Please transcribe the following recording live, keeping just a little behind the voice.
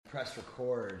Press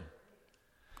record.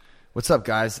 What's up,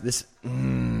 guys?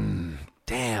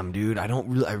 Damn, dude.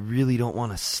 I really don't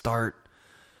want to start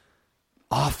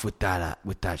off with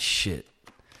that shit.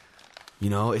 You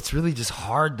know, it's really just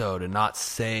hard though to not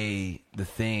say the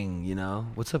thing. You know,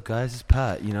 what's up, guys? It's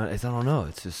Pat. You know, I don't know.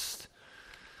 It's just,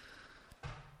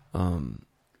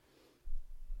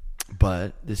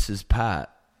 but this is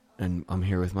Pat, and I'm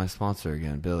here with my sponsor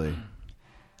again, Billy.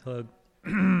 Hello.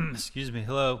 Excuse me.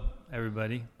 Hello,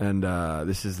 everybody. And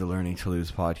this is the Learning to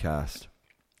Lose podcast.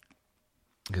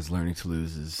 Because learning to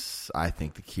lose is, I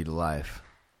think, the key to life.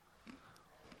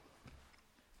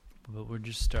 But we're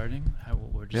just starting?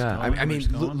 We're just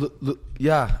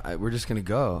we're just going to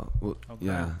go. Well, okay.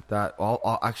 Yeah,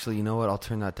 I'll actually, you know what? I'll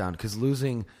turn that down. Because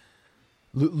losing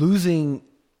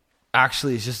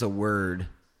actually is just a word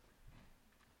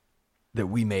that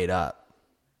we made up.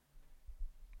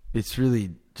 It's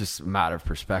really just a matter of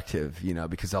perspective, you know,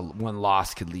 because one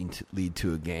loss could lead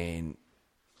to a gain.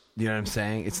 You know what I'm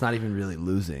saying? It's not even really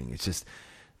losing. It's just,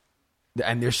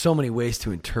 and there's so many ways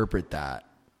to interpret that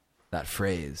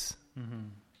phrase. Mm-hmm.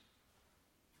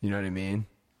 You know what I mean?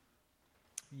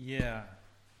 Yeah.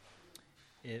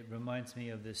 It reminds me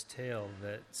of this tale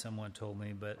that someone told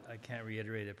me, but I can't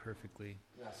reiterate it perfectly.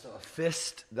 Yeah, so a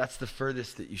fist, that's the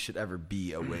furthest that you should ever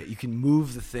be away. You can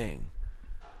move the thing,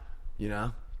 you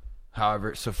know?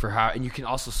 However, and you can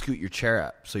also scoot your chair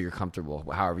up so you're comfortable,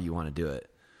 however you want to do it.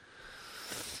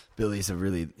 Billy's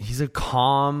he's a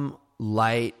calm,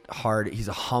 light-hearted, he's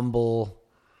a humble,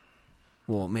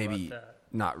 well, maybe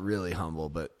not really humble,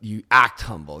 but you act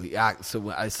humble.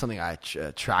 Something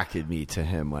attracted me to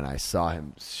him when I saw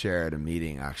him share at a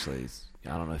meeting, actually.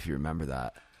 I don't know if you remember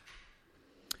that.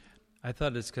 I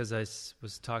thought it's because I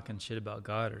was talking shit about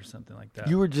God or something like that.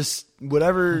 You were just,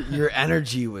 whatever your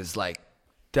energy was like,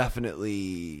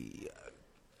 definitely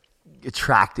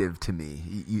attractive to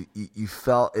me. It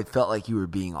felt like you were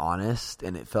being honest,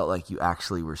 and it felt like you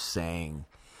actually were saying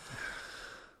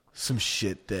some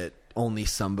shit that only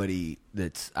somebody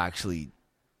that's actually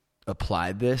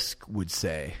applied this would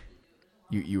say.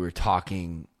 You were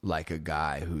talking like a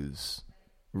guy who's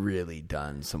really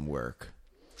done some work.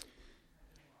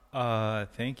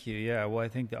 Thank you. Yeah, well, I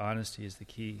think the honesty is the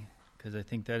key, because I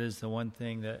think that is the one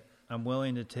thing that I'm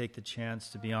willing to take the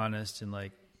chance to be honest and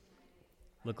like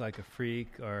look like a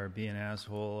freak or be an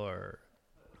asshole or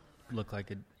look like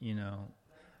I'm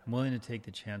willing to take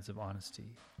the chance of honesty.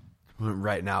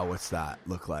 Right now, what's that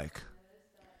look like?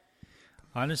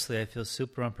 Honestly, I feel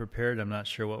super unprepared. I'm not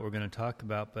sure what we're going to talk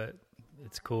about, but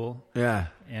it's cool. Yeah.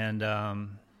 And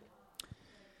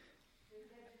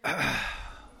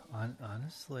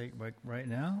honestly, like right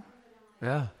now?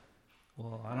 Yeah.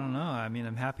 Well, I don't know. I mean,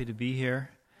 I'm happy to be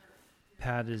here.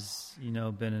 Pat has,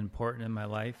 been important in my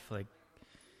life. Like,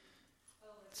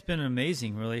 it's been an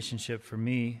amazing relationship for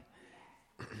me.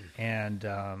 And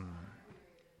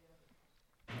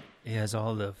he has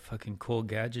all the fucking cool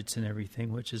gadgets and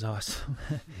everything, which is awesome.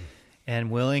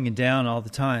 And willing and down all the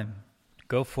time.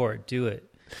 Go for it. Do it.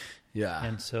 Yeah.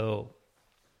 And so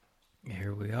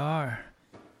here we are.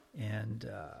 And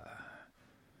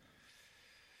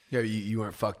yeah, you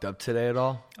weren't fucked up today at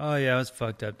all? Oh yeah, I was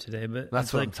fucked up today, but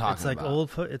that's what I'm talking about.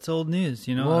 It's old news,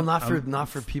 you know. Well, not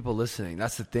for people listening.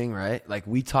 That's the thing, right? Like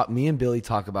me and Billy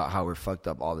talk about how we're fucked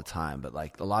up all the time, but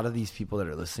like a lot of these people that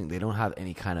are listening, they don't have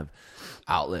any kind of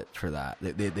outlet for that.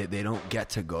 They don't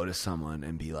get to go to someone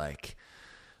and be like,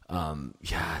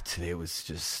 yeah, today was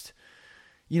just,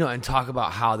 and talk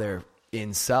about how they're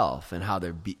in self and how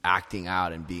they're acting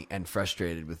out and being and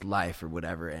frustrated with life or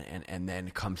whatever, and then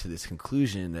come to this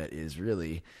conclusion that is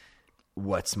really,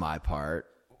 what's my part?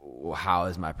 How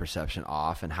is my perception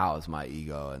off? And how is my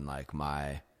ego and like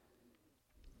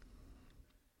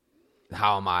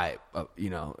how am I?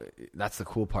 That's the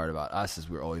cool part about us, is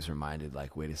we're always reminded,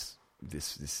 like, wait,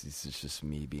 this is just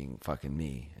me being fucking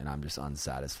me, and I'm just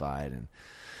unsatisfied and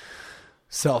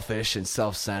selfish and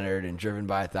self-centered and driven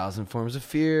by 1,000 forms of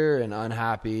fear and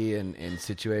unhappy and in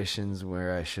situations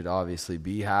where I should obviously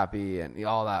be happy and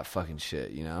all that fucking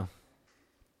shit,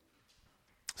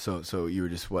 So you were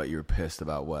just you were pissed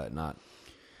about what? Not.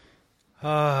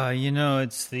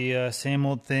 It's the same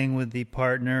old thing with the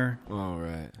partner. Oh,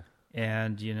 right.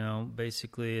 And,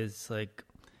 basically it's like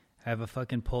I have a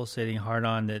fucking pulsating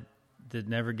heart-on that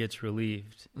never gets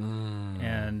relieved.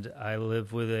 And I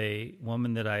live with a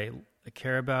woman that I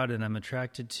care about and I'm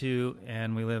attracted to,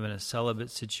 and we live in a celibate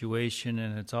situation,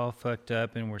 and it's all fucked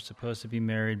up, and we're supposed to be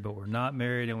married, but we're not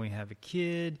married, and we have a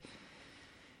kid.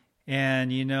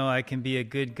 And, I can be a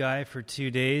good guy for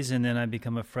 2 days, and then I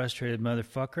become a frustrated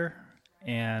motherfucker.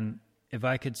 And if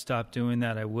I could stop doing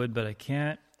that, I would, but I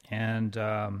can't. And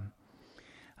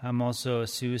I'm also a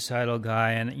suicidal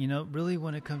guy. And, you know, really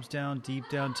when it comes down, deep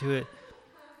down to it,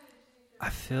 I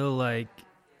feel like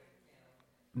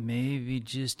maybe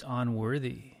just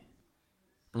unworthy.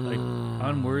 Like,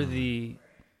 unworthy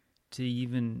to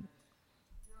even...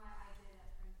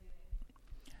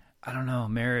 I don't know,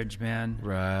 marriage, man.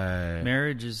 Right.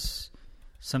 Marriage is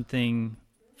something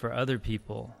for other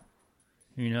people.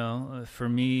 You know, for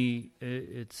me,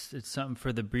 it's something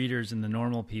for the breeders and the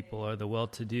normal people or the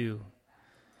well-to-do.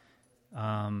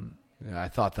 Yeah, I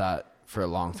thought that for a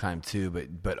long time too,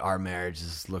 but our marriage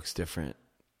looks different.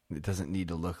 It doesn't need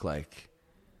to look like...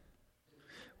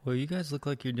 Well, you guys look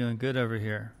like you're doing good over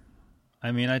here.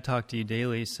 I mean, I talk to you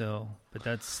daily, but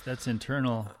that's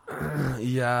internal.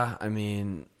 Yeah, I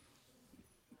mean,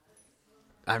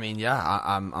 yeah,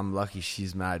 I'm lucky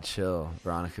she's mad chill.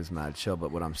 Veronica's mad chill.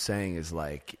 But what I'm saying is,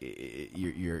 like,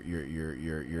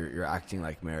 you're acting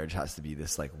like marriage has to be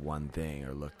this like one thing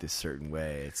or look this certain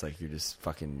way. It's like you're just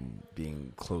fucking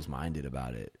being closed-minded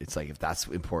about it. It's like if that's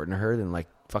important to her, then like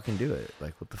fucking do it.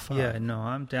 Like, what the fuck? Yeah, no,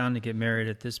 I'm down to get married.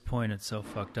 At this point, it's so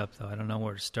fucked up though. I don't know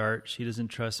where to start. She doesn't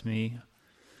trust me.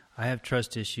 I have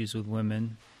trust issues with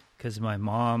women because my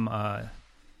mom.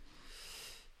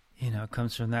 You know, it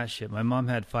comes from that shit. My mom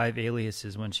had 5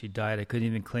 aliases when she died. I couldn't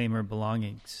even claim her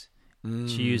belongings.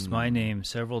 She used my name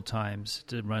several times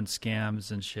to run scams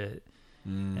and shit.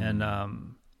 And,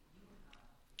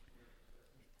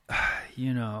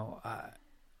 you know, I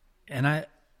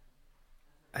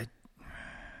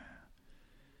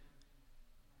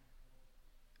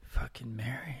fucking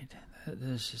married.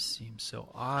 This just seems so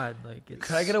odd. Like, it's...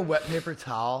 Could I get a wet paper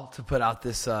towel to put out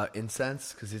this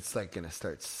incense? Because it's like gonna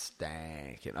start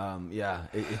stanking. Yeah,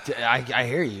 I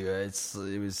hear you. It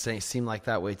seemed like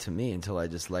that way to me until I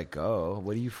just let go.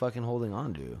 What are you fucking holding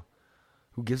on to?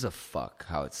 Who gives a fuck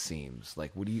how it seems?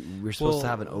 Like, we're supposed to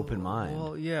have an open mind.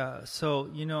 Well, yeah.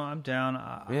 So, you know, I'm down.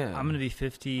 I'm gonna be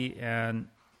 50, and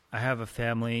I have a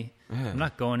family. Yeah. I'm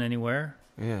not going anywhere.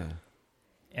 Yeah.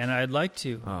 And I'd like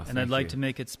to. Oh, and I'd like to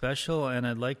make it special, and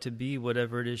I'd like to be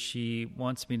whatever it is she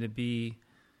wants me to be.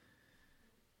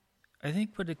 I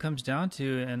think what it comes down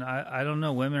to, and I don't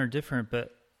know, women are different,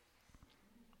 but...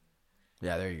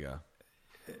 Yeah, there you go.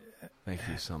 Thank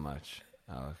you so much,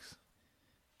 Alex.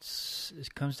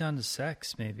 It comes down to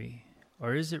sex, maybe.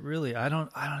 Or is it really? I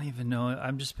don't even know.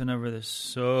 I've just been over this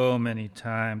so many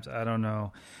times. I don't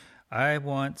know. I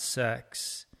want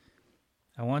sex.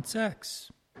 I want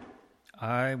sex.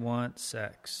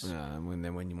 Yeah,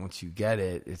 and once you get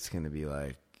it, it's gonna be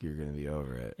like you're gonna be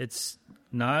over it. It's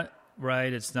not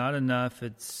right. It's not enough.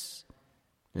 It's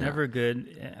never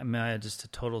good. Am I just a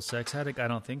total sex addict? I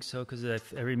don't think so. Because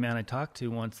every man I talk to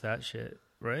wants that shit,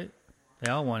 right? They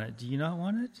all want it. Do you not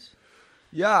want it?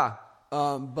 Yeah,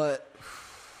 but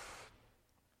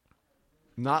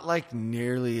not like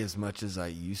nearly as much as I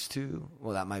used to.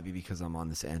 Well, that might be because I'm on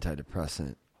this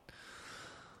antidepressant.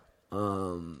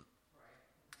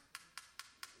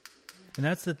 And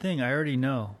that's the thing. I already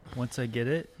know. Once I get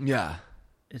it, yeah,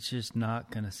 it's just not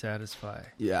going to satisfy.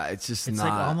 Yeah, it's just it's not.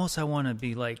 It's like almost I want to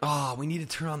be like... Oh, we need to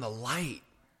turn on the light.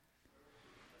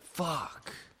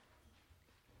 Fuck.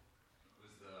 It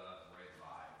was the right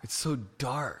vibe. It's so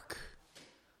dark.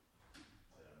 Is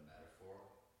that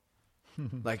a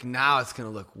metaphor? Like, now it's going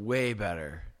to look way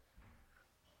better.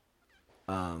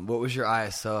 What was your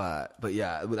ISO at? But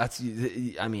yeah, that's...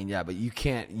 I mean, yeah, but you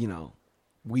can't, you know...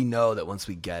 We know that once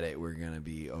we get it, we're going to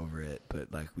be over it.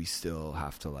 But, like, we still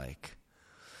have to, like...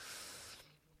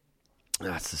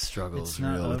 That's the struggle. It's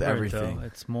real with everything. Though.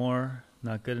 It's more,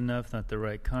 not good enough, not the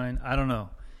right kind. I don't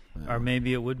know. Yeah. Or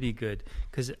maybe it would be good.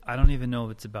 Because I don't even know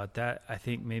if it's about that. I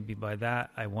think maybe by that,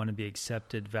 I want to be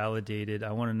accepted, validated.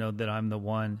 I want to know that I'm the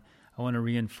one. I want to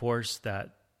reinforce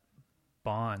that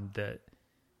bond that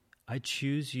I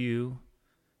choose you.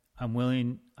 I'm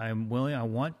willing. I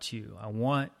want you. I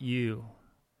want you.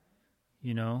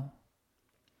 You know?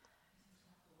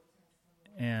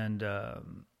 And, so,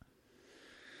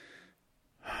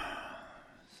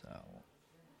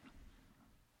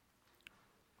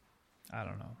 I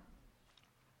don't know.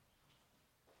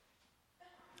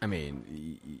 I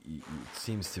mean, it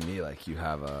seems to me like you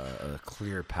have a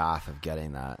clear path of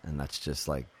getting that, and that's just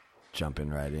like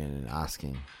jumping right in and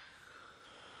asking.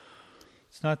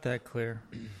 It's not that clear.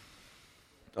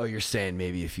 Oh, you're saying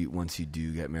maybe once you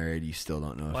do get married, you still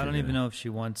don't know. Well, I don't even know if she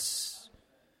wants.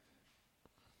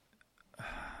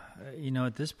 You know,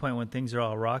 at this point, when things are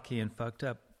all rocky and fucked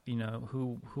up, you know,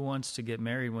 who wants to get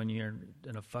married when you're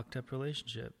in a fucked up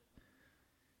relationship?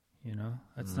 You know,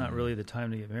 that's not really the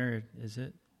time to get married, is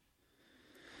it?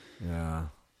 Yeah.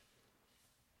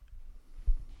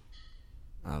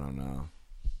 I don't know.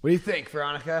 What do you think,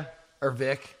 Veronica? Or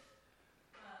Vic?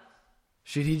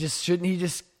 Shouldn't he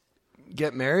just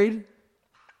get married?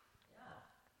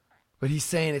 But he's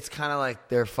saying it's kind of like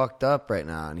they're fucked up right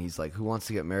now, and he's like, "Who wants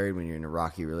to get married when you're in a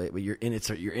rocky relation? But you're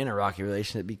in a rocky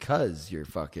relationship because you're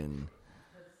fucking."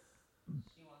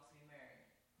 She wants to be married,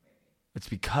 maybe. It's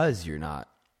because you're not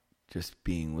just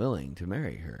being willing to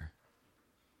marry her.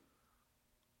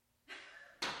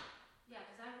 Yeah,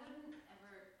 because I wouldn't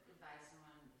ever advise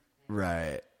someone if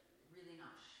Right. they're really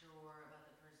not sure about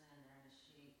the person and they're in a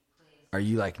shitty place. Are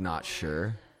you like not sure?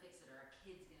 Gonna fix it, or a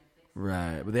kid's gonna fix it.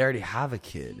 Right, but they already have a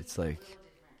kid. It's like, A little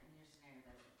different in your scenario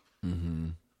that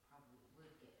probably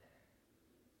would get better.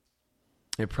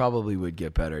 it probably would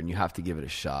get better, and you have to give it a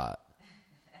shot.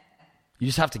 You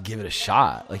just have to give it a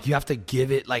shot. Like, you have to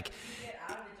give it, like, You get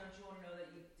out of it, don't you want to know that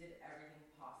you did everything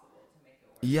possible to make it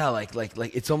work? yeah, like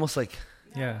it's almost like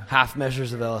Yeah. half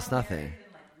measures of Ellis nothing.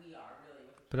 Than like we are really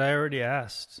with But I already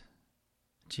asked.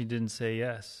 She didn't say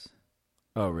yes.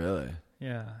 Oh, really?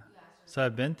 Yeah. So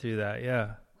I've been through that,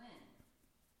 yeah.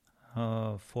 When?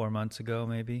 Oh, 4 months ago,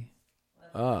 maybe.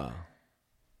 Oh. What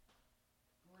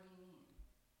do you mean?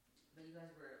 But you guys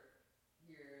were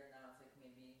here, and now it's like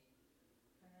maybe.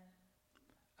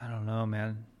 I don't know,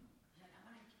 man. Yeah, I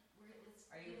wanna, let's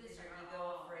Are you give is this your our ego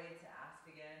all. afraid to ask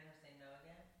again or say no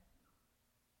again?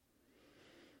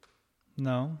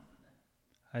 No.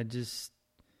 I just,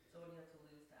 So what do you have to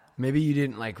lose to ask Maybe you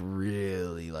didn't like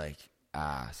really like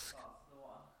ask. across the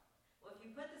wall? Well, if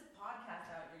you put this podcast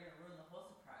out, you're gonna ruin the whole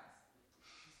surprise.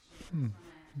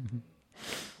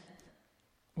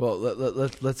 Well,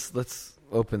 let's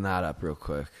open that up real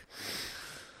quick.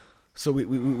 So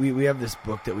we have this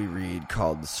book that we read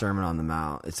called The Sermon on the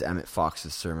Mount. It's Emmett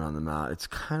Fox's Sermon on the Mount. It's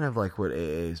kind of like what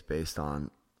AA is based on.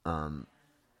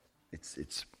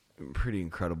 It's a pretty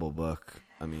incredible book.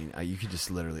 I mean, you could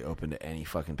just literally open to any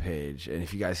fucking page, and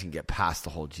if you guys can get past the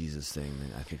whole Jesus thing,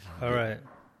 then I think you can all right.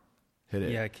 hit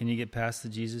it. Yeah, can you get past the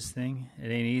Jesus thing? It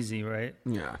ain't easy, right?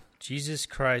 Yeah. Jesus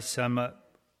Christ sum up.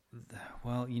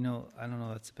 Well, I don't know.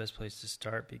 That's the best place to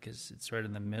start because it's right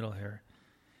in the middle here.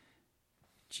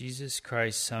 Jesus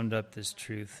Christ summed up this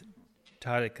truth,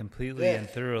 taught it completely and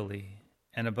thoroughly,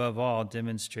 and above all,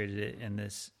 demonstrated it in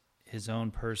his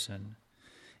own person.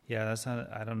 Yeah, that's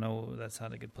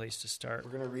not a good place to start.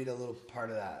 We're going to read a little part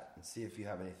of that and see if you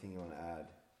have anything you want to add.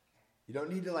 You don't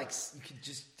need to you could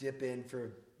just dip in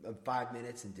for 5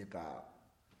 minutes and dip out.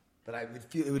 But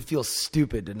it would feel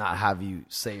stupid to not have you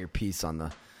say your piece on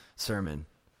the sermon.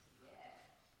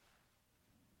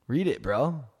 Read it,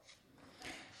 bro.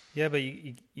 Yeah, but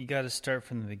you got to start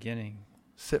from the beginning.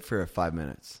 Sit for 5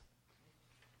 minutes.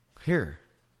 Here.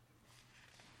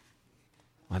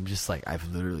 I'm just like,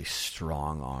 I've literally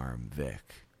strong-armed Vic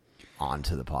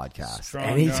onto the podcast. Strong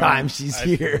Anytime arm. she's I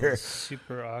feel here.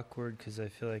 super awkward because I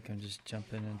feel like I'm just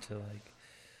jumping into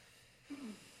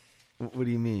What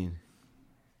do you mean?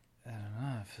 I don't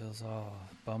know. It feels all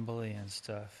bumbly and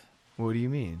stuff. What do you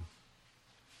mean?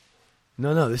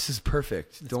 No, this is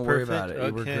perfect. Don't worry about perfect?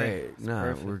 it. We're Okay. great. It's No,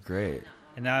 perfect. we're great.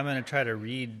 And now I'm going to try to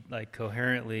read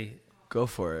coherently. Go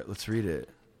for it. Let's read it.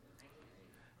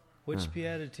 Which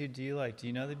beatitude do you like? Do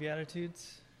you know the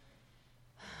beatitudes?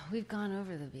 We've gone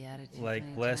over the Beatitudes. Like,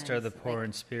 many blessed are times. the poor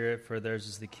in spirit, for theirs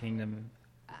is the kingdom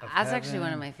of That's actually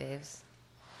one heaven. of my faves.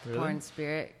 Really? Poor in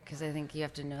spirit, because I think you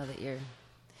have to know that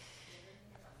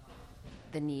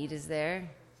the need is there,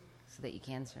 so that you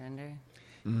can surrender.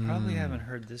 Probably haven't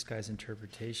heard this guy's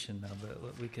interpretation, though,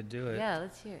 but we could do it. Yeah,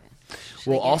 let's hear it. Should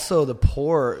Well, I get- also the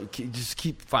poor. Just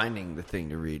keep finding the thing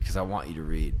to read because I want you to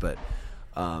read. But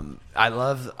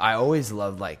I always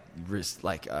love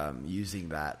using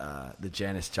that the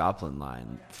Janis Joplin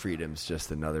line. Freedom's just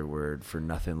another word for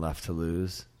nothing left to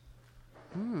lose.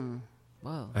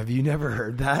 Whoa. Have you never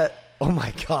heard that? Oh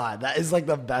my God, that is like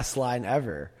the best line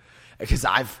ever. Because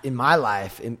in my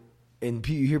life, and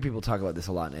you hear people talk about this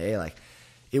a lot in AA, like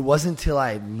it wasn't until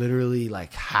I literally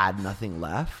had nothing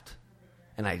left,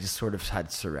 and I just sort of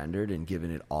had surrendered and given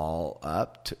it all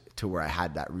up to where I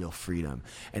had that real freedom.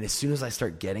 And as soon as I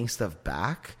start getting stuff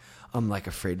back, I'm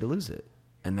afraid to lose it,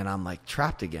 and then I'm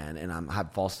trapped again, and I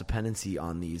have false dependency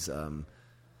on these. I'm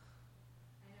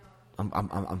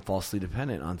falsely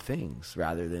dependent on things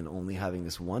rather than only having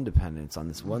this one dependence on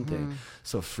this one thing.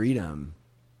 So freedom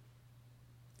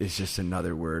is just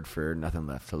another word for nothing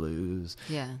left to lose.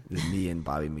 Yeah. Me and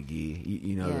Bobby McGee.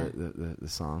 You know Yeah. the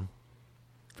song?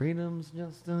 Freedom's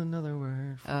just another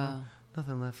word for Oh.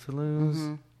 nothing left to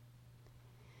lose.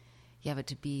 Yeah, but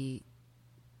to be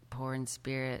poor in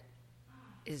spirit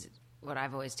is what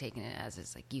I've always taken it as.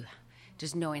 Is you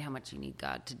just knowing how much you need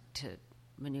God to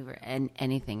maneuver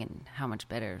anything, and how much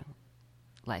better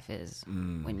life is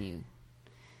when you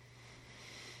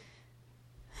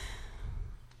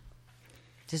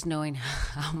Just knowing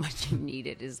how much you need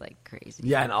it is like crazy.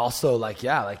 Yeah, and also like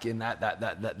in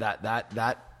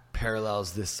that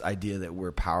parallels this idea that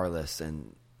we're powerless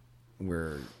and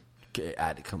we're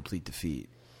at complete defeat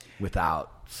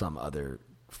without some other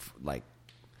like.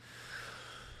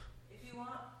 If you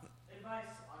want advice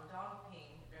on dog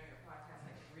peeing during your podcast,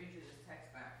 I can read you this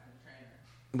text back from the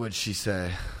trainer. What'd she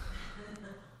say?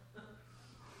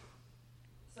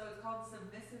 So it's called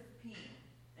submissive peeing.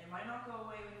 It might not go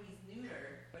away when he's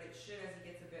neutered, but it should as he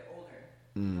gets a bit older.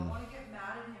 You don't want to get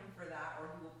mad at him for that,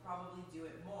 or he will probably do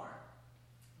it more.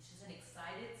 It's just an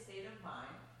excited state of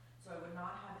mind, so I would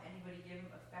not have anybody give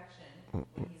him affection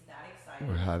when he's that excited.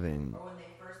 We're having or when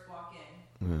they first walk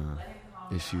in. Let him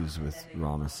calm issues down, with and then they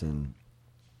Robinson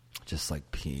just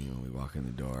like peeing when we walk in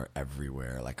the door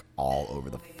everywhere, like all over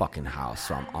the fucking house.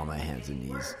 So I'm on my hands and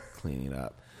knees cleaning it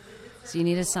up. So you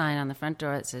need a sign on the front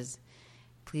door that says,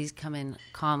 please come in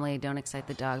calmly, don't excite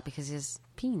the dog, because he's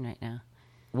peeing right now.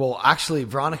 Well, actually,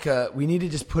 Veronica, we need to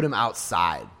just put him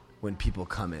outside when people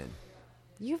come in.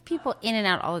 You have people in and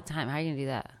out all the time. How are you going to do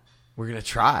that? We're going to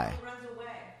try. He runs away.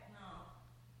 No.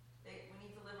 We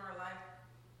need to live our life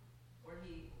where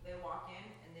they walk in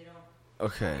and they don't.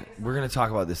 Okay, we're going to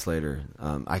talk about this later.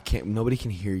 Nobody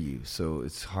can hear you, so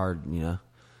it's hard, you know?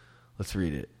 Let's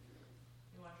read it.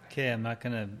 Okay, I'm not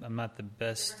the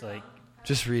best, like...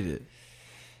 Just read it.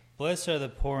 Blessed are the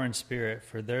poor in spirit,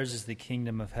 for theirs is the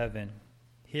kingdom of heaven.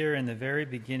 Here in the very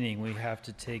beginning, we have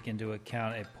to take into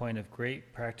account a point of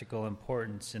great practical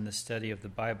importance in the study of the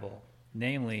Bible,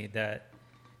 namely that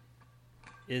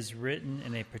is written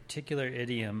in a particular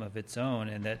idiom of its own,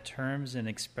 and that terms and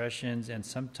expressions and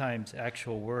sometimes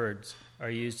actual words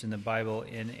are used in the Bible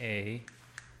in a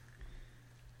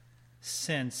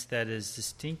sense that is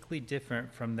distinctly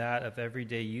different from that of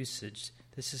everyday usage.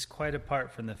 This is quite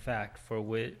apart from the fact for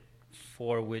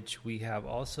which we have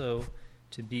also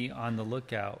to be on the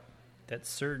lookout that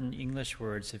certain English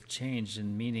words have changed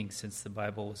in meaning since the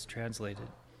Bible was translated.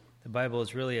 The Bible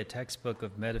is really a textbook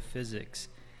of metaphysics,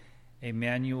 a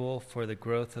manual for the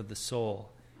growth of the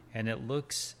soul, and it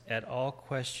looks at all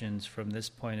questions from this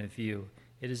point of view.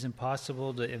 It is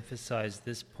impossible to emphasize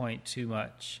this point too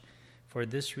much. For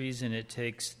this reason, it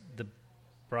takes the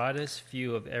broadest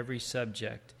view of every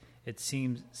subject. It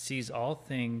sees all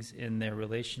things in their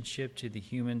relationship to the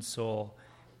human soul,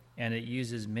 and it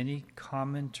uses many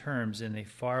common terms in a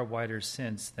far wider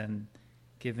sense than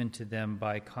given to them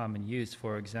by common use.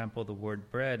 For example, the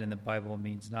word bread in the Bible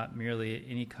means not merely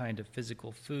any kind of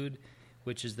physical food,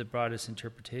 which is the broadest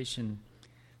interpretation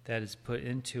that is put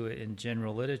into it in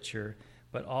general literature,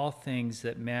 but all things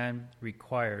that man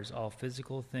requires, all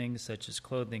physical things such as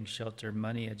clothing, shelter,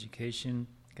 money, education,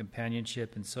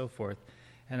 companionship, and so forth.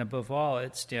 And above all,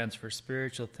 it stands for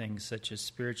spiritual things such as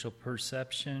spiritual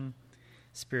perception,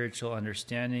 spiritual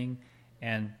understanding,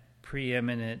 and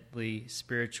preeminently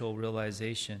spiritual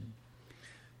realization.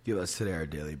 Give us today our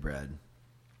daily bread.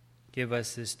 Give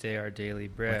us this day our daily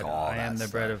bread. Like all I am that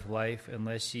the bread stuff. of life,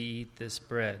 unless ye eat this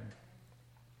bread.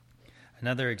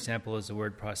 Another example is the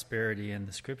word prosperity. In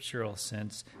the scriptural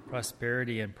sense,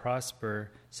 prosperity and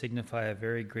prosper signify a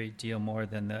very great deal more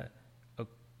than the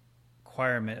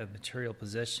acquirement of material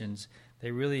possessions.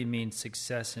 They really mean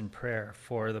success in prayer.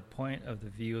 For the point of the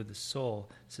view of the soul,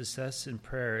 success in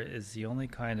prayer is the only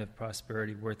kind of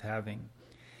prosperity worth having.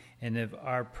 And if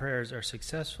our prayers are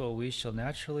successful, we shall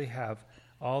naturally have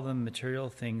all the material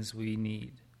things we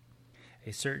need.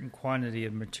 A certain quantity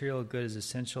of material good is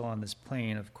essential on this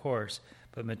plane, of course,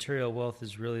 but material wealth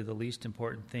is really the least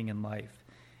important thing in life.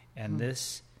 And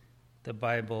this, the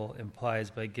Bible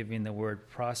implies by giving the word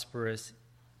prosperous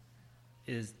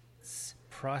is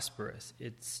prosperous,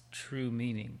 its true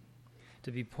meaning.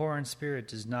 To be poor in spirit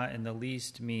does not in the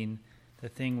least mean the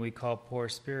thing we call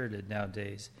poor-spirited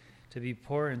nowadays. To be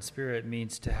poor in spirit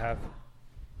means to have...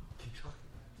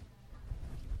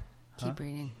 Keep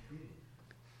reading.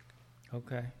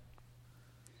 Okay.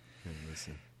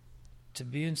 Listen. To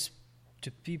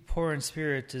be poor in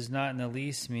spirit does not in the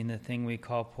least mean the thing we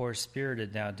call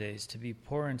poor-spirited nowadays. To be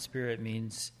poor in spirit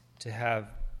means to have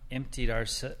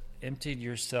emptied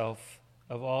yourself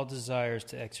of all desires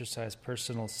to exercise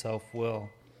personal self-will,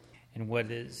 and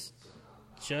what is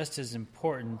just as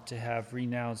important, to have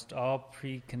renounced all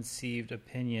preconceived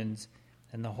opinions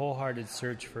and the wholehearted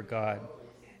search for God.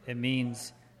 It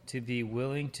means to be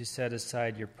willing to set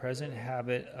aside your present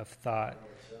habit of thought,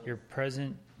 your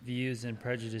present views and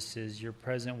prejudices, your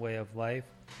present way of life,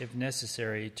 if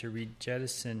necessary, to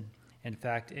jettison, in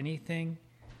fact, anything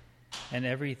and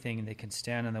everything that can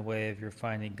stand in the way of your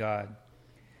finding God.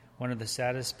 One of the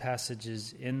saddest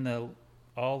passages in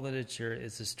all literature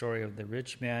is the story of the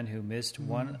rich man who missed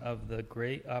one of the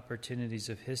great opportunities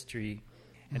of history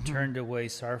and turned away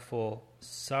sorrowful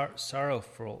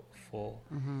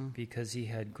because he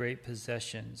had great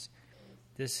possessions.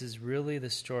 This is really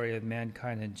the story of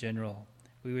mankind in general.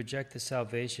 We reject the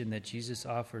salvation that Jesus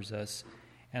offers us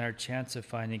and our chance of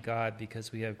finding God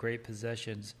because we have great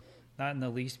possessions, not in the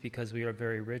least because we are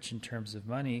very rich in terms of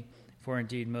money, for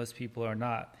indeed most people are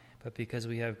not, but because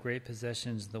we have great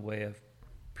possessions in the way of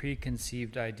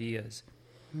preconceived ideas,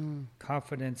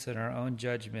 confidence in our own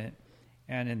judgment,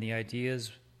 and in the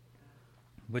ideas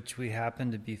which we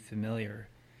happen to be familiar,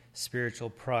 spiritual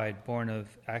pride born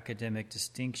of academic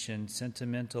distinction,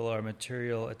 sentimental or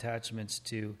material attachments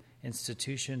to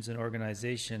institutions and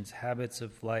organizations, habits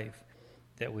of life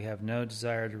that we have no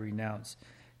desire to renounce,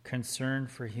 concern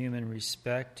for human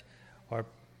respect, or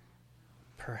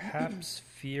perhaps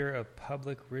fear of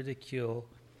public ridicule,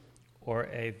 or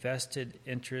a vested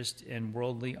interest in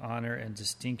worldly honor and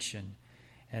distinction.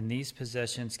 And these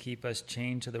possessions keep us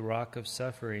chained to the rock of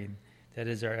suffering that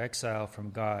is our exile from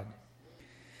God.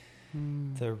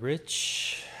 The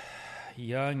rich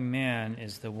young man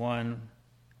is the one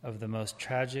of the most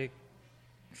tragic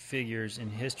figures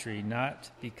in history, not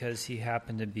because he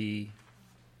happened to be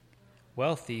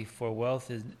wealthy, for wealth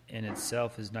in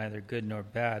itself is neither good nor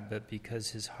bad, but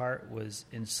because his heart was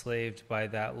enslaved by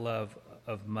that love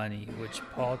of money, which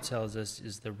Paul tells us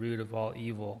is the root of all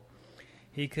evil.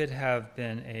 He could have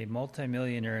been a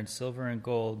multimillionaire in silver and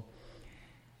gold,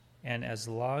 and as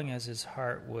long as his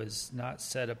heart was not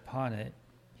set upon it,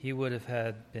 he would have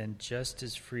had been just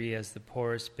as free as the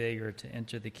poorest beggar to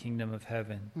enter the kingdom of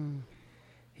heaven.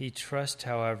 His trust,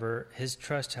 however,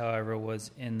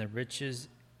 was in the riches,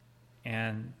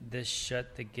 and this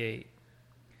shut the gate.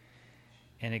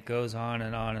 And it goes on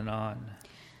and on and on.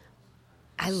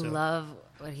 I love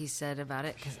what he said about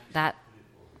it, because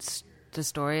the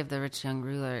story of the rich young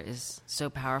ruler is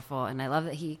so powerful, and I love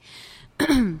that he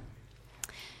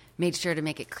made sure to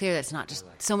make it clear that it's not just,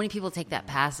 so many people take that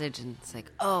passage and it's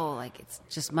like, oh, like it's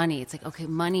just money. It's like, okay,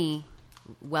 money,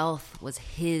 wealth was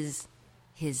his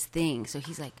thing. So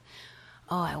he's like,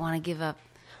 oh, I want to give up.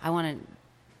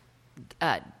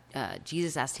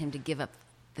 Jesus asked him to give up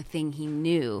the thing he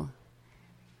knew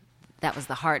that was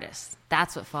the hardest.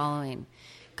 That's what following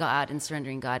God and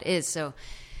surrendering God is. So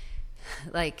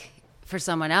like for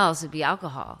someone else, it'd be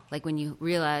alcohol. Like when you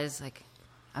realize, like,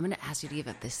 I'm going to ask you to give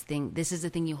up this thing. This is the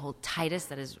thing you hold tightest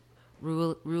that is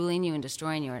ruling you and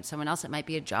destroying you. Or someone else, it might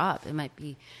be a job. It might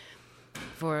be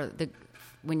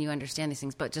when you understand these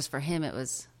things. But just for him, it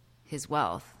was his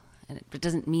wealth. And it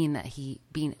doesn't mean that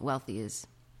being wealthy is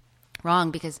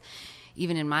wrong, because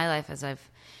even in my life, as I've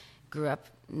grew up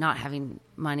not having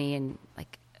money, and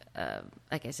like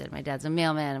I said, my dad's a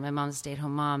mailman and my mom's a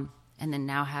stay-at-home mom, and then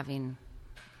now having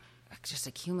just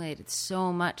accumulated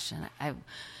so much, and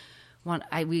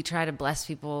we try to bless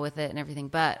people with it and everything,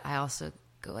 but I also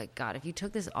go like, God, if you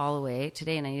took this all away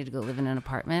today and I need to go live in an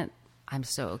apartment, I'm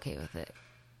so okay with it,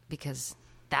 because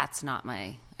that's not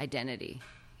my identity,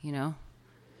 you know?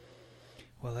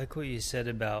 Well, like what you said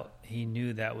about he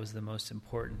knew that was the most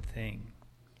important thing.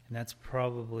 And that's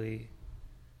probably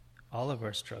all of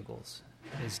our struggles,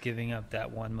 is giving up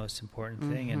that one most important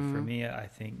thing. Mm-hmm. And for me, I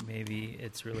think maybe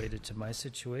it's related to my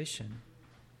situation.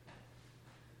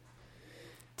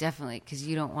 Definitely, because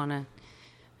you don't want to...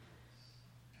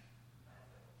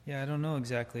 Yeah, I don't know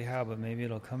exactly how, but maybe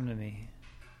it'll come to me.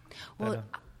 Well,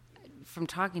 from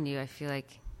talking to you, I feel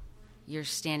like you're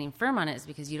standing firm on it is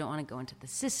because you don't want to go into the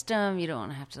system. You don't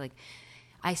want to have to, like...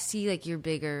 I see, like, your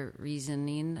bigger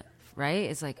reasoning, right?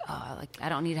 It's like, oh, like, I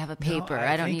don't need to have a paper. No,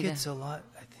 I don't think need it's a lot.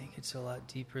 I think it's a lot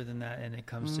deeper than that, and it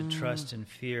comes to trust and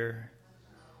fear.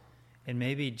 And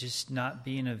maybe just not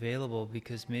being available,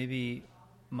 because maybe...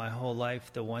 my whole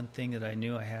life, the one thing that I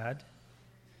knew I had,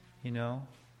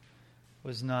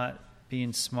 was not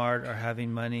being smart or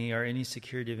having money or any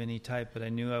security of any type, but I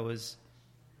knew I was,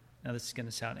 now this is going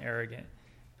to sound arrogant,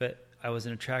 but I was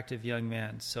an attractive young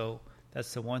man, so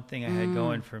that's the one thing I had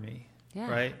going for me,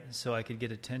 right? So I could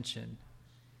get attention.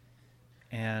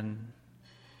 And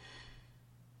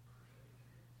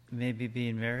maybe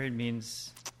being married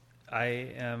means... I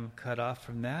am cut off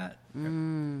from that.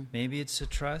 Maybe it's a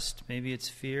trust, maybe it's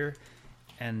fear,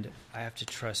 and I have to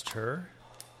trust her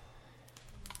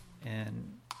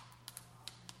and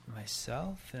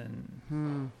myself,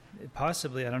 and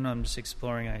possibly, I don't know, I'm just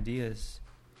exploring ideas.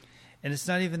 And it's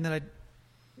not even that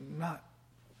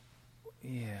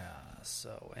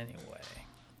so anyway.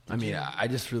 I mean, I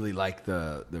just really like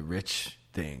the rich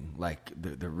thing, like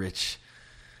the rich.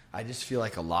 I just feel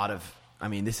like a lot of I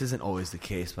mean, this isn't always the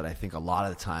case, but I think a lot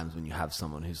of the times when you have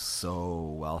someone who's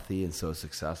so wealthy and so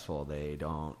successful, they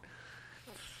don't,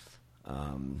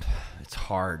 it's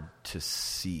hard to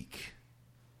seek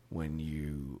when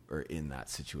you are in that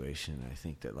situation. I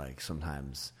think that like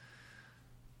sometimes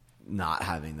not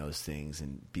having those things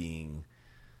and being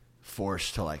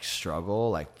forced to like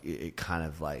struggle, like it kind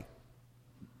of like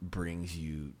brings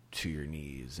you to your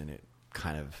knees, and it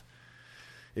kind of,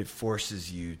 it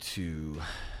forces you to,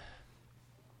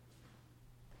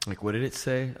 like, what did it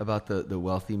say about the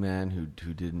wealthy man who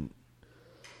didn't?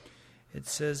 It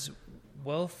says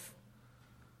wealth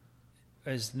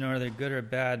is neither good or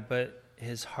bad, but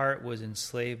his heart was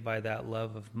enslaved by that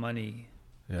love of money.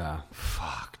 Yeah.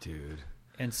 Fuck, dude.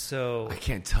 And so I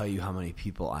can't tell you how many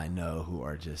people I know who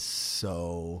are just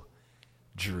so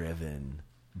driven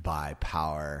by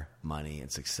power, money, and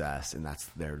success, and that's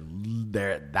their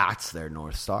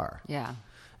North Star. Yeah.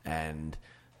 And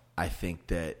I think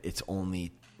that it's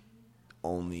only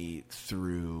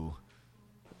through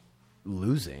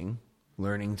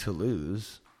learning to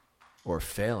lose, or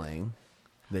failing,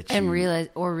 that And you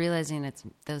realizing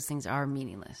those things are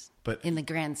meaningless, But- in the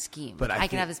grand scheme. but I I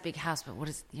think- can have this big house, but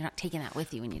you're not taking that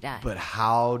with you when you die. But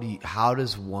how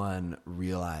does one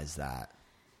realize that?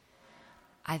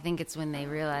 I think it's when they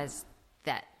realize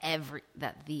that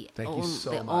the Thank you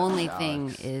so much, only Alex.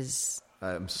 thing is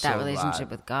I'm so that relationship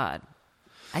glad. with God.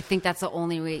 I think that's the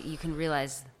only way you can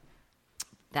realize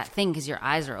that thing, because your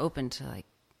eyes are open to like,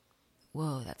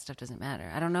 whoa, that stuff doesn't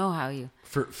matter. I don't know how you.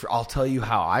 I'll tell you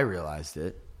how I realized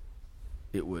it.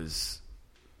 It was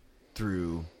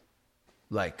through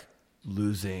like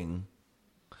losing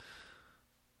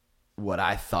what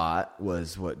I thought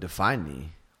was what defined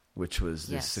me, which was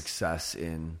this Yes. success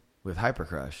with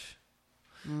Hypercrush.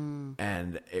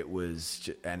 And it was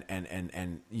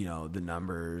and you know, the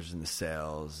numbers and the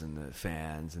sales and the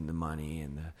fans and the money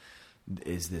and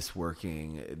is this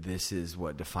working? This is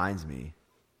what defines me,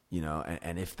 you know.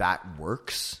 And if that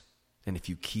works, and if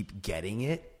you keep getting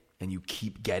it, and you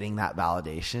keep getting that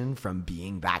validation from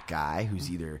being that guy who's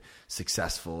either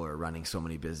successful or running so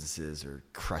many businesses or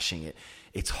crushing it,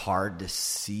 it's hard to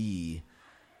see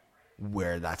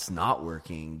where that's not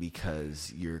working,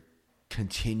 because you're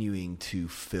continuing to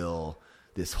fill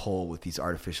this hole with these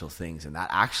artificial things, and that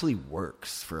actually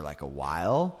works for like a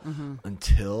while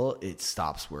until it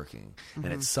stops working. And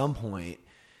at some point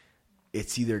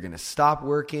it's either going to stop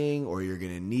working or you're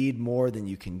going to need more than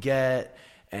you can get.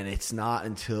 And it's not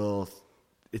till,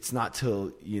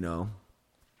 you know,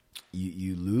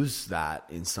 you lose that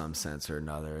in some sense or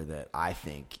another that I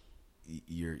think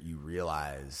you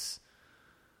realize.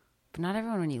 But not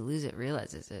everyone, when you lose it,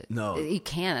 realizes it. No. You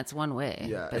can. That's one way.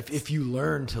 Yeah, But if you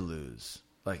learn to lose,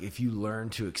 like if you learn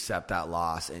to accept that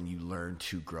loss and you learn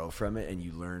to grow from it, and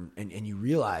you learn and you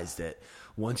realize that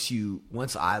once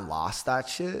I lost that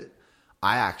shit,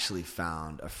 I actually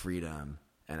found a freedom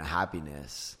and a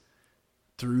happiness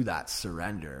through that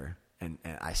surrender, and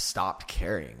I stopped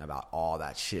caring about all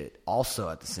that shit. Also,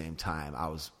 at the same time, I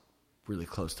was really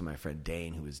close to my friend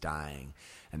Dane, who was dying,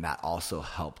 and that also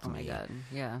helped oh my me God.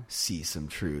 Yeah. see some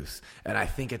truth. And I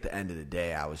think at the end of the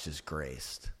day, I was just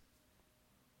graced.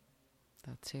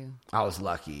 That too. I was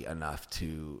lucky enough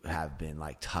to have been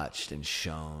like touched and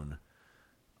shown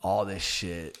all this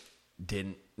shit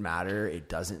didn't matter. It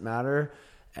doesn't matter.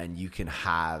 And you can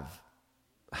have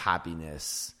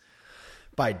happiness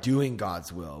by doing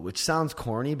God's will, which sounds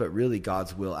corny, but really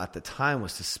God's will at the time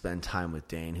was to spend time with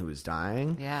Dane, who was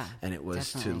dying. Yeah, And it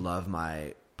was definitely. to love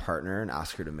my partner and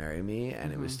ask her to marry me.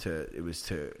 And it was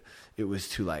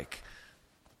to like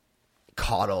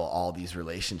coddle all these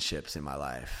relationships in my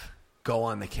life, go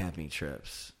on the camping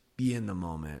trips, be in the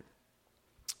moment,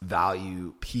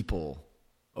 value people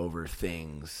over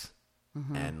things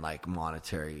and like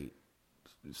monetary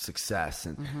success.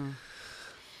 And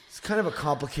it's kind of a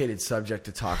complicated subject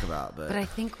to talk about, but I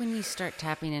think when you start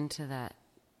tapping into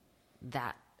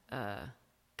that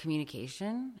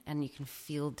communication, and you can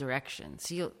feel direction,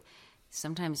 so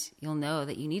sometimes you'll know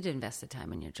that you need to invest the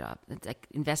time in your job. It's like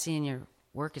investing in your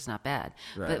work is not bad,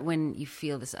 Right. but when you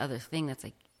feel this other thing that's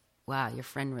like, wow, your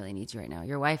friend really needs you right now,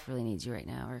 your wife really needs you right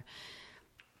now, or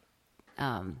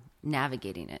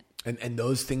navigating it. And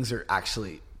those things are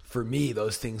actually, for me,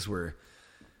 those things were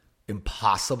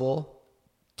impossible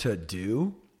to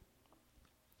do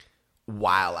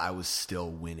while I was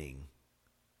still winning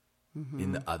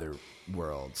in the other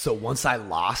world. So once I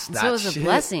lost that So it was a shit,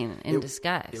 blessing in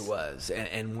disguise. It was.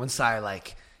 And once I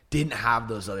like didn't have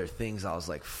those other things, I was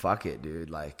like, fuck it, dude.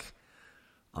 Like,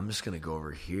 I'm just going to go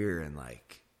over here and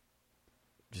like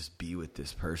just be with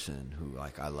this person who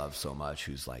like I love so much,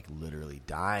 who's like literally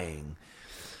dying.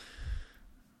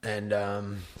 and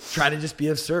try to just be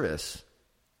of service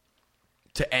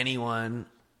to anyone,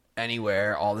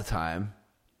 anywhere, all the time.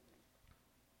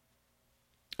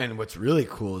 And what's really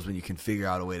cool is when you can figure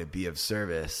out a way to be of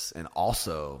service and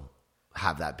also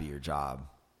have that be your job,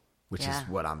 which is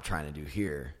what I'm trying to do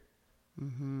here.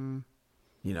 Mm-hmm.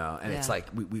 You know, and it's like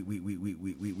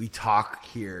we talk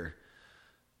here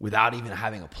without even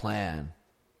having a plan.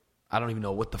 I don't even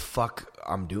know what the fuck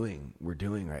we're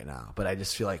doing right now. But I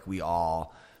just feel like we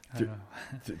all,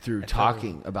 through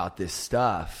talking about this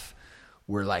stuff,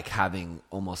 we're like having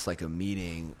almost like a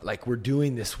meeting. Like we're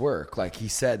doing this work. Like he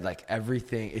said, like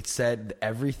everything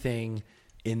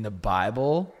in the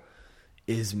Bible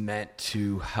is meant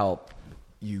to help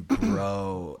you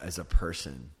grow as a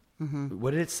person. Mm-hmm.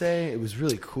 What did it say? It was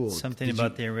really cool. Something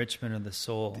about the enrichment of the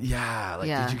soul. Yeah. Like,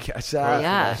 did you catch that?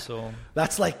 Yeah. Soul.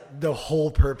 That's like the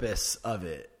whole purpose of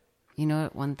it. You know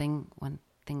what? One thing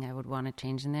I would want to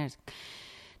change in there is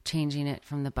changing it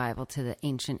from the Bible to the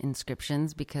ancient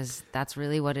inscriptions, because that's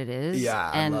really what it is.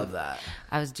 Yeah. And I love that.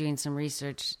 I was doing some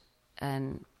research,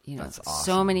 and, you know, That's awesome.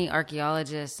 So many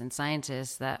archaeologists and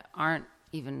scientists that aren't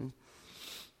even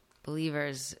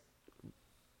believers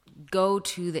go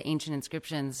to the ancient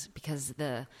inscriptions because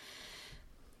the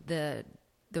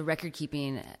record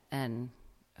keeping and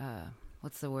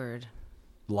what's the word?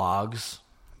 Logs.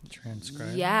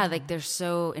 Transcribe. Yeah, like they're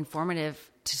so informative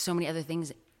to so many other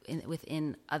things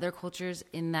within other cultures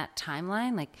in that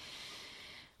timeline, like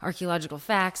archaeological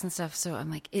facts and stuff. So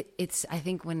I'm like, it's. I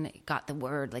think when it got the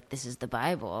word like this is the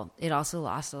Bible, it also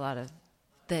lost a lot of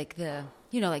like the,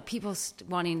 you know, like people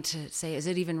wanting to say, is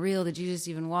it even real? Did Jesus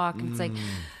even walk? And it's like,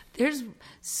 there's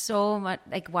so much,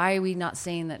 like, why are we not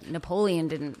saying that Napoleon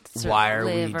didn't Why are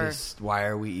live, why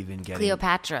are we even getting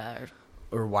Cleopatra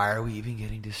or why are we even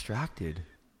getting distracted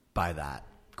by that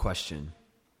question?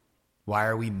 Why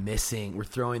are we missing? We're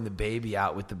throwing the baby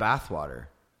out with the bathwater.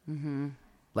 Mm-hmm.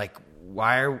 Like,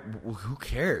 who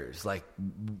cares? Like,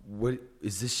 what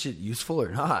is this shit useful or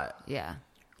not? Yeah.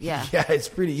 Yeah, it's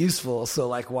pretty useful. So,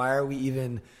 like, why are we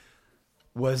even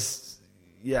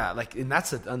like, and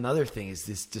that's another thing is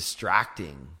this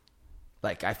distracting.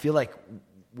 Like, I feel like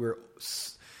we're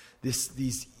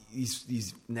these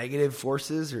negative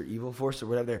forces or evil forces or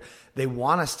whatever, they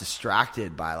want us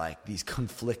distracted by like these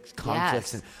conflicts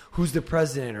and who's the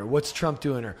president or what's Trump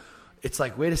doing, or it's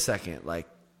like, wait a second, like,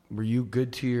 were you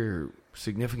good to your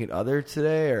significant other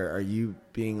today, or are you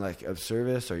being like of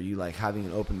service? Are you like having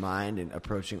an open mind and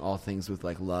approaching all things with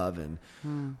like love, and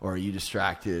or are you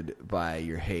distracted by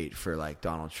your hate for like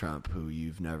Donald Trump, who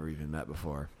you've never even met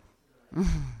before?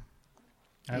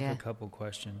 I have a couple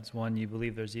questions. One, you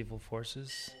believe there's evil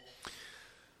forces,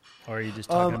 or are you just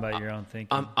talking about your own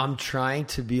thinking? I'm trying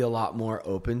to be a lot more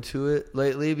open to it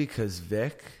lately because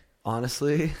Vic,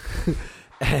 honestly.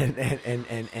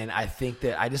 And I think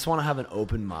that I just want to have an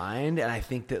open mind, and I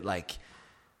think that like,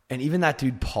 and even that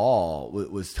dude Paul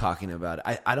was talking about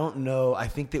it. I don't know. I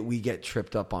think that we get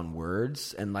tripped up on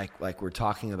words, and like we're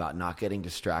talking about not getting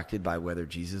distracted by whether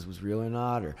Jesus was real or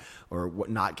not, or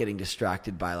not getting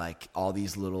distracted by like all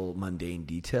these little mundane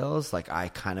details. Like I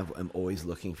kind of am always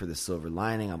looking for the silver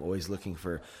lining. I'm always looking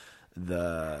for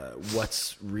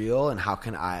what's real and how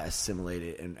can I assimilate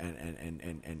it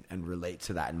and relate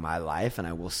to that in my life. And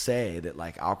I will say that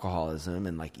like alcoholism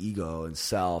and like ego and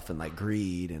self and like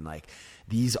greed and like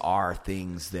these are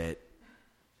things that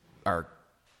are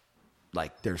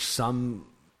like there's something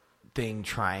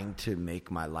trying to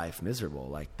make my life miserable.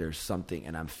 Like there's something,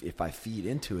 and if I feed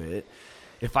into it,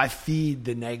 if I feed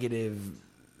the negative,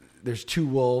 there's two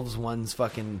wolves, one's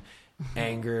fucking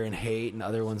anger and hate and the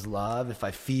other one's love. If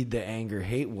I feed the anger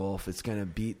hate wolf, it's going to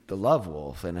beat the love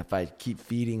wolf. And if I keep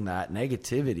feeding that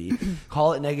negativity,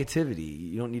 call it negativity.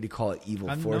 You don't need to call it evil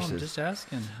forces. No, I'm just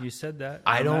asking. You said that.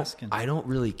 I don't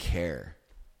really care.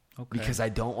 Okay. Because I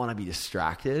don't want to be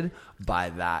distracted by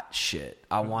that shit.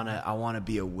 I want to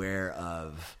be aware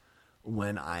of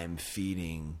when I'm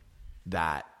feeding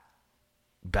that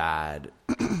bad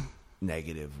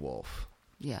negative wolf.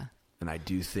 Yeah. And I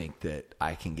do think that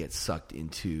I can get sucked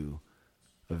into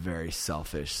a very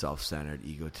selfish, self-centered,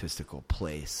 egotistical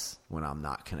place when I'm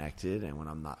not connected and when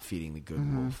I'm not feeding the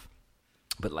good wolf.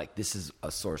 But like, this is a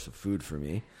source of food for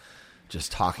me.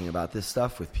 Just talking about this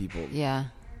stuff with people. Yeah.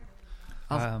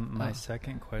 My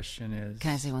second question is...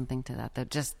 Can I say one thing to that, though?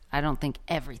 Just, I don't think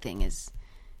everything is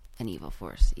an evil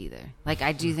force either. Like,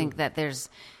 I do think that there's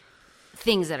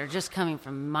things that are just coming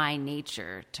from my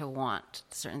nature to want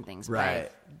certain things. Right.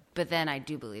 But then I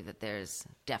do believe that there's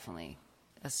definitely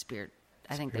a spirit.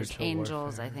 I think there's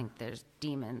angels. Warfare. I think there's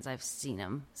demons. I've seen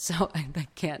them. So I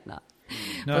can't not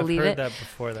No, believe I've heard it. that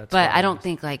before. That's but why I don't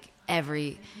think like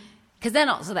every because then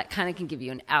also that kind of can give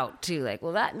you an out too. Like,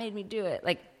 well, that made me do it.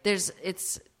 Like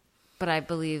but I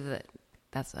believe I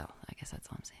guess that's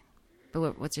all I'm saying.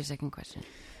 But what's your second question?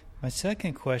 My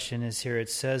second question is here. It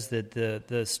says that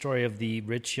the story of the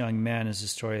rich young man is the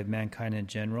story of mankind in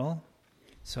general.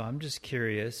 So I'm just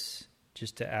curious,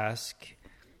 just to ask,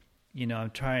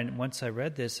 once I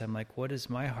read this, I'm like, what is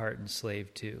my heart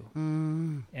enslaved to?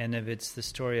 And if it's the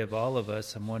story of all of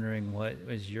us, I'm wondering what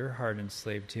is your heart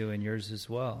enslaved to, and yours as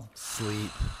well?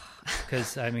 Sleep.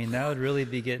 Because, that would really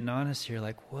be getting honest here.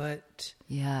 Like, what?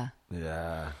 Yeah.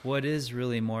 Yeah. What is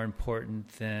really more important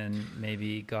than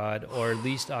maybe God, or at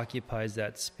least occupies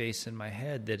that space in my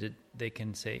head that they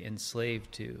can say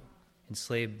enslaved to,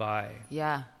 enslaved by?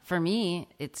 Yeah. For me,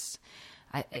 it's,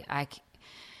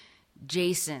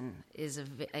 Jason is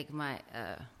like my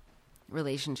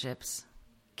relationships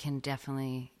can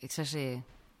definitely, especially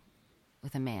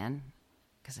with a man,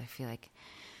 because I feel like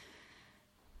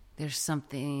there's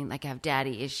something, like I have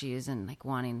daddy issues and like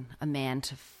wanting a man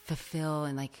to fulfill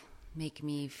and like make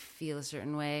me feel a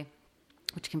certain way,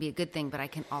 which can be a good thing, but I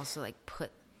can also like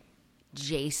put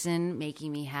Jason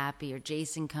making me happy or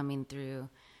Jason coming through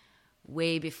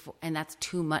way before, and that's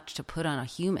too much to put on a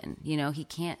human, he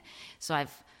can't. So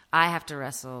I have to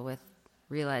wrestle with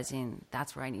realizing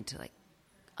that's where I need to like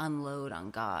unload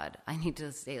on God. I need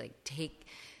to say like,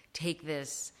 take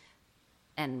this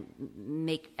and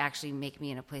make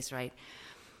me in a place where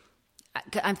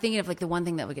I'm thinking of like the one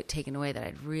thing that would get taken away that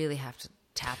I'd really have to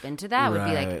tap into that would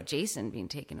be like Jason being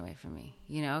taken away from me,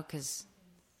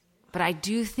 but I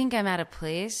do think I'm at a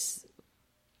place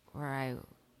where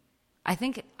I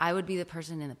think I would be the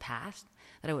person in the past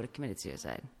that I would have committed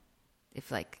suicide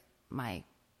if like my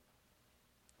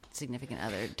significant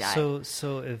other died.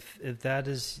 So if that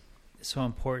is so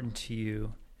important to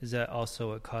you, is that also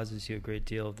what causes you a great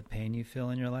deal of the pain you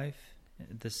feel in your life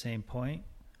at the same point?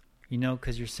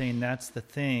 Because you're saying that's the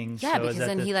thing. Yeah, so because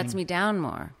then he lets me down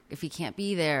more. If he can't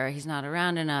be there, or he's not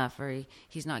around enough, or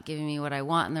he's not giving me what I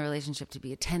want in the relationship to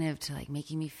be attentive to, like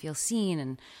making me feel seen,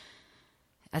 and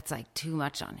that's like too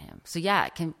much on him. So yeah,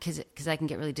 it can, because I can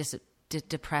get really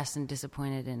depressed and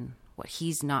disappointed in what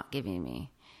he's not giving me,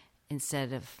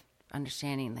 instead of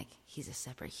understanding like he's a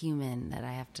separate human that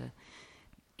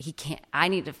I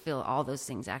need to feel all those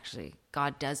things. Actually,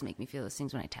 God does make me feel those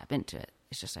things when I tap into it.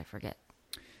 It's just I forget.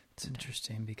 It's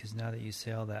interesting because now that you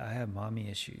say all that, I have mommy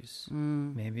issues.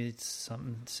 Maybe it's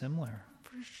something similar.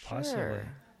 For sure.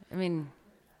 Possibly.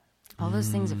 All those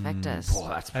things affect us. Well,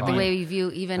 that's the probably, way we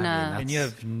view even... and you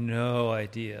have no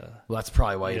idea. Well, that's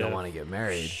probably why you don't want to get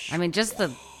married. Just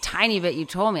the tiny bit you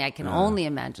told me, I can only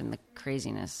imagine the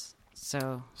craziness.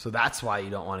 So that's why you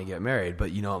don't want to get married.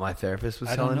 But you know what my therapist was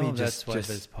telling me? I don't know that's why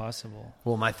that's possible.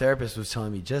 Well, my therapist was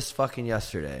telling me just fucking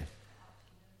yesterday,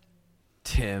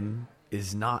 Tim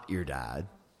is not your dad.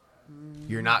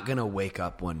 You're not going to wake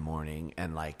up one morning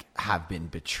and like have been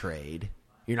betrayed.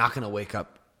 You're not going to wake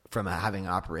up from having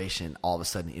an operation all of a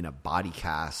sudden in a body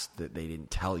cast that they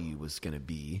didn't tell you was going to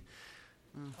be.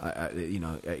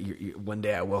 One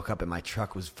day I woke up and my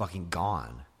truck was fucking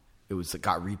gone. It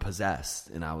got repossessed,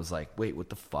 and I was like, wait, what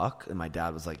the fuck? And my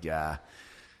dad was like, yeah,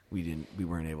 we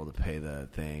weren't able to pay the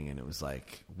thing. And it was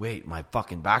like, wait, my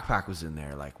fucking backpack was in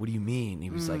there. Like, what do you mean? He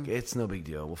was like, it's no big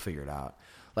deal. We'll figure it out.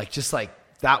 Like, just like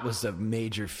that was a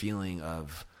major feeling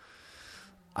of,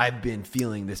 I've been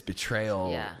feeling this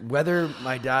betrayal, whether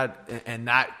my dad, and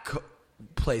that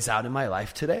plays out in my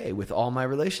life today with all my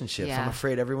relationships. I'm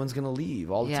afraid everyone's going to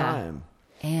leave all the time.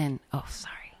 And,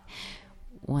 sorry.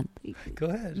 One thing. Go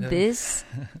ahead. This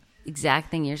exact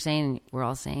thing you're saying, we're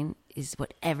all saying, is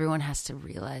what everyone has to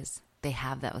realize. They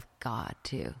have that with God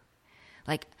too.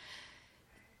 Like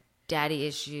daddy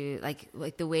issue,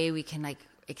 like the way we can like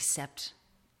accept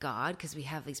God, because we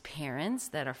have these parents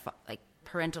that are like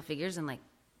parental figures, and like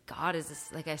God is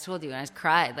this, like I told you, and I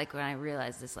cried like when I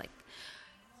realized this, like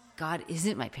God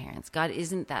isn't my parents. God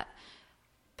isn't that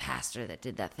pastor that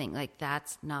did that thing. Like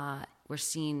that's not, we're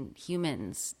seeing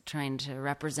humans trying to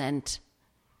represent,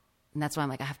 and that's why I'm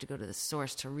like, I have to go to the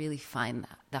source to really find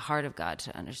the heart of God,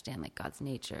 to understand like God's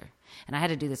nature. And I had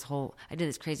to do I did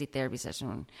this crazy therapy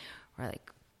session where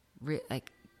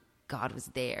like God was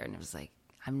there, and it was like,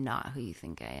 I'm not who you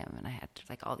think I am. And I had to,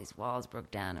 like, all these walls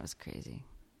broke down. It was crazy.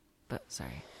 But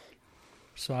sorry.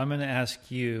 So I'm going to ask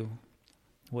you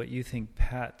what you think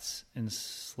Pat's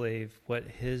what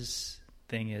his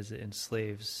thing is that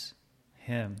enslaves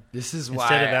him. This is why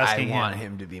I want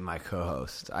him to be my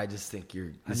co-host. I just think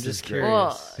I'm just curious.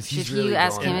 Well, should you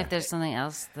ask him if there's something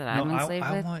else that I'm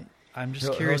enslaved with? I'm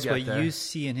just curious what you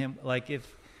see in him. Like,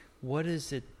 what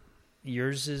is it?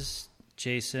 Yours is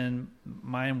Jason.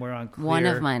 Mine were on clear. One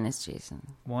of mine is Jason.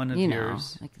 One of you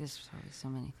yours. know, like there's probably so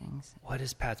many things. What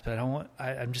is Pat's? But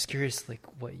I'm just curious, like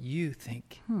what you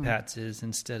think Pat's is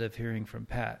instead of hearing from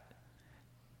Pat.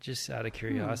 Just out of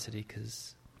curiosity,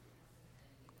 because.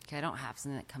 Okay, I don't have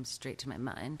something that comes straight to my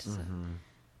mind. So.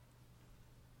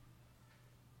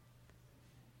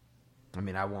 I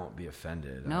mean, I won't be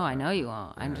offended. No, I know you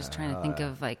won't. I'm just trying to think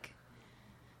of like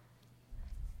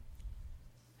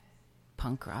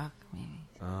punk rock, maybe.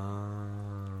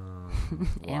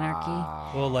 Anarchy.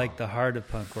 Wow. Well, like the heart of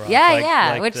punk rock. Yeah, like, yeah.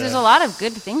 like Which the, there's a lot of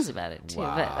good things about it too.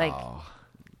 Wow. But like,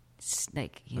 it's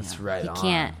like you That's know, right he on.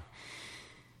 can't.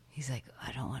 He's like,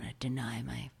 I don't want to deny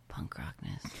my punk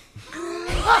rockness.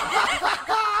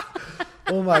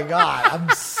 Oh my God,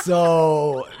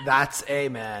 that's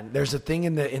man. There's a thing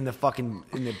in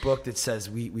the book that says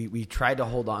we tried to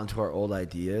hold on to our old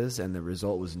ideas and the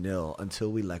result was nil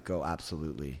until we let go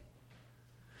absolutely.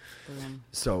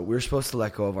 So we're supposed to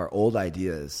let go of our old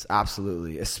ideas,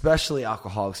 absolutely, especially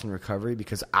alcoholics in recovery,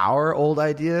 because our old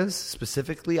ideas,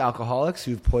 specifically alcoholics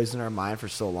who've poisoned our mind for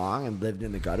so long and lived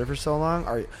in the gutter for so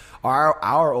long,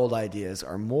 our old ideas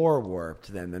are more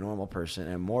warped than the normal person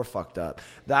and more fucked up.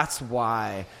 That's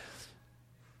why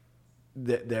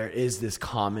there is this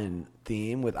common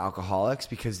theme with alcoholics,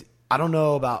 because I don't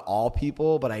know about all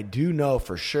people, but I do know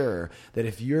for sure that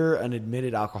if you're an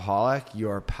admitted alcoholic,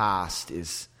 your past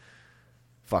is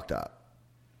fucked up.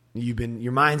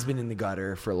 Your mind's been in the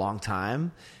gutter for a long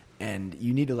time, and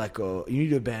you need to let go. You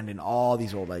need to abandon all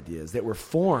these old ideas that were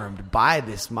formed by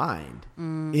this mind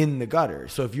in the gutter.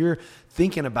 So if you're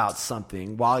thinking about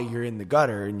something while you're in the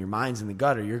gutter and your mind's in the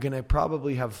gutter, you're going to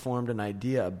probably have formed an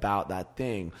idea about that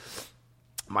thing.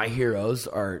 My heroes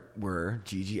were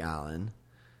Gigi Allen,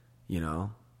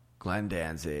 Glenn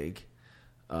Danzig,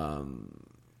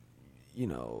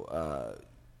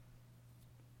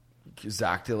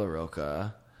 Zach De La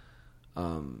Rocha,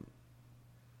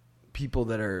 people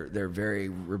they're very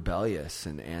rebellious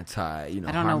and anti. I don't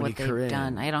know Harmony what they've Korine,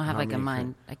 done. I don't have like a Harmony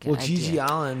mind. Like Korine. an Well, Gigi idea.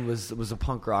 Allen was a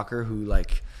punk rocker who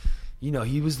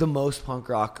he was the most punk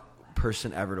rock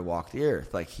person ever to walk the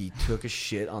earth. Like, he took a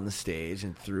shit on the stage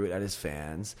and threw it at his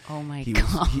fans. Oh my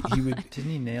God! He would. Didn't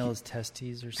he nail his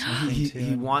testes or something?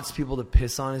 He wants people to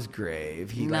piss on his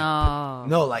grave.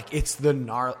 It's the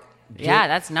gnarly. Yeah,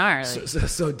 that's gnarly.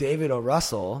 So David O.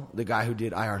 Russell, the guy who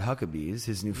did I Heart Huckabees,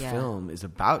 his new film is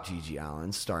about Gigi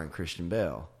Allen, starring Christian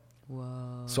Bale.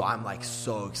 Whoa. So I'm like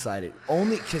so excited.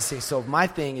 Only because my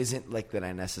thing isn't like that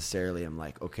I necessarily am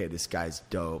like, okay, this guy's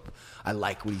dope. I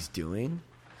like what he's doing.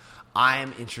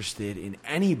 I'm interested in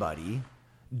anybody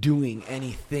doing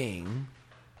anything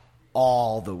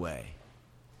all the way.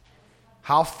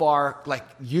 How far,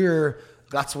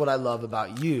 that's what I love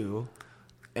about you.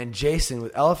 And Jason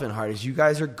with Elephant Heart is you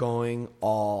guys are going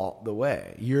all the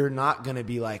way. You're not going to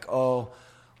be like, oh,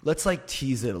 let's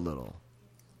tease it a little.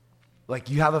 Like,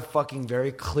 you have a fucking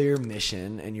very clear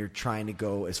mission and you're trying to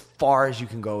go as far as you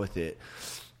can go with it.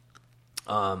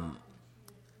 I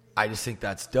just think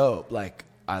that's dope. Like,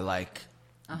 I like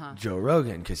Joe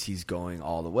Rogan because he's going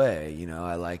all the way.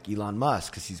 I like Elon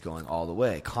Musk because he's going all the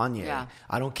way. Kanye. Yeah.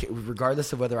 I don't care,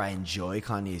 regardless of whether I enjoy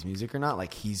Kanye's music or not,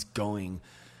 like, he's going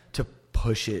to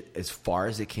push it as far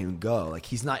as it can go. Like,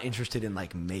 he's not interested in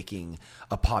making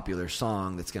a popular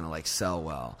song that's gonna sell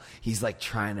well. He's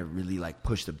trying to really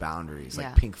push the boundaries,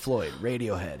 like Pink Floyd,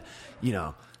 Radiohead,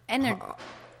 And they're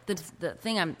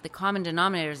the common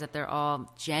denominator is that they're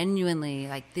all genuinely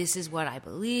this is what I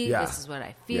believe, this is what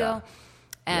I feel,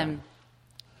 and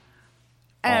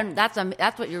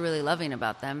that's what you're really loving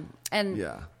about them. And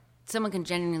someone can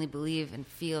genuinely believe and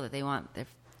feel that they want to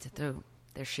throw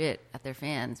their shit at their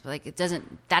fans, but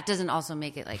that doesn't also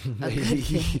make it a good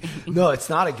thing. No, it's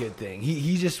not a good thing.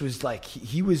 He just was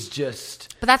he was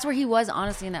just. But that's where he was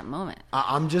honestly in that moment.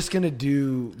 I'm just gonna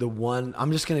do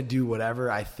I'm just gonna do whatever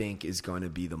I think is going to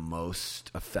be the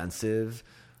most offensive.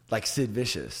 Like Sid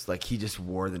Vicious, he just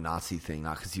wore the Nazi thing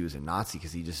not because he was a Nazi,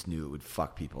 because he just knew it would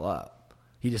fuck people up.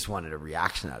 He just wanted a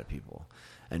reaction out of people,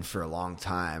 and for a long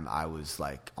time I was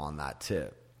on that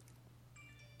tip.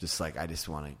 Just I just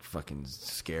want to fucking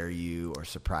scare you or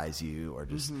surprise you or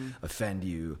just offend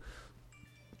you.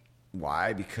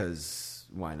 Why? Because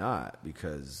why not?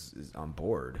 Because I'm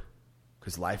bored.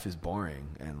 Because life is boring,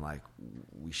 and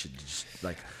we should just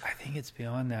I think it's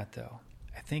beyond that, though.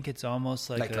 I think it's almost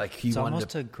he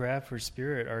wanted a grab for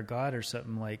spirit or God or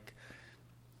something like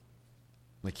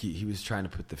he was trying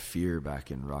to put the fear back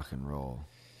in rock and roll.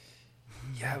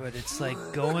 Yeah, but it's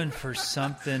going for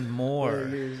something more.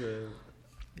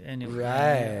 And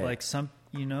right,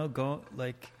 go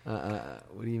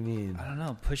what do you mean? I don't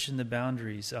know, pushing the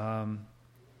boundaries.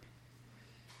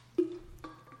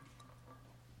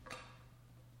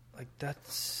 like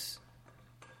that's,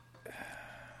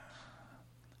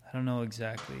 I don't know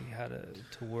exactly how to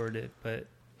word it, but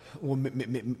Well,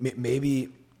 maybe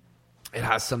it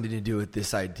has something to do with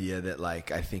this idea that,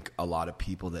 like, I think a lot of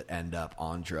people that end up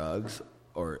on drugs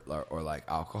or like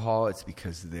alcohol, it's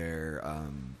because they're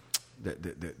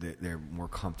more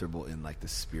comfortable in like the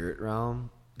spirit realm.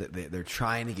 That they're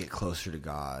trying to get closer to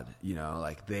God. You know,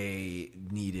 like they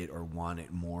need it or want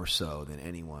it more so than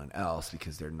anyone else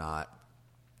because they're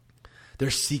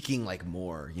seeking like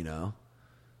more. You know,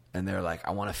 and they're like,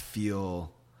 I want to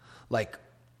feel like.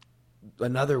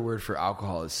 Another word for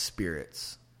alcohol is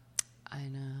spirits. I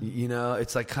know. You know,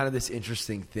 it's like kind of this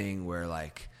interesting thing where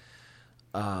like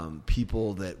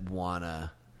people that want to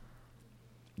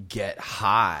get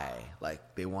high,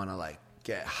 like they want to like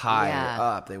get higher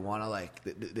up. They want to like,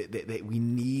 we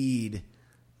need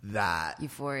that.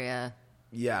 Euphoria.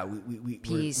 Yeah,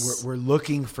 Peace. we're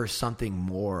looking for something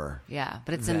more. Yeah,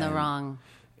 but it's in the wrong,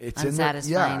 It's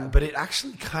unsatisfying. yeah, but it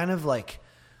actually kind of like,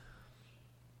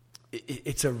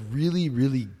 it's a really,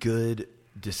 really good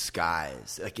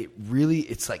disguise. Like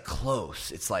it's like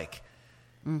close. It's like,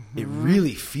 it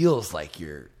really feels like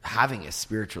you're having a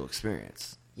spiritual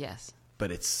experience. Yes.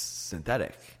 But it's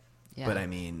synthetic. Yeah. But I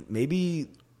mean,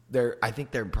 I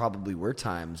think there probably were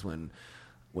times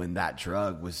when that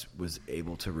drug was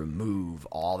able to remove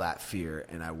all that fear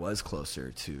and I was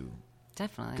closer to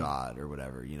Definitely. God or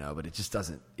whatever, you know, but it just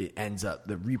doesn't, it ends up,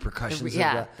 the repercussions of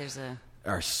Yeah, that there's a...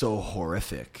 are so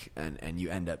horrific, and you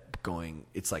end up going.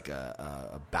 It's like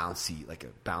a bouncy, like a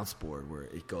bounce board where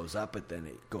it goes up, but then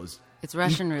it goes. It's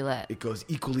Russian roulette. It goes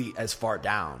equally as far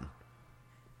down.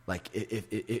 Like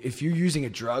if you're using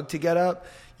a drug to get up,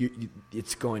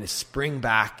 it's going to spring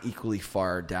back equally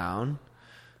far down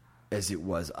as it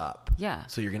was up. Yeah.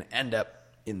 So you're going to end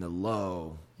up in the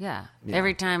low. Yeah. Yeah.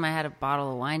 Every time I had a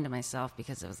bottle of wine to myself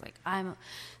because it was like, I'm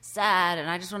sad and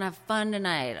I just want to have fun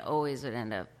tonight, it always would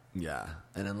end up. Yeah,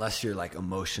 and unless you're like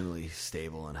emotionally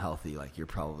stable and healthy, like you're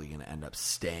probably going to end up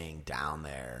staying down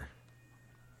there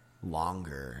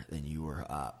longer than you were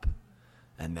up.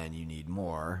 And then you need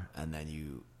more, and then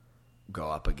you go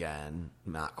up again,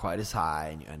 not quite as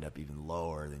high, and you end up even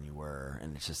lower than you were.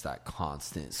 And it's just that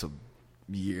constant. So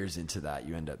years into that,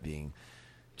 you end up being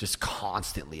just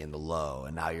constantly in the low,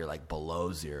 and now you're like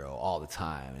below zero all the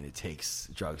time. And it takes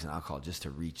drugs and alcohol just to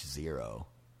reach zero.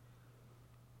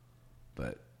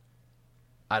 But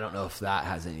I don't know if that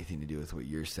has anything to do with what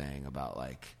you're saying about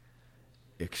like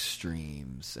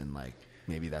extremes and like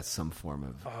maybe that's some form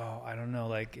of. Oh, I don't know,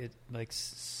 like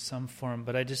some form.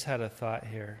 But I just had a thought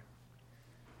here.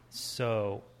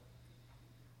 So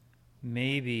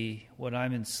maybe what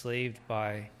I'm enslaved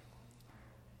by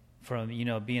from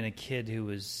being a kid who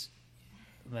was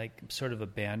like sort of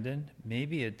abandoned.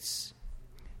 Maybe it's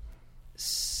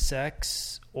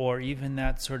sex or even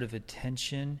that sort of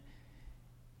attention.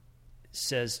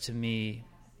 Says to me,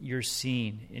 you're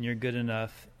seen and you're good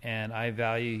enough and I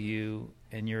value you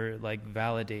and you're like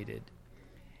validated.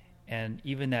 And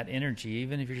even that energy,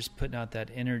 even if you're just putting out that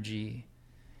energy,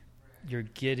 you're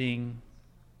getting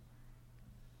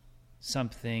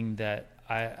something that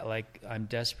I'm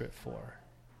desperate for.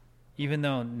 Even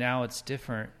though now it's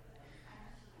different,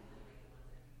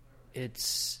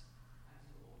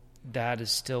 that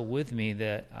is still with me,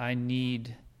 that I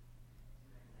need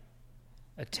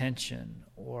attention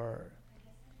or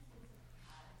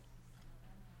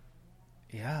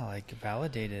like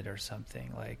validated or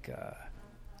something like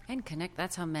And connect.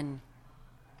 That's how men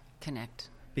connect.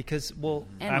 because I'm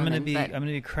And going to women, I'm going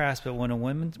to be crass, but when a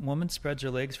woman spreads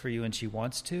her legs for you and she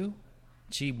wants you,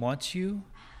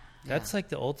 that's like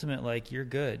the ultimate, like you're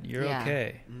good, you're Yeah.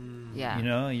 okay.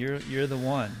 Yeah. You're the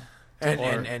one.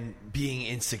 And being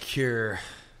insecure,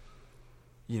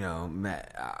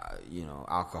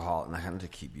 alcohol, and I have to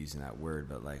keep using that word,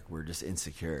 but like we're just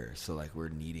insecure, so like we're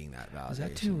needing that validation. Is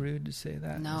that too rude to say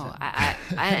that? No,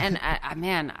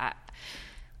 Is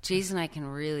Jason and I can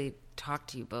really talk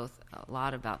to you both a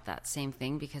lot about that same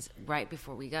thing because right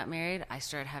before we got married, I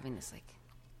started having this like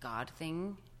God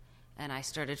thing, and I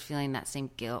started feeling that same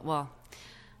guilt. Well,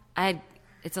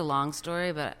 it's a long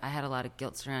story, but I had a lot of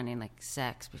guilt surrounding like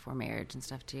sex before marriage and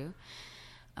stuff too.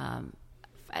 I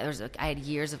had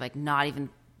years of like not even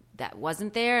that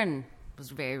wasn't there and was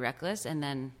very reckless, and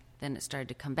then it started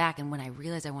to come back. And when I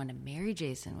realized I wanted to marry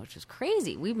Jason, which was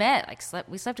crazy, we met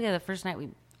we slept together the first night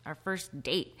our first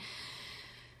date.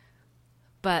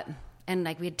 But we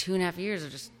had 2.5 years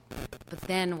of just. But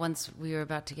then once we were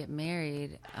about to get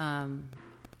married,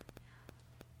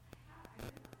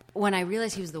 when I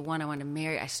realized he was the one I wanted to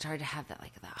marry, I started to have that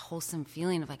wholesome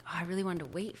feeling of like, oh, I really wanted to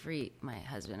wait for my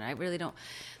husband. I really don't,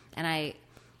 and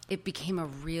it became a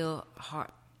real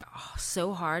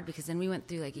so hard, because then we went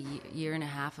through like a year and a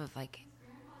half of like,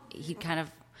 he'd kind of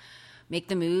make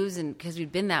the moves, and because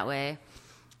we'd been that way,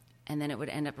 and then it would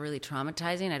end up really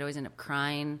traumatizing. I'd always end up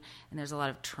crying, and there's a lot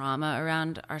of trauma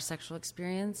around our sexual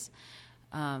experience.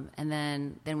 And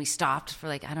then we stopped for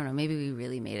like, I don't know, maybe we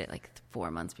really made it like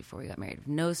 4 months before we got married.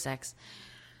 No sex.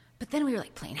 But then we were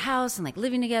like playing house and like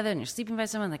living together, and you're sleeping by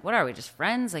someone. Like, what are we, just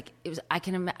friends? Like, it was.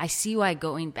 I see why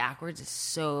going backwards is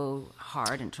so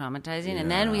hard and traumatizing. And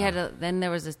then then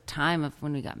there was a time of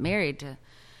when we got married to.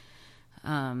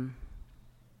 I'm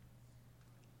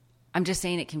just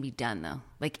saying it can be done though.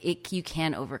 Like you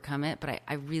can overcome it. But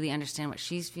I really understand what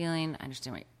she's feeling. I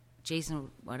understand what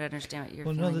Jason would understand what you're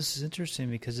feeling. Well, no, this is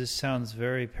interesting because this sounds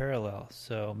very parallel.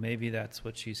 So maybe that's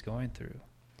what she's going through.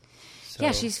 So,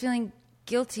 yeah, she's feeling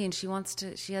guilty, and she wants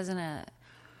to. She wants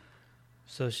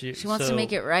to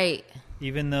make it right.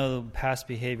 Even though past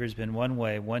behavior has been one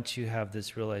way, once you have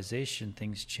this realization,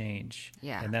 things change.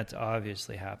 Yeah, and that's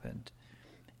obviously happened.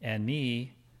 And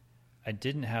me, I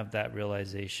didn't have that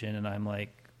realization, and I'm like,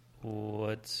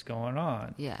 what's going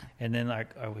on? Yeah. And then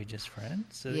like, are we just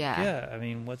friends? So, yeah. Yeah. I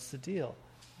mean, what's the deal?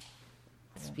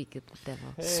 Speak of the devil.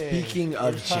 Hey, speaking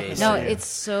of Jason. No, it's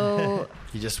so...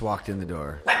 He just walked in the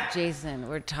door. Jason,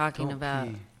 we're talking about...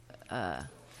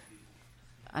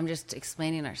 I'm just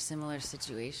explaining our similar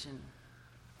situation.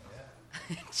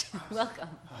 Yeah. Welcome.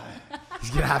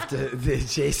 He's going to have to...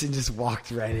 Jason just walked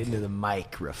right into the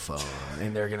microphone,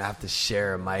 and they're going to have to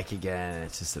share a mic again, and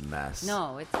it's just a mess.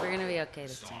 No, we're going to be okay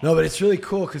this time. No, but it's really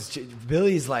cool, because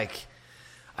Billy's like...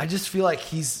 I just feel like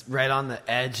he's right on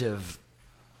the edge of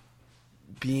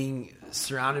being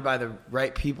surrounded by the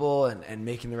right people and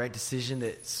making the right decision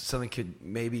that something could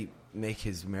maybe make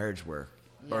his marriage work.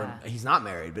 Yeah. Or he's not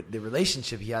married, but the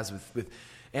relationship he has with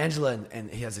Angela, and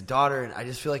he has a daughter, and I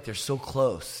just feel like they're so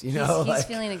close, you know? He's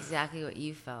feeling exactly what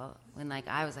you felt when, like,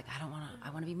 I was like, I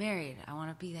want to be married. I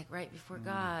want to be, like, right before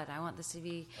God. I want this to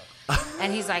be...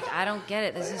 And he's like, I don't get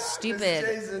it. This is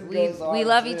stupid. We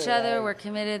love each other. We're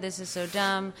committed. This is so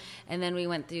dumb. And then we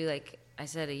went through, like I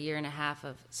said, a year and a half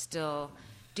of still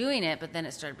doing it, but then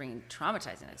it started bringing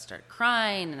traumatizing. I started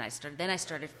crying, and I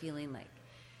started feeling like,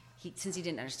 since he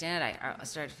didn't understand it, I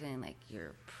started feeling like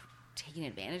you're taking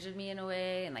advantage of me in a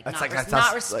way, and like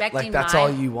not respecting like that's all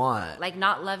you want, like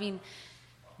not loving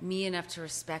me enough to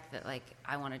respect that, like,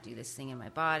 I want to do this thing in my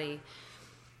body.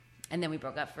 And then we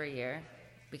broke up for a year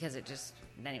because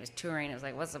then he was touring. It was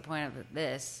like, what's the point of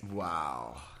this?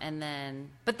 Wow.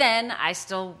 But then I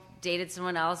still dated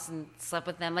someone else and slept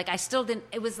with them. Like, I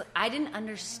didn't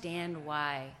understand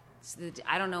why.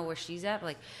 I don't know where she's at. But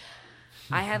like,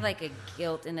 I had like a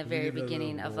guilt in the very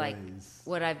beginning of like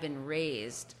what I've been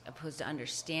raised, opposed to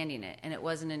understanding it. And it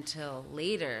wasn't until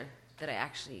later that I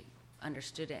actually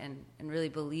understood it and really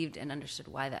believed and understood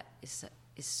why that is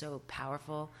so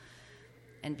powerful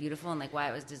and beautiful, and like why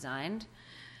it was designed.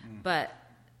 But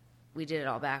we did it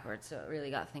all backwards, so it really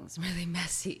got things really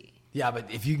messy. Yeah,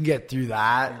 but if you can get through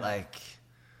that, like...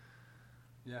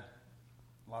 Yeah.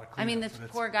 A lot of I mean, this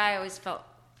poor guy always felt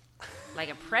like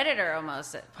a predator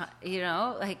almost, you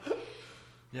know? Like,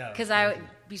 yeah, because I would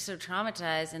be so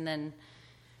traumatized, and then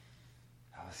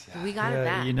we got it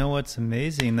back. You know what's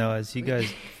amazing, though, as you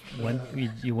guys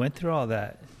you went through all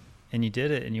that, and you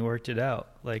did it, and you worked it out.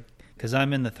 Like, because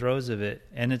I'm in the throes of it,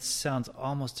 and it sounds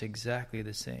almost exactly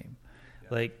the same. Yeah.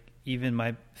 Like, even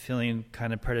my feeling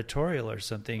kind of predatorial or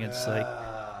something, it's like,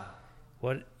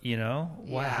 what, you know?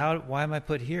 Yeah. Why am I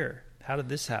put here? How did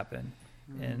this happen?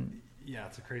 And yeah,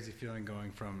 it's a crazy feeling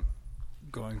going from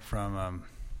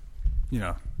you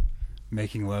know,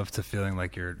 making love to feeling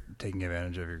like you're taking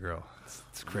advantage of your girl.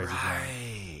 It's crazy. Right.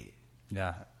 Feeling.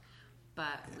 Yeah.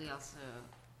 But we also,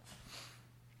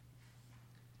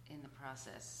 in the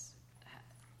process,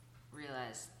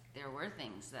 realized there were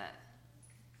things that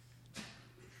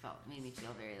made me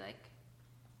feel very like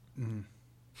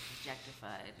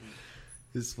objectified.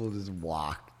 This fool just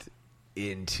walked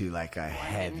into like a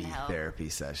heavy therapy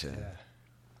session. Yeah.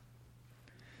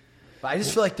 But I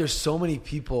just feel like there's so many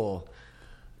people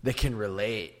that can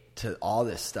relate to all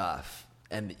this stuff,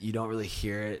 and you don't really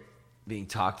hear it being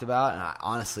talked about. And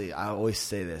I always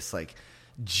say this, like,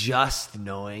 just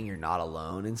knowing you're not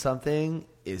alone in something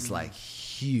is like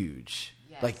huge.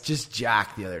 Yes. Like, just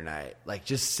Jack the other night, like,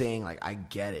 just saying, like, I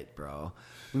get it, bro.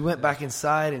 We went back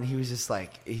inside, and he was just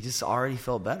like, he just already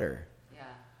felt better. Yeah.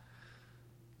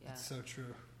 That's so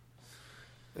true.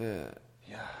 Yeah.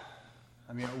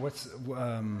 I mean,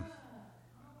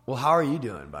 well, how are you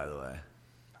doing, by the way?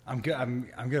 I'm good. I'm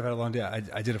good. I've had a long day.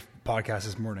 I did a podcast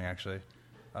this morning, actually. It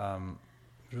was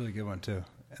a really good one, too.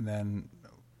 And then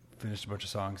finished a bunch of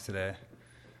songs today.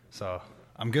 So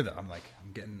I'm good though.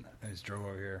 I just drove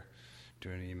over here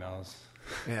doing emails.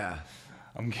 Yeah.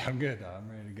 I'm good though. I'm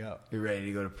ready to go. You're ready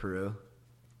to go to Peru?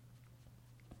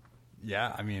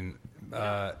 Yeah, I mean, We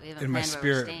have a in my plan where we're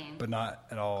spirit, staying. but not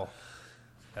at all.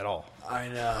 At all. I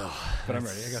know. But I'm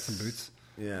ready. I got some boots.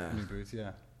 Yeah. New boots,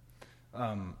 yeah.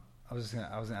 I was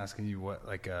asking you what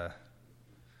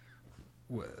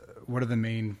what are the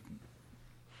main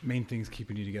things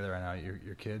keeping you together right now?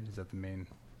 Your kid, is that the main?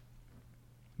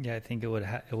 Yeah, I think it would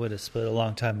have split a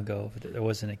long time ago if there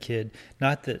wasn't a kid.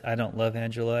 Not that I don't love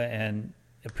Angela and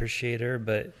appreciate her,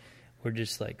 but we're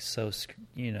just like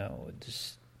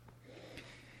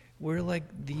we're like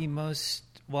the most.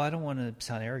 Well, I don't want to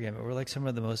sound arrogant, but we're like some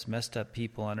of the most messed up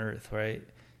people on earth, right?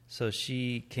 So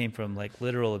she came from like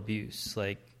literal abuse.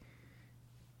 Like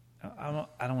I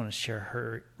don't want to share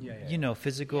her,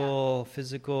 physical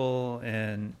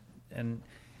and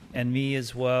me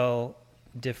as well,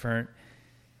 different.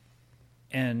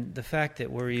 And the fact that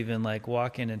we're even like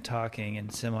walking and talking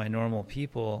and semi-normal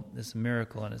people is a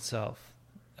miracle in itself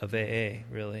of AA,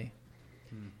 really.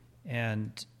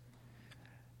 And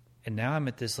now I'm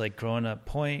at this like growing up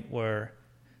point where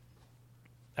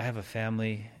I have a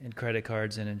family and credit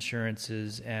cards and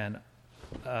insurances and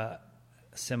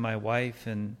semi-wife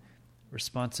and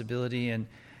responsibility and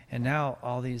now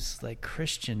all these like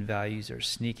Christian values are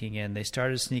sneaking in. They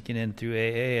started sneaking in through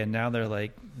AA and now they're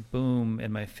like boom in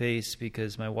my face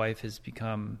because my wife has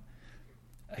become,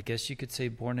 I guess you could say,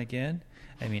 born again.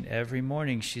 I mean, every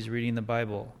morning she's reading the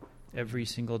Bible every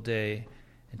single day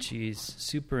and she's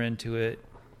super into it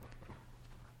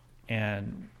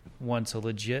and wants a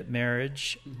legit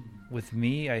marriage with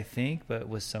me, I think, but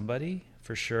with somebody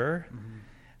for sure.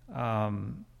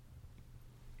 And,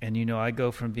 I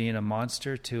go from being a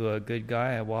monster to a good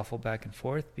guy. I waffle back and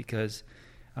forth because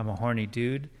I'm a horny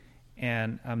dude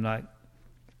and I'm not,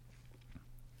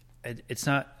 it's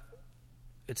not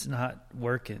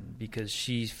working because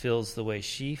she feels the way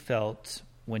she felt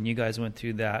when you guys went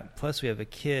through that. Plus we have a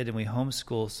kid and we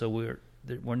homeschool. So we're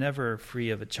never free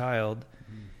of a child.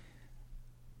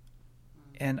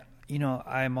 And,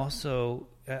 I'm also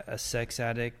a sex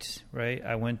addict, right?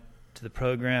 I went to the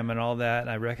program and all that, and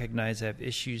I recognize I have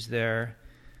issues there.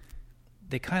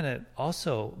 They kind of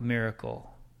also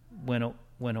miracle went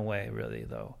away, really,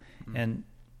 though. And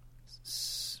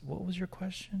what was your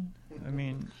question? I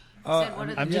mean... Said, what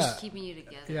are the I'm things just keeping you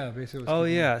together? Yeah, basically. Oh,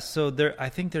 yeah. So I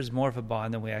think there's more of a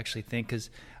bond than we actually think because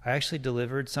I actually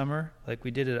delivered Summer. Like,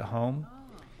 we did it at home.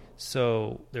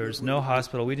 So there was no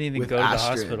hospital. We didn't even go to the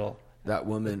hospital. That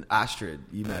woman, Astrid,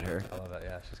 you met her. I love that.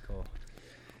 Yeah, she's cool.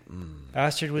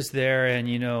 Astrid was there, and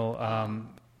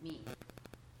Me.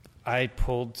 I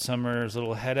pulled Summer's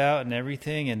little head out and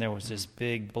everything, and there was this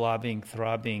big blobbing,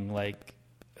 throbbing, like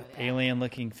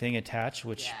alien-looking thing attached,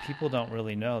 which people don't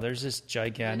really know. There's this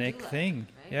gigantic thing.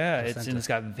 Right? Yeah, it's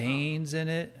got veins in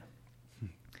it.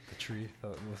 The tree. It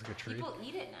looks like a tree. People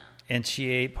eat it now. And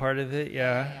she ate part of it.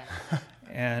 Yeah.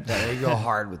 And They go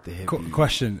hard with the hippie.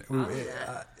 Question: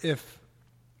 if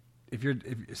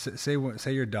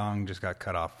say your dong just got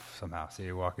cut off somehow, say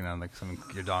you're walking down like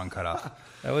your dong cut off,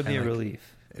 that would be a like,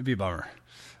 relief. It'd be a bummer.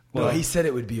 Well, he said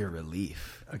it would be a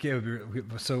relief. Okay, it would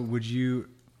be, so would you?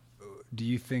 Do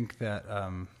you think that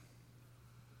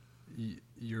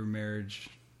your marriage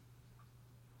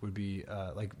would be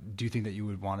like? Do you think that you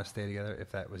would want to stay together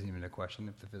if that wasn't even a question?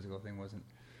 If the physical thing wasn't?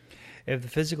 If the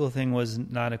physical thing was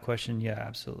not a question, yeah,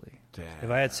 absolutely. Damn. If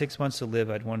I had 6 months to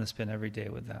live, I'd want to spend every day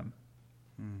with them.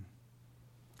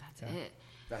 That's it.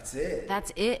 That's it.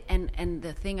 That's it. And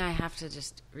the thing I have to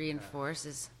just reinforce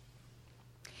is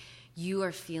you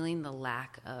are feeling the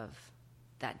lack of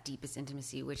that deepest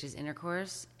intimacy, which is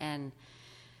intercourse. And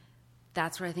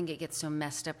that's where I think it gets so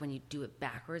messed up when you do it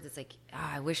backwards. It's like,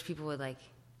 I wish people would like,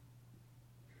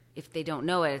 if they don't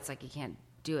know it, it's like you can't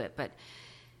do it. But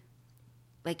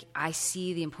like I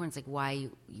see the importance, like why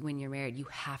when you're married, you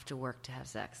have to work to have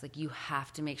sex. Like you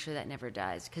have to make sure that never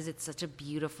dies because it's such a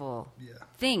beautiful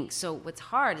thing. So what's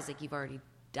hard is like you've already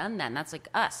done that. And that's like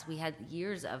us. We had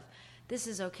years of this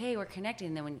is okay, we're connecting.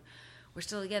 And then when we're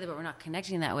still together, but we're not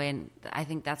connecting that way. And I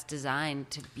think that's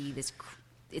designed to be this,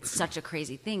 it's such a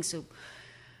crazy thing. So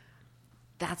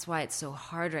that's why it's so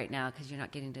hard right now because you're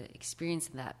not getting to experience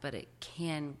that, but it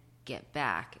can get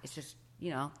back. It's just,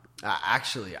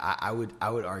 Actually, I would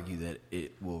argue that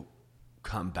it will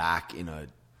come back in a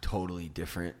totally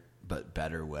different but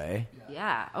better way.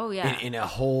 Yeah. Oh, yeah. In a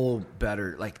whole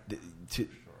better, like,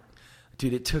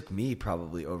 dude, it took me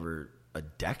probably over a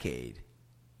decade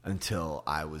until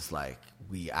I was like,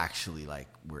 we actually like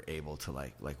were able to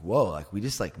like whoa, like we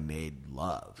just like made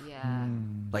love. Yeah.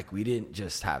 Like we didn't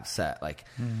just have sex. Like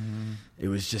it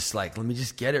was just like, let me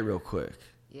just get it real quick.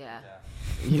 Yeah.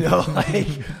 You know, like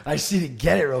I just need to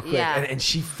get it real quick. Yeah. And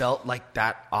she felt like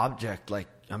that object, like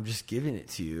I'm just giving it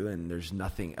to you and there's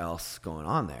nothing else going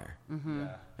on there.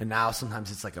 Yeah. And now sometimes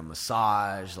it's like a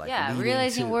massage, like Yeah, leading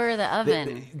realizing to- we're the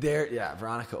oven. Yeah,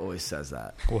 Veronica always says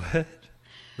that. What?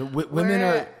 Women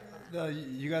are...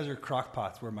 You guys are crock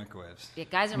pots. We're microwaves. Yeah,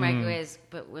 guys are microwaves,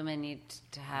 but women need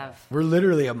to have. We're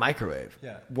literally a microwave.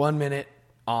 Yeah. 1 minute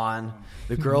on.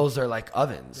 The girls are like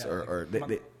ovens, Yeah, or like,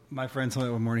 they, my friend told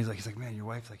me one morning, he's like, man, your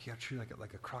wife's like, you have to treat her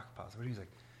like a crock pot. So what do you- he's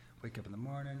like, wake up in the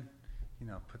morning, you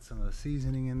know, put some of the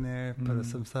seasoning in there, put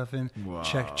some stuff in, Wow.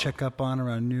 check up on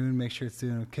around noon, make sure it's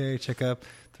doing okay. Check up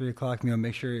 3 o'clock, you know,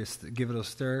 make sure you give it a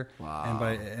stir. Wow.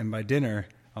 And by dinner,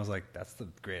 I was like, that's the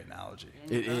great analogy.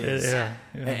 it is. Yeah.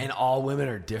 And all women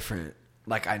are different.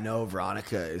 Like I know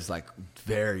Veronica is like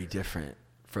very different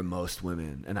from most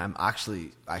women, and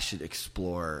I should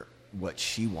explore what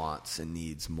she wants and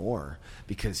needs more,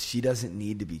 because she doesn't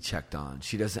need to be checked on.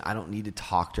 I don't need to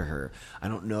talk to her. I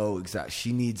don't know exactly.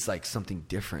 She needs like something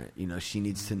different. You know, she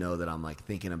needs to know that I'm like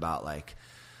thinking about like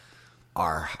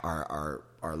our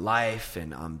life,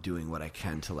 and I'm doing what I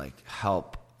can to like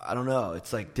help. I don't know.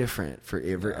 It's like different for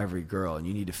every girl, and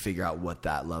you need to figure out what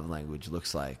that love language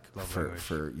looks like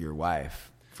for your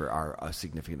wife, for our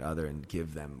significant other, and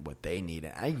give them what they need.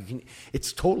 And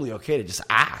it's totally okay to just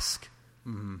ask.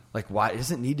 Mm-hmm. Like, why? It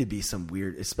doesn't need to be some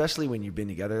weird, especially when you've been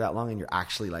together that long and you're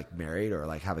actually like married or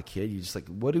like have a kid. You just like,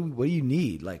 what do you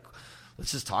need? Like,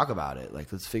 let's just talk about it.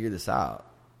 Like, let's figure this out.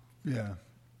 Yeah.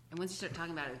 And once you start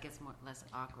talking about it, it gets less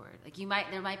awkward. Like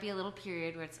there might be a little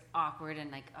period where it's awkward and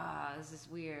like, this is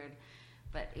weird,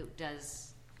 but it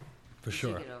does. For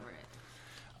sure. You get over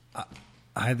it.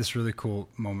 I had this really cool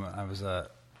moment. I was I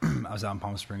was out in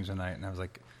Palm Springs one night, and I was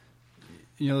like,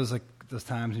 you know, there's like those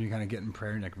times when you kind of get in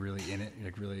prayer and like really in it, you're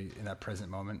like really in that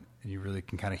present moment, and you really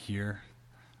can kind of hear.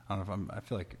 I don't know if I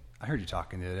feel like I heard you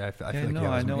talking the other day. I feel like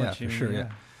I know yeah, what you for mean. sure, Yeah.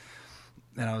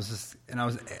 And I was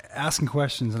asking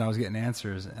questions, and I was getting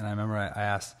answers, and I remember I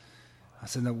asked, I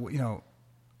said, no, you know,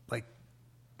 like,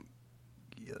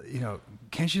 you know,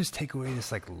 can't you just take away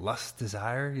this like lust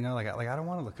desire? You know, like I don't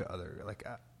want to look at other, like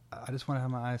I just want to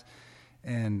have my eyes.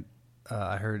 And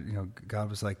I heard, you know, God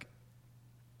was like,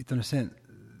 you have to understand,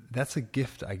 that's a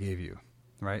gift I gave you,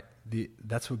 right?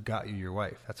 That's what got you your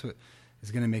wife. That's what is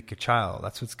going to make a child.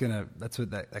 That's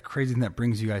what that crazy thing that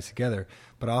brings you guys together.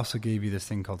 But I also gave you this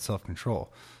thing called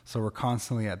self-control. So we're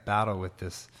constantly at battle with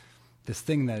this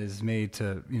thing that is made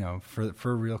to, you know,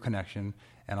 for real connection,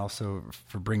 and also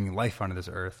for bringing life onto this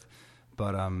earth.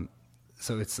 But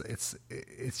so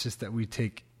it's just that we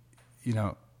take, you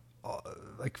know,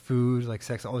 like food, like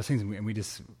sex, all those things, and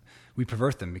we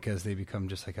pervert them because they become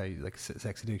just like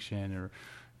sex addiction, or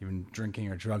even drinking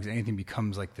or drugs. Anything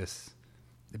becomes like this.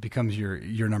 It becomes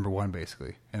your number one,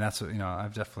 basically. And that's what, you know, I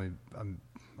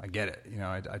get it. You know,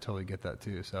 I totally get that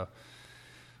too. So,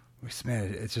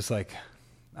 man, it's just like,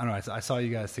 I don't know. I saw you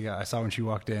guys together. I saw when she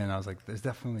walked in, I was like,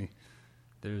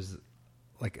 there's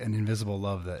like an invisible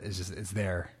love that is just, it's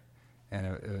there.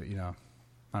 And, you know,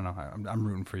 I don't know. I'm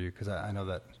rooting for you, because I know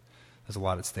that there's a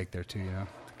lot at stake there too, you know,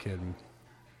 the kid.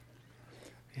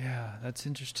 Yeah, that's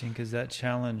interesting, because that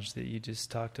challenge that you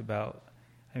just talked about,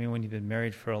 I mean, when you've been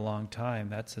married for a long time,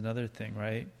 that's another thing,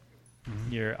 right?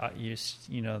 Mm-hmm.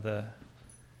 You know, the...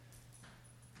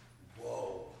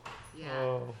 Whoa. Yeah.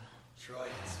 Whoa. Troy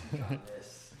can speak on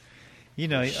this. You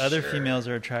know, For other sure. females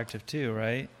are attractive too,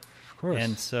 right? Of course.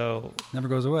 And so... Never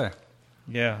goes away.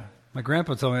 Yeah. My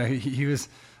grandpa told me he was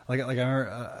like I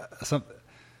remember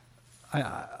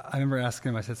I remember asking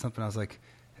him. I said something. I was like,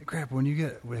 hey, Grandpa, when you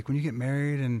get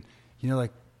married, and you know,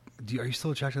 like, are you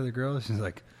still attracted to other girls? He's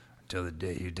like, until the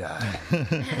day you die.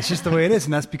 It's just the way it is,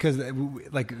 and that's because,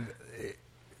 like,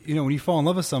 you know, when you fall in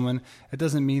love with someone, it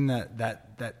doesn't mean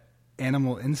that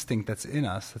animal instinct that's in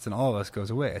us, that's in all of us,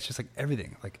 goes away. It's just like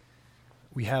everything. Like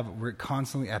we're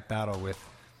constantly at battle with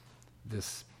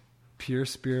this pure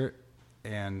spirit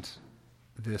and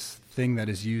this thing that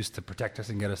is used to protect us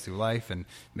and get us through life and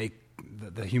make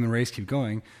the human race keep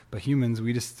going. But humans,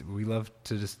 we love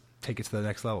to just take it to the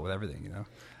next level with everything, you know?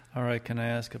 All right, can I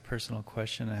ask a personal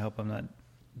question? I hope I'm not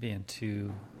being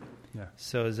too... Yeah.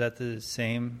 So is that the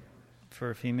same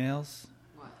for females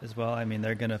as well? I mean,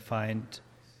 they're going to find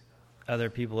other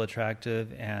people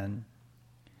attractive and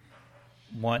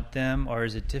want them, or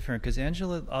is it different? Because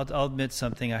Angela, I'll admit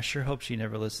something. I sure hope she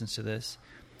never listens to this.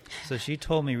 So she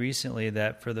told me recently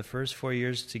that for the first 4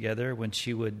 years together, when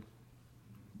she would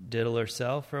diddle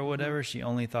herself or whatever. She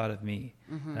only thought of me.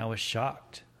 And I was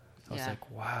shocked. I was Yeah.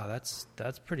 like, wow,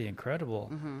 that's pretty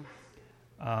incredible.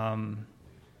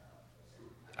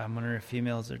 I'm wondering if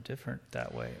females are different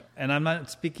that way. And I'm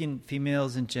not speaking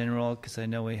females in general, because I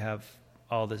know we have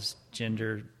all this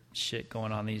gender shit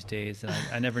going on these days, and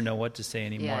I never know what to say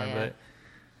anymore. Yeah. But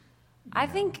I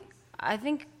think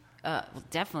we'll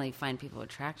definitely find people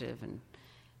attractive and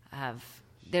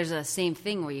there's a same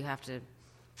thing where you have to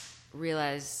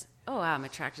realize, oh, wow, I'm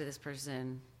attracted to this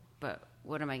person, but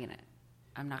what am I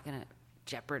I'm not going to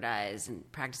jeopardize and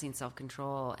practicing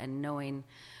self-control and knowing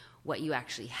what you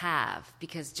actually have,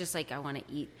 because just like I want to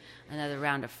eat another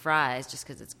round of fries just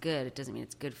because it's good, it doesn't mean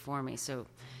it's good for me. So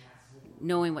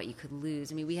knowing what you could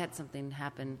lose. I mean, we had something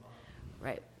happen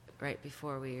right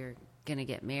before we were going to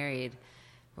get married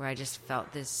where I just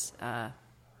felt this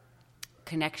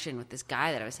connection with this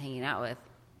guy that I was hanging out with.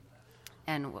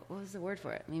 And what was the word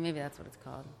for it? I mean, maybe that's what it's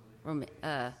called.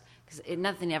 Because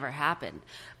nothing ever happened.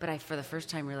 But I, for the first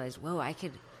time, realized, whoa, I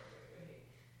could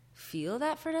feel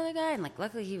that for another guy. And, like,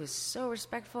 luckily he was so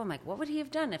respectful. I'm like, what would he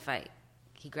have done if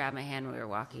he grabbed my hand when we were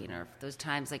walking? Or those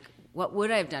times, like, what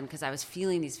would I have done? Because I was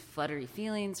feeling these fluttery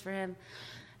feelings for him.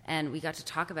 And we got to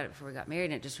talk about it before we got married,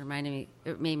 and it just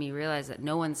it made me realize that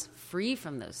no one's free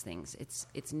from those things.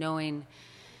 It's knowing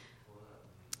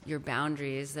your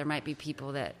boundaries. There might be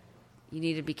people that you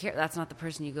need to be careful. That's not the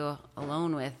person you go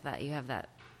alone with, that you have that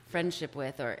friendship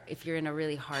with. Or if you're in a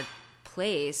really hard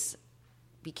place,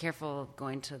 be careful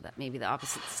going to maybe the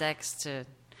opposite sex to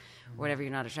whatever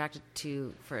you're not attracted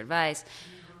to for advice.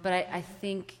 But I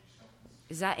think,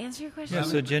 does that answer your question? yeah,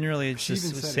 so generally it's She just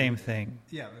even the said same it. thing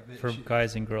Yeah, for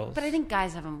guys and girls. But I think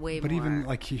guys have them way But more. even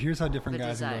like here's how different of a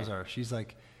guys and girls desire. are. She's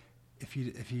like, if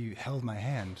you held my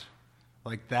hand,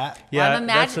 like that. yeah, I'm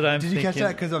that's what I'm Did thinking. you catch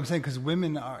that? Because I'm saying, because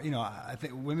women are, I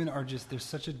think women are just, there's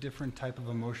such a different type of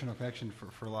emotional connection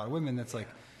for a lot of women that's like,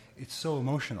 it's so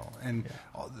emotional. And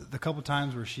the couple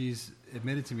times where she's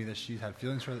admitted to me that she's had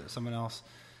feelings for someone else,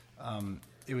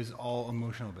 it was all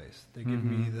emotional based. They give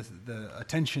me the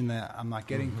attention that I'm not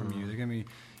getting from you. They give me,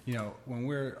 when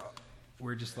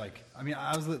we're just like, I mean,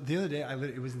 I was the other day.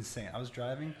 It was insane. I was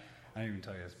driving. I didn't even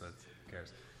tell you this, but who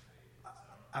cares?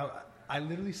 I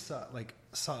literally saw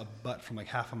a butt from like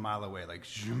half a mile away, like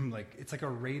zoom, like it's like a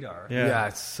radar. Yeah.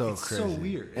 It's so It's crazy. so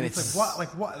weird. And it's it's like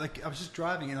what? Like I was just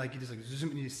driving and like you just like zoom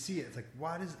and you see it. It's like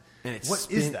what is? And it's What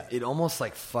is that? It almost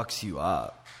like fucks you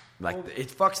up. Like Well, it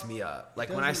fucks me up. Like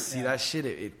when I doesn't- see yeah. that shit,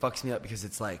 it fucks me up because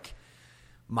it's like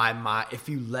my mind. If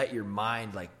you let your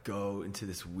mind like go into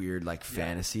this weird like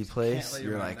fantasy place, let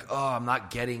your you're mind like, go. oh, I'm not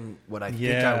getting what I think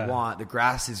Yeah. I want. The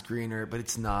grass is greener, but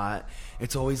it's not.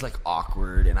 It's always like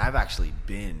awkward. And I've actually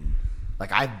been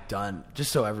like I've done,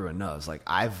 just so everyone knows, like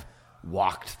I've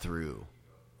walked through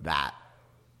that.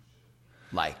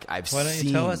 Like I've Why don't you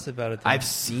seen, tell us about it then? I've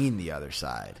seen the other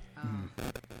side.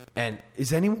 And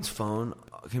is anyone's phone?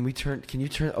 Can you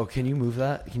turn? Oh, can you move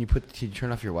that? Can you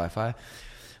turn off your Wi-Fi?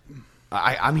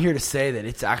 I'm here to say that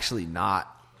it's actually not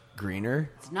greener.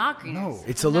 It's not green. No.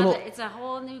 It's a little. It's a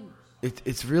whole new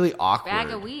It's really awkward. bag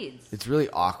of weeds. It's really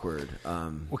awkward.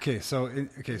 Okay, so You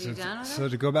done with so it?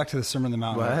 to go back to the Sermon on the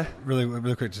Mount, What?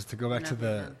 really quick, just to go back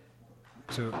to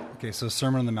No, so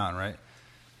Sermon on the Mount, right?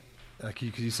 Like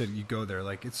because you said you go there,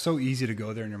 like it's so easy to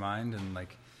go there in your mind, and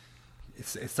like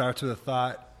it starts with a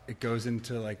thought, it goes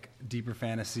into like deeper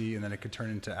fantasy, and then it could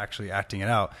turn into actually acting it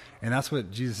out, and that's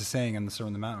what Jesus is saying in the Sermon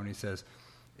on the Mount when he says,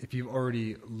 if you've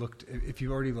already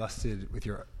lusted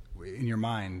in your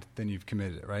mind, then you've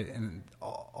committed it, right? And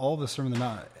all the Sermon on the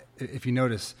Mount, if you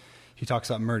notice, he talks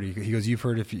about murder. He goes, "You've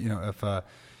heard if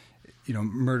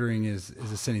murdering is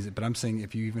a sin." He said, but I'm saying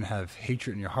if you even have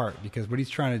hatred in your heart, because what he's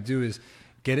trying to do is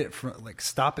get it from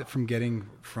stop it from getting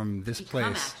from this Become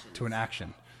place actions. to an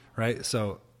action, right?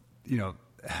 So,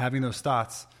 having those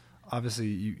thoughts, obviously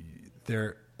you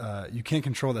can't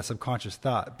control that subconscious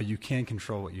thought, but you can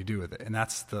control what you do with it, and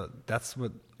that's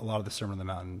what a lot of the Sermon on the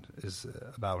Mountain is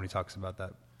about when he talks about that.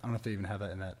 I don't know if they even have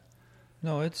that in that.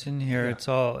 No, it's in here.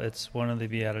 Yeah. It's one of the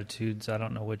Beatitudes. I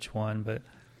don't know which one, but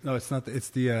No, it's not.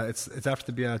 It's after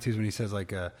the Beatitudes when he says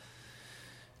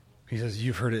he says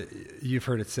you've heard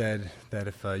it said that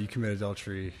if you commit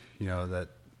adultery, that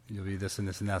you'll be this and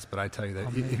this and that. But I tell you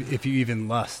that if you even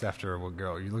lust after a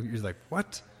girl, you're like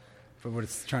what? But what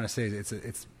it's trying to say is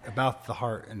it's about the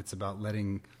heart, and it's about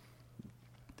letting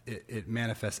it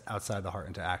manifest outside the heart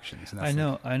into actions. And that's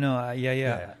I know. Yeah.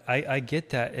 Yeah. I get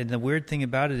that. And the weird thing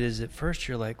about it is at first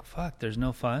you're like, fuck, there's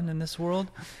no fun in this world.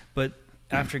 But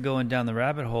after going down the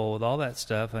rabbit hole with all that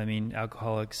stuff, I mean,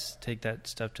 alcoholics take that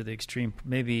stuff to the extreme.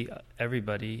 Maybe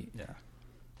everybody, Yeah,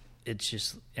 it's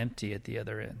just empty at the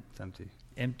other end. it's empty.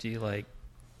 empty. Like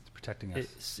It's protecting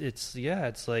us.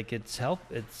 it's like it's help.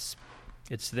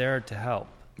 It's there to help.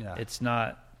 Yeah. It's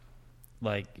not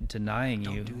like denying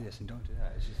you. Don't do this and don't do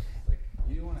that. It's just like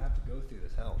you don't want to have to go through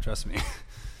this hell. Trust me.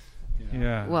 You know?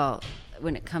 Yeah. Well,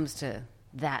 when it comes to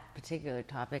that particular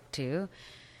topic too,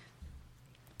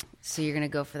 so you're going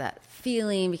to go for that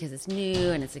feeling because it's new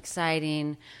and it's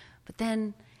exciting, but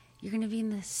then you're going to be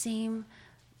in the same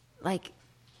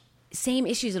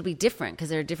issues. It'll be different because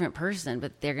they're a different person,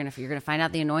 but you're going to find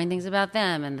out the annoying things about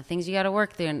them and the things you got to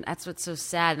work through, and that's what's so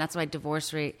sad, and that's why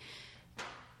divorce rate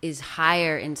is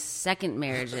higher in second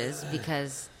marriages,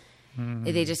 because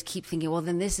they just keep thinking, well,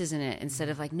 then this isn't it, instead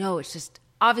of like, no, it's just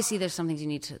obviously there's some things you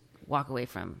need to walk away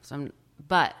from,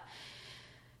 but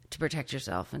to protect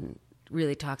yourself in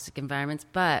really toxic environments,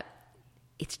 but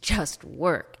it's just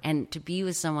work. And to be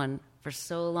with someone for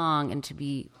so long and to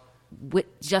be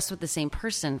just with the same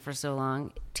person for so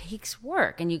long, it takes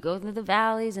work. And you go through the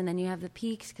valleys and then you have the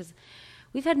peaks, because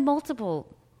we've had multiple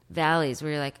valleys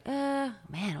where you're like, man,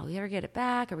 will we ever get it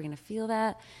back? Are we going to feel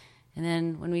that? And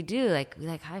then when we do, like, we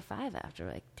like high five after.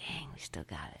 We're like, dang, we still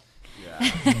got it. Yeah.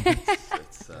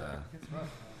 it's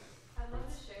I'd love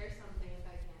to share something if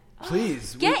I can.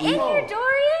 please Get in here,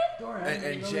 Dorian.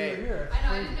 And Jay, I know,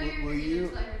 I didn't know you were will going to you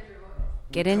until I heard your voice.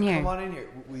 Get in here. Come on in here.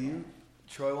 Will you?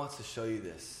 Troy wants to show you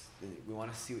this. We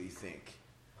want to see what you think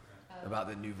about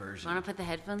the new version. Want to put the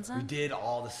headphones We on? did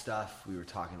all the stuff we were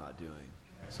talking about doing.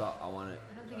 So I want to.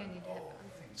 I don't think I need headphones.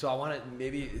 So I want to.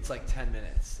 Maybe it's like 10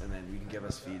 minutes, and then you can give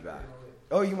us feedback.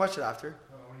 Oh, you can watch it after.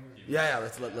 Yeah.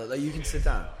 Let's let you can sit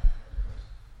down.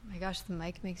 Oh my gosh, the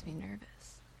mic makes me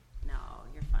nervous. No,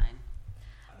 you're fine.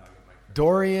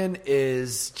 Dorian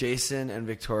is Jason and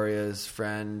Victoria's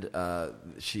friend.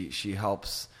 She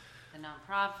helps. The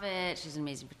nonprofit. She's an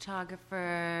amazing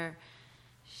photographer.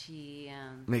 She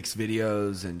Makes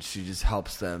videos, and she just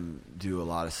helps them do a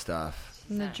lot of stuff.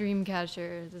 I'm the dream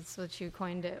catcher. That's what you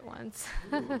coined it once.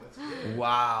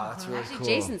 Wow, that's really actually cool.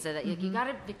 Jason said that you got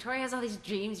to. Victoria has all these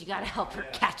dreams. You got to help her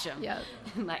catch them. Yep.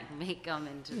 And like make them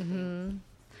into.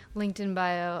 LinkedIn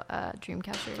bio, dream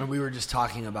catcher. And we were just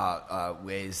talking about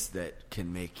ways that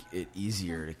can make it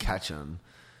easier to catch them.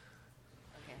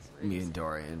 Okay, so Me and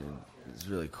Dorian, and it's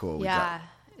really cool. Yeah,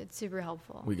 it's super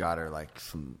helpful. We got her like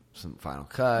some Final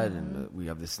Cut, and we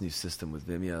have this new system with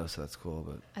Vimeo, so that's cool.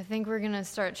 But I think we're gonna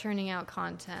start churning out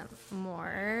content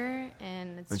more,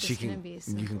 and it's and she just gonna can, be.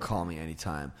 and you can simple. call me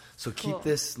anytime. So keep Cool.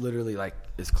 this literally like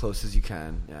as close as you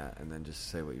can, yeah, and then just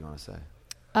say what you want to say.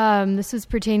 This was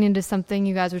pertaining to something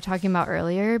you guys were talking about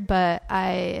earlier, but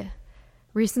I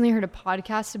recently heard a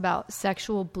podcast about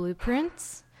sexual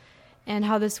blueprints and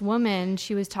how this woman,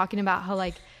 she was talking about how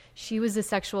like she was a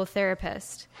sexual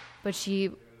therapist, but she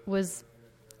was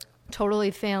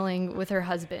totally failing with her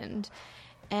husband.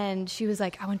 And she was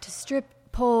like, I went to strip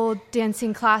pole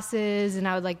dancing classes, and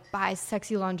I would like buy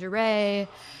sexy lingerie,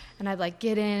 and I'd like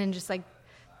get in and just like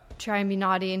try and be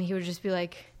naughty, and he would just be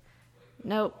like,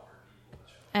 nope.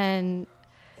 And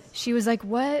she was like,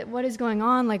 what is going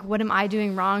on? Like, what am I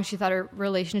doing wrong? She thought her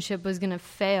relationship was going to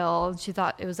fail. She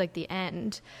thought it was like the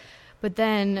end. But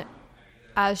then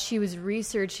as she was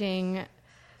researching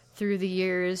through the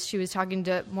years, she was talking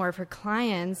to more of her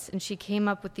clients, and she came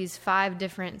up with these 5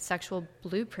 different sexual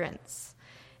blueprints.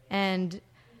 And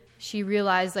she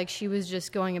realized like she was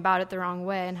just going about it the wrong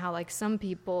way, and how like some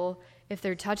people, if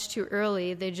they're touched too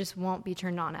early, they just won't be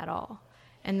turned on at all.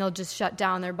 And they'll just shut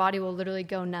down. Their body will literally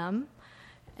go numb.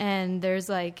 And there's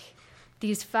like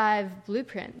these 5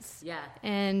 blueprints. Yeah.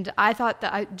 And I thought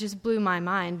that it just blew my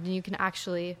mind. And you can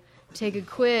actually take a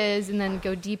quiz and then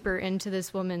go deeper into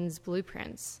this woman's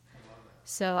blueprints.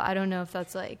 So I don't know if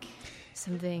that's like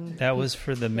something. That was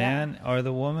for the man or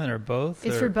the woman or both?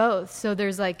 It's or? for both. So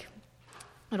there's like,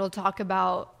 it'll talk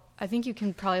about, I think you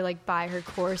can probably like buy her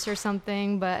course or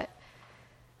something, but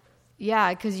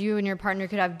yeah, because you and your partner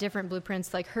could have different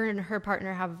blueprints. Like her and her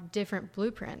partner have different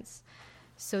blueprints.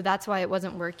 So that's why it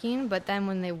wasn't working. But then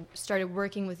when they started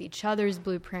working with each other's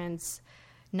blueprints,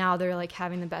 now they're like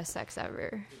having the best sex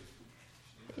ever.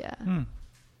 Yeah.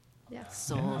 Yeah.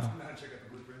 Sold.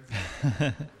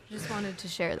 Just wanted to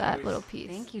share that little piece.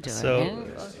 Thank you,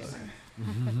 Dorian. So-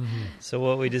 So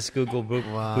what, we just Google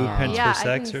blueprints Yeah, for I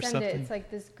sex can or send something? it. It's like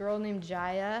this girl named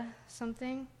Jaya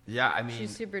something. Yeah, I mean,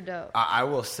 She's super dope. I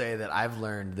will say that I've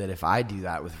learned that if I do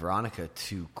that with Veronica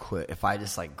to quit, if I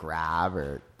just like grab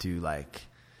or do like,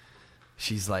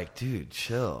 she's like, dude,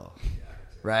 chill,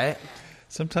 right?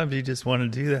 Sometimes you just want to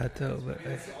do that though. But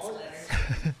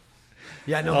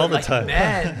Yeah, no, All but the like time.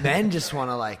 men just want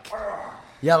to like,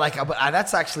 Yeah, like, but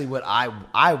that's actually what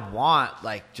I want,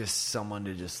 like, just someone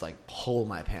to just, like, pull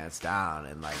my pants down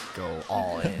and, like, go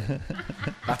all in.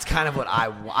 That's kind of what I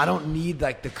want. I don't need,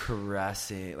 like, the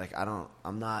caressing. Like,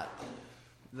 I'm not,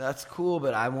 that's cool,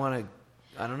 but I want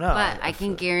to, I don't know. But I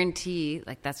can guarantee,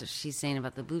 like, that's what she's saying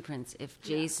about the blueprints. If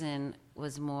Jason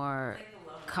was more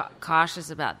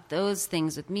cautious about those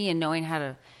things with me and knowing how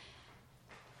to,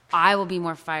 I will be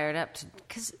more fired up to,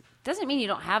 because doesn't mean you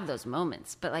don't have those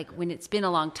moments, but like when it's been a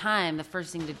long time, the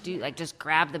first thing to do, like just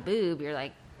grab the boob, you're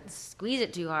like, squeeze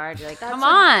it too hard. You're like, come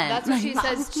on. That's what she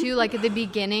says too. Like at the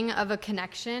beginning of a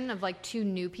connection of like two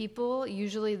new people,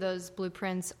 usually those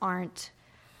blueprints aren't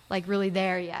like really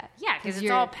there yet. Yeah, because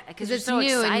it's so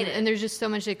new excited. and there's just so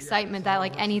much excitement that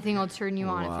like anything will turn you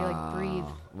on if you like breathe.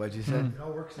 What'd you say? It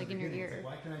all works Like in your ear.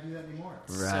 Why can't I do that anymore?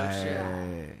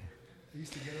 Right. I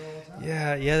used to get it all the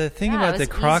time. Yeah. The thing Yeah, about it the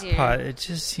was crock easier. pot, it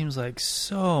just seems like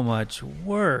so much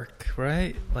work,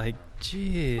 right? Like,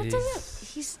 geez.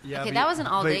 Yeah, okay, but- that was an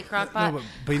all-day but- crock pot. No,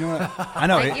 but you know what? I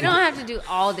know. Like, you don't have to do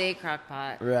all-day crock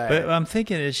pot. Right. But I'm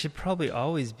thinking it should probably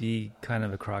always be kind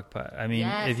of a crock pot. I mean,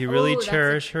 Yes. if you really Oh, that's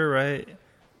cherish her, right?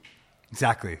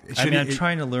 Exactly. It I mean, I'm shouldn't-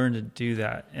 trying to learn to do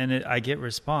that, and I get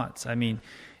response. I mean,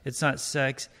 it's not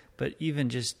sex, but even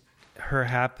just her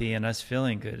happy and us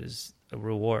feeling good is a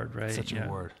reward, right? Such a Yeah.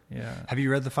 reward. Yeah. Have you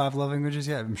read the 5 love languages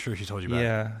yet? I'm sure she told you about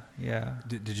it. Yeah.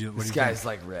 Did you? What This did you guy's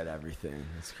think? like read everything.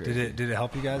 It's crazy. Did it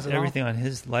help you guys at Everything on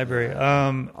his library.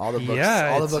 All the books- Yeah,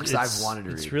 all the it's- books I've it's- wanted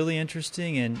to It's read. really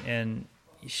interesting, and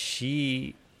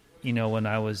she, you know, when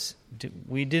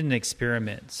we did an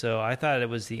experiment, so I thought it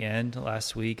was the end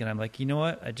last week, and I'm like, you know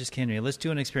what? I just came to me. Let's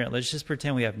do an experiment. Let's just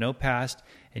pretend we have no past,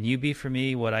 and you be for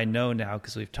me what I know now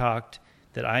because we've talked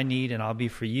that I need, and I'll be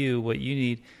for you what you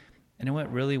need, and it went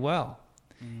really well,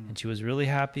 and she was really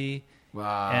happy.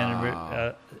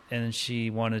 Wow. And she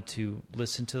wanted to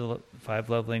listen to the 5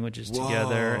 love languages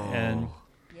together, and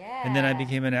then I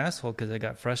became an asshole because I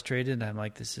got frustrated. I'm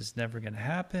like, this is never going to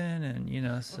happen, and you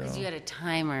know, so Because you had a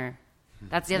timer.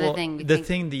 That's the other thing. The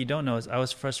thing that you don't know is I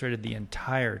was frustrated the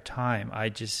entire time. I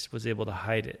just was able to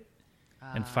hide it,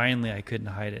 and finally I couldn't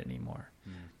hide it anymore.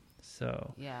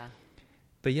 So, Yeah.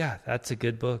 but yeah, that's a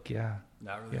good book. Yeah,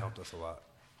 That really helped us a lot.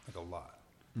 Like a lot.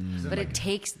 But it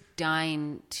takes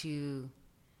dying to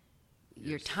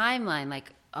your timeline.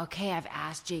 Like, okay, I've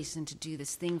asked Jason to do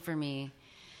this thing for me.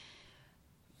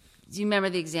 Do you remember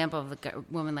the example of the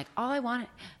woman, like, all I wanted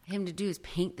him to do is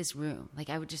paint this room? Like,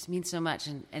 I would just mean so much.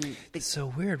 And it's so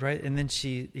weird, right? And then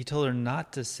he told her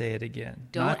not to say it again.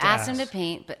 don't not to ask him to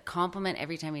paint, but compliment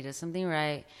every time he does something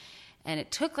right. And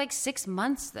it took like 6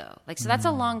 months, though. Like, so that's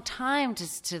a long time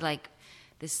to like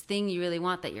this thing you really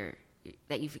want that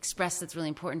you've expressed that's really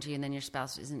important to you, and then your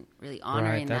spouse isn't really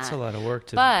honoring Right, that's that. a lot of work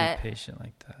to But be patient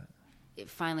like that.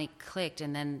 it finally clicked,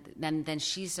 and then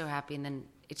she's so happy, and then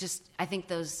it just, I think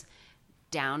those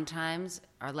down times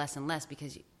are less and less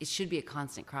because it should be a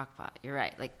constant crock pot. You're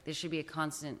right. Like, there should be a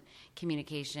constant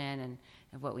communication and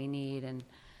of what we need and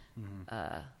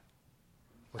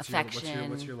affection.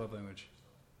 What's your love language?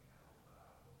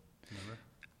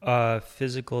 Remember?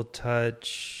 Physical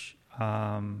touch.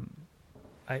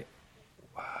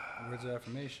 Words of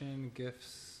affirmation,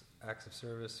 gifts, acts of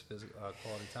service,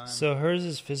 quality time. So hers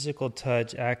is physical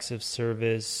touch, acts of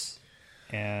service,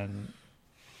 and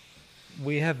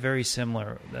we have very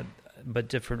similar, but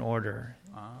different order.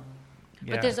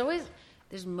 Yeah. But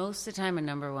there's most of the time a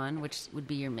number one, which would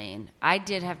be your main. I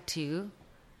did have 2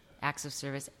 acts of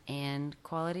service and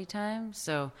quality time.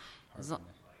 So as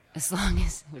long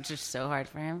as, which is so hard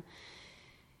for him.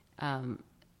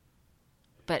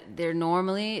 But there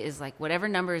normally is like whatever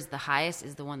number is the highest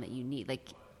is the one that you need. Like,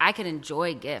 I could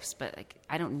enjoy gifts, but like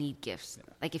I don't need gifts.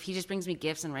 Like, if he just brings me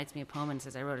gifts and writes me a poem and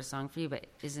says I wrote a song for you, but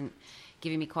isn't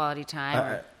giving me quality time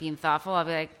or being thoughtful, I'll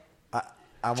be like,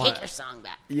 take your song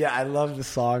back. Yeah, I love the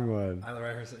song one. I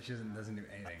write her. She doesn't do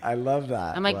anything. I love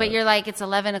that. I'm like, but you're like, it's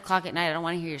 11 o'clock at night. I don't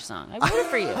want to hear your song. I wrote it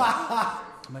for you.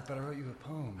 I'm like, but I wrote you a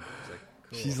poem. It's like,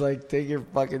 cool. She's like, take your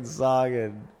fucking song,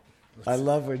 and I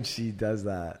love when she does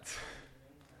that.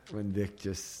 When Vic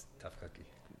just, tough cookie.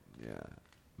 yeah.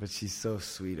 But she's so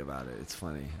sweet about it. It's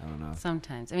funny. I don't know.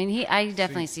 Sometimes. I mean, I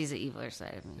definitely sees the eviler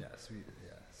side of me. Yeah, sweet.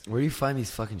 Yeah. Where do you find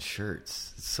these fucking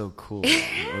shirts? It's so cool. You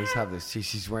always have this.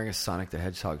 She's wearing a Sonic the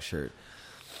Hedgehog shirt.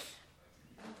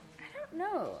 I don't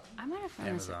know. I might have found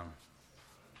Amazon.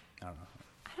 I don't know.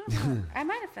 this. I don't know. I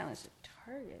might have found this at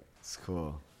Target. It's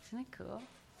cool. Isn't it cool?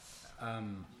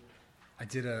 I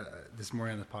did this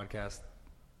morning on the podcast.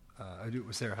 I do it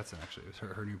with Sarah Hudson, actually. It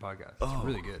was her new podcast. It's Oh,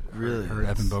 really good. really? Her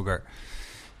Evan Bogart.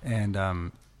 And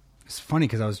it's funny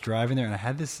because I was driving there and I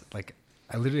had this, like,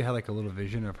 I literally had like a little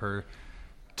vision of her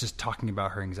just talking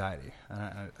about her anxiety.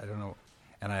 And I don't know.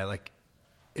 And I like,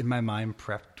 in my mind,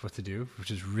 prepped what to do, which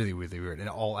is really, really weird. And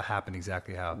it all happened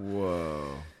exactly how.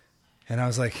 Whoa. And I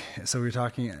was like, so we were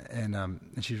talking, and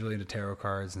she's really into tarot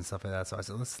cards and stuff like that. So I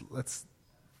said,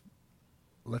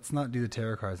 let's not do the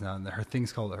tarot cards now. And her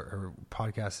thing's called, her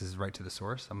podcast is Right to the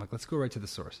Source. I'm like, let's go right to the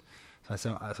source.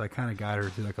 So I kind of guided her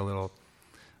through like a little,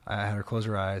 I had her close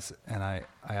her eyes, and I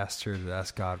asked her to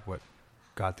ask God what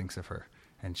God thinks of her.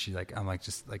 And she like, I'm like,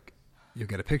 just like, you'll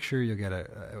get a picture, you'll get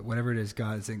whatever it is,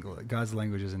 God's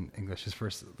language is in English, his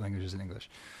first language is in English.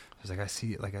 I was like, I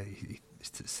see it, like he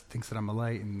thinks that I'm a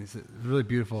light, and it's really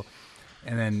beautiful.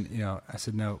 And then, you know, I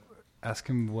said, no, ask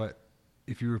him what,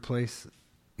 if you replace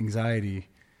anxiety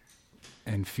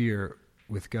and fear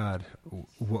with God,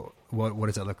 what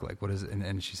does that look like? What is it?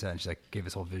 And she said, and she like gave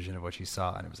this whole vision of what she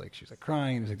saw, and it was like, she was like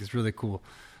crying. It was like this really cool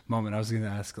moment. I was going to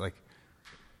ask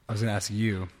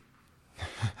you,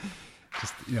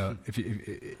 just, you know, if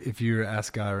you were to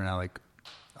ask God right now, like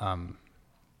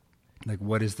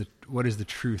what is the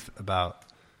truth about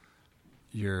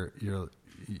you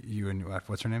and your wife?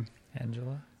 What's her name?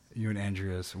 Angela. You and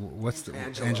Andrea's. Angela.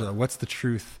 Angela? What's the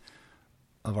truth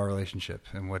of our relationship,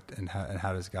 and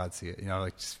how does God see it? You know,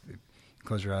 like just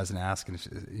close your eyes and ask, and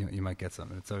you might get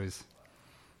something. It's always.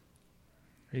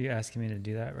 Are you asking me to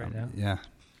do that right now? Yeah.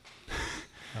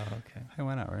 Oh, okay. Hey,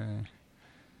 why not? Right.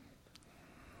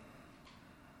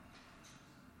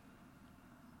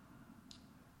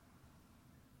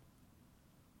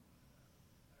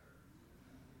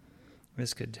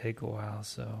 This could take a while,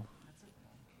 so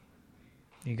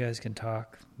you guys can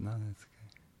talk. No, that's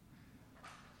okay.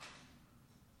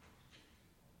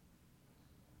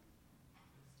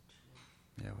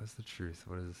 Yeah, what's the truth?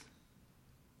 What is,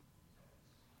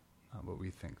 not what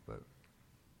we think, but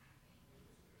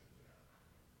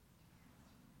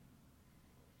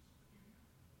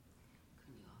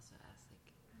Can you also ask,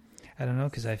 like, I don't know,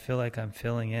 because I feel like I'm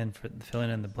filling in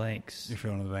the blanks. you're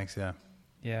filling in the blanks, yeah.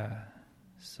 Yeah,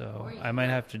 so Or you I might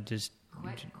could- have to just.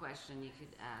 question you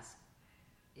could ask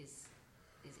is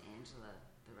Angela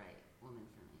the right woman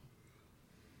for me?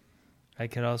 I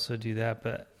could also do that,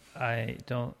 but I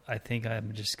don't. I think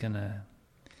I'm just gonna.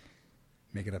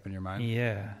 Make it up in your mind.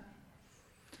 Yeah.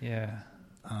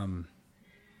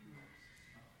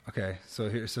 Okay, so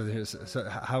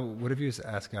how? What if you just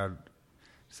ask God?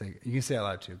 Say, you can say out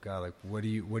loud too. God, like, what do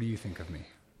you think of me?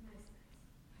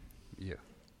 You.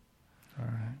 All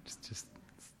right. Just.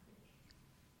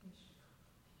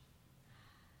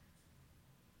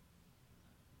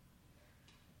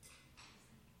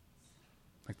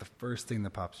 Like the first thing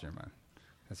that pops in your mind.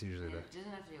 That's usually And the. it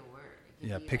doesn't have to be a word. It could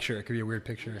Yeah, be picture. like- It could be a weird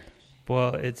picture.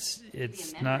 Well, it's be a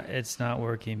not memory. it's not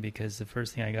working because the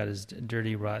first thing I got is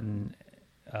dirty, rotten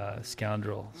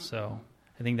scoundrel. So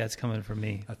I think that's coming from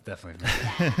me. That's definitely.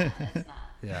 That's not.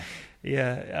 Yeah.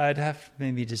 Yeah, I'd have to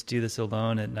maybe just do this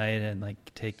alone at night and like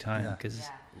take time Yeah. because Yeah.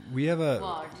 We have a.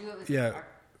 Well, or do it with. yeah. Or,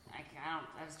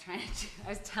 I was trying to. I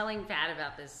was telling Pat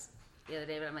about this the other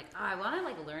day, but I'm like, I want to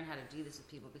like learn how to do this with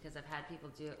people because I've had people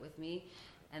do it with me,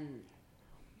 and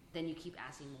then you keep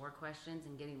asking more questions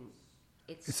and getting.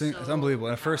 It's unbelievable.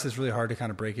 At first, it's really hard to kind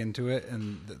of break into it,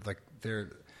 and they're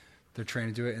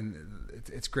trained to do it, and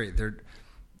it's great.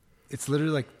 It's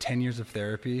literally like 10 years of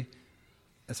therapy.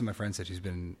 That's what my friend said. She's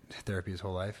been in therapy his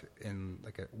whole life in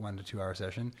like a 1 to 2 hour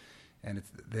session, and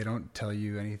they don't tell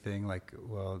you anything. Like,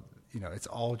 well, you know, it's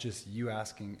all just you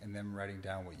asking and them writing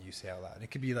down what you say out loud. It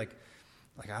could be like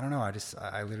I don't know.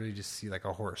 I literally just see like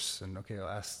a horse, and okay, I'll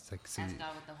ask like see Ask God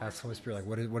what the horse ask Holy Spirit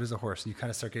means. like what is a horse, and you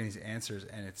kind of start getting these answers,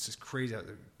 and it's just crazy how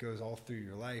it goes all through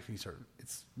your life, and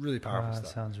it's really powerful that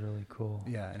stuff. sounds really cool.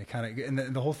 Yeah, and it kind of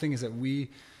and the whole thing is that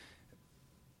we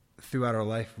throughout our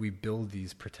life we build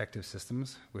these protective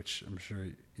systems, which I'm sure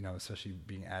you know, especially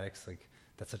being addicts, like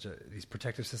that's these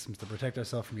protective systems to protect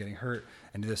ourselves from getting hurt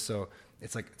and do this. So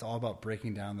it's like it's all about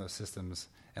breaking down those systems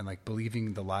and like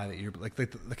believing the lie that you're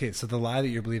okay. So the lie that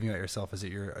you're believing about yourself is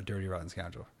that you're a dirty, rotten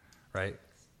scoundrel, right?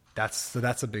 That's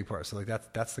a big part. So like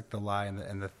that's like the lie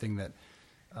and the thing that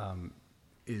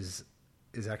is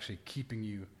actually keeping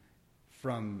you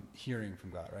from hearing from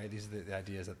God, right? These are the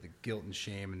ideas that the guilt and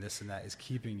shame and this and that is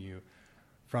keeping you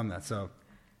from that. So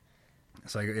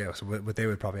what they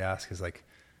would probably ask is like,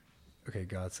 okay,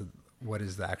 God, so what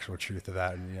is the actual truth of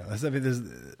that? And I mean,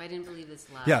 If I didn't believe this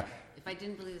lie. Yeah. If I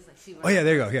didn't believe this, like, see. oh yeah,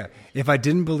 there you go. Yeah, if I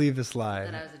didn't believe this lie,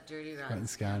 That I was a dirty, rotten rotten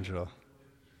scoundrel.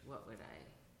 What would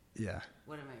I? Yeah,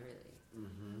 What am I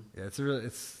really? yeah.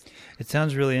 It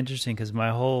sounds really interesting because my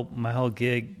whole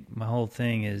gig, my whole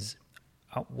thing is,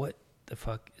 what the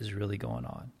fuck is really going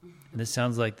on? And this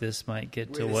sounds like this might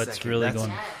get to Wait a what's second, really that's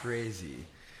going on. crazy.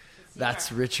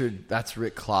 That's Richard. That's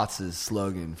Rick Klotz's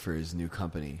slogan for his new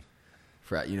company.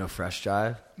 For Fresh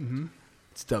Jive. Mm-hmm.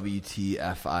 It's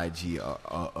WTFIGO.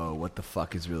 What the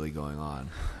fuck is really going on?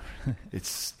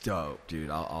 It's dope, dude.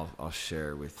 I'll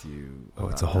share with you. Oh,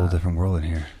 it's a whole different world in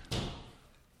here.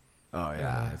 Oh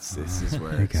yeah, this is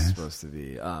where it's supposed to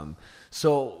be.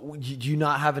 So do you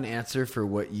not have an answer for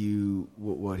what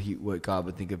God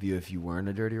would think of you if you weren't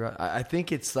a dirty rotten? I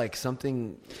think it's like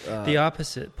something the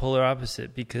opposite, polar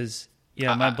opposite. Because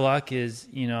my block is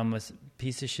I'm a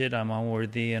piece of shit, I'm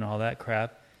unworthy, and all that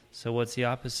crap. So what's the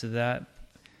opposite of that?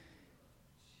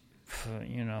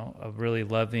 A really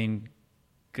loving,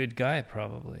 good guy,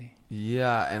 probably.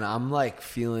 Yeah, and I'm like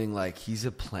feeling like he's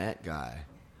a plant guy.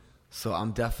 So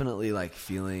I'm definitely like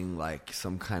feeling like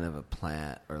some kind of a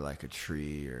plant or like a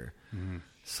tree or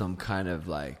some kind of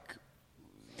like.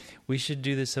 We should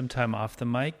do this sometime off the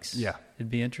mics. Yeah, it'd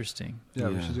be interesting. Yeah,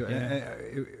 we should do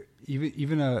it.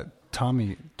 Even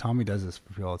Tommy does this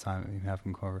for people all the time. You have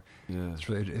him cover. Yeah,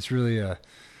 it's really.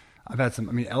 I've had some.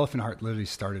 I mean, Elephant Heart literally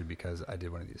started because I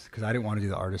did one of these because I didn't want to do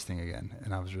the artist thing again,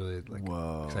 and I was really like,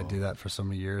 because I did that for so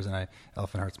many years, and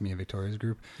Elephant Heart's me and Victoria's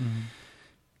group. Mm-hmm.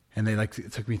 And they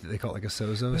it took me. They call it like a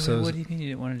sozo. Wait, what do you mean you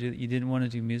didn't want to do? You didn't want to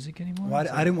do music anymore? Well,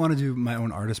 I didn't want to do my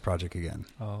own artist project again.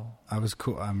 Oh, I was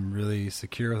cool. I'm really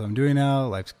secure with what I'm doing now.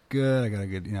 Life's good. I got a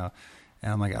good, and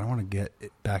I'm like, I don't want to get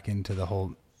it back into the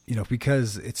whole,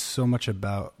 because it's so much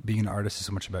about being an artist is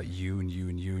so much about you and you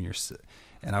and you and your.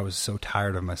 And I was so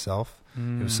tired of myself.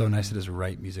 It was so nice to just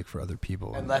write music for other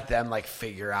people and let them like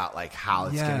figure out like how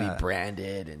it's going to be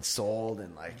branded and sold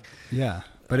and like. Yeah.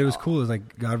 But it was cool. It was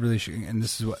like God really, and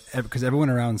this is what, because everyone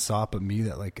around saw but me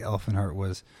that like Elephant Heart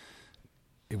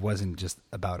it wasn't just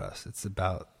about us. It's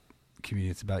about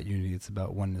community. It's about unity. It's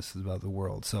about oneness. It's about the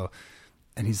world. So,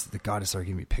 and God just started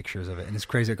giving me pictures of it. And it's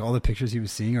crazy. Like all the pictures he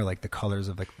was seeing are like the colors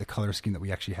of like the color scheme that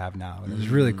we actually have now. And it was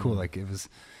really cool. Like it was,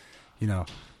 we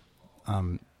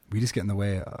just get in the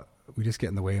way. We just get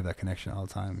in the way of that connection all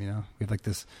the time. We have like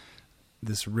this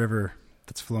river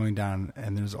that's flowing down,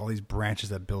 and there's all these branches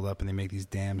that build up, and they make these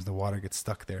dams. The water gets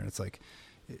stuck there, and it's like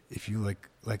if you like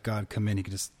let God come in, He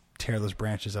can just tear those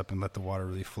branches up and let the water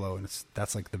really flow. And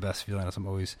that's like the best feeling. That's what I'm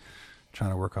always trying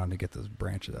to work on to get those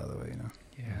branches out of the way.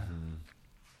 Yeah.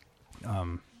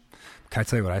 Can I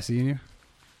tell you what I see in you?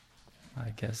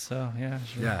 I guess so. Yeah.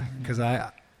 Sure. Yeah, because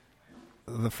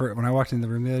when I walked in the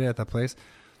room the other day at that place,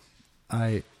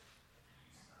 I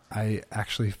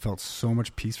actually felt so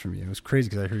much peace from you. It was crazy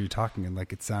because I heard you talking and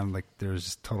like it sounded like there was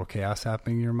just total chaos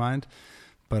happening in your mind,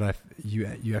 but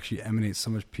you actually emanate so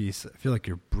much peace. I feel like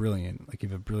you're brilliant. Like you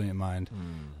have a brilliant mind.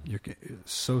 You're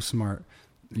so smart.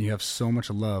 And you have so much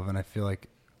love, and I feel like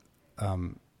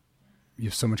you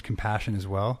have so much compassion as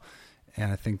well.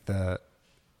 And I think that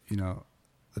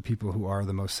the people who are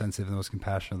the most sensitive and the most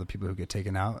compassionate are the people who get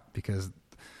taken out, because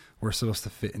we're supposed to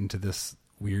fit into this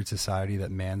weird society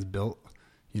that man's built.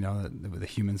 That the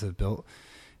humans have built,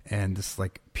 and this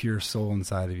like pure soul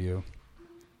inside of you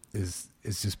is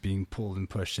just being pulled and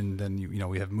pushed. And then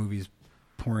we have movies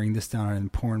pouring this down and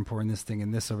pouring this thing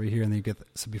and this over here, and then you get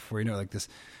so before like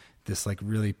this like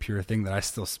really pure thing that I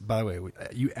still. By the way,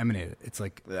 you emanate it. It's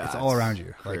like it's all around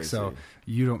you. Crazy. Like so,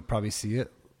 you don't probably see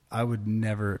it. I would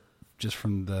never, just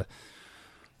from the.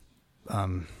 I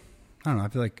don't know. I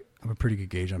feel like I'm a pretty good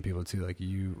gauge on people too. Like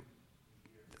you.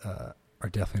 Are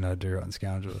definitely not a dirty rotten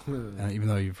scoundrel, and even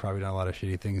though you've probably done a lot of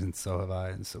shitty things, and so have I,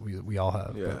 and so we all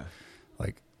have, but,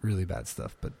 like really bad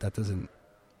stuff. But that doesn't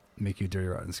make you a dirty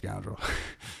rotten scoundrel.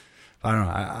 I don't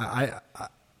know.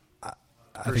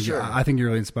 I think you're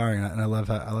really inspiring, and I love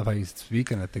how you speak,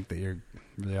 and I think that you're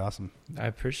really awesome. I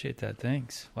appreciate that.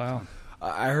 Thanks. Wow.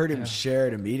 I heard him share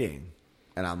at a meeting,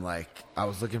 and I'm like, I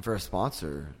was looking for a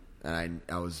sponsor. And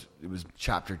it was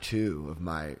chapter 2 of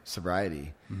my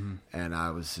sobriety. Mm-hmm. And I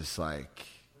was just like,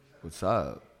 what's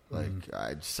up? Like,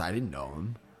 I didn't know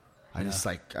him. I just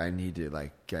like, I need to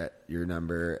like get your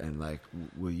number and like,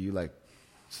 will you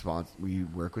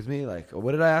work with me? Like,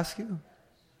 what did I ask you?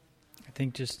 I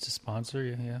think just to sponsor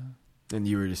you. Yeah. And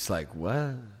you were just like,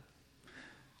 what?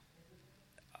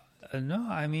 No,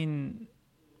 I mean,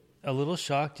 a little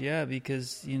shocked. Yeah.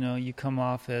 Because, you come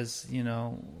off as,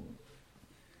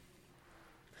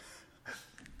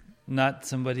 not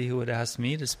somebody who would ask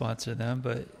me to sponsor them,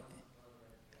 but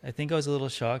I think I was a little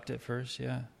shocked at first,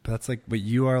 yeah. But that's like, but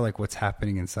you are like what's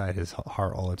happening inside his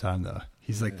heart all the time, though.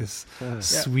 He's like this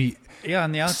sweet,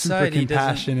 on the outside, super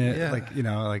compassionate, like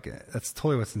that's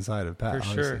totally what's inside of Pat.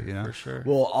 For sure, for sure.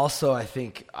 Well, also, I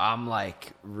think I'm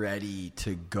like ready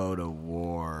to go to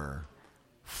war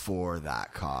for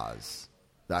that cause.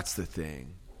 That's the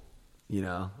thing. You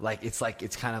know, like it's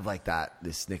kind of like that.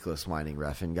 This Nicholas Winding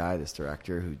Refn guy, this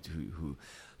director who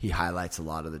he highlights a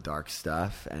lot of the dark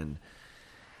stuff, and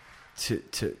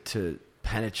to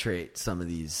penetrate some of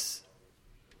these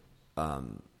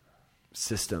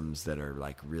systems that are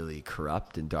like really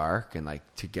corrupt and dark, and like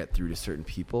to get through to certain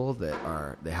people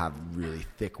they have really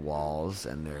thick walls,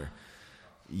 and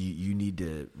you need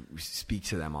to speak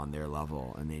to them on their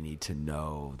level, and they need to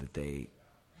know that they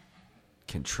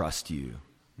can trust you.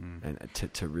 And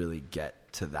to really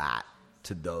get to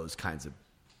those kinds of,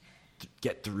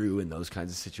 get through in those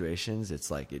kinds of situations,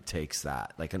 it's like it takes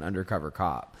that, like an undercover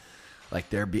cop, like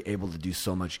they're be able to do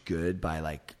so much good by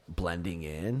like blending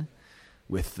in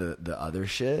with the other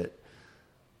shit.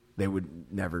 They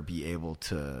would never be able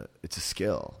to. It's a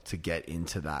skill to get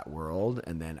into that world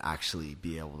and then actually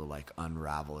be able to like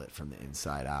unravel it from the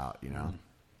inside out. You know,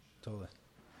 Totally.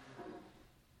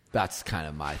 That's kind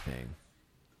of my thing.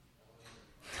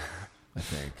 I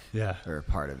think. Yeah. Or a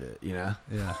part of it, you know?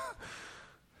 Yeah.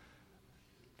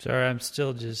 Sorry, I'm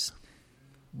still just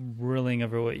whirling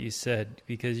over what you said,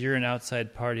 because you're an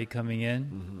outside party coming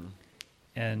in,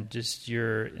 and just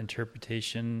your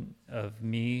interpretation of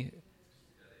me,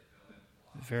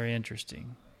 very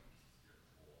interesting.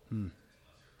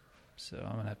 So I'm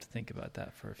going to have to think about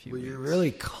that for a few Well, weeks. you're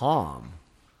really calm.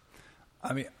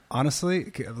 I mean,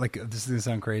 honestly, like, this is going to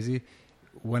sound crazy.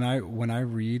 When I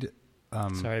read,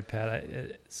 Sorry, Pat.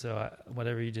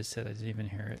 Whatever you just said, I didn't even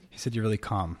hear it. he said you're really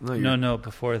calm. No,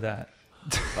 before that.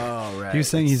 Oh, right. He was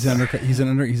saying he's an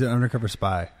undercover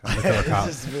spy, undercover cop.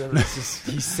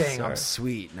 He's saying Sorry. I'm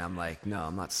sweet, and I'm like, no,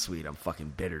 I'm not sweet. I'm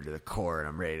fucking bitter to the core, and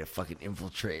I'm ready to fucking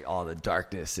infiltrate all the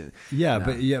darkness. And Yeah,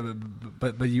 no.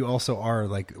 but you also are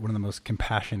like one of the most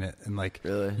compassionate, and like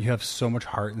Really? you have so much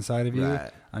heart inside of you. Right.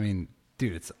 I mean,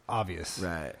 dude, it's obvious.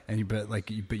 Right. And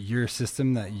but your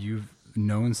system that you've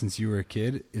known since you were a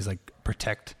kid is like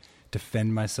protect,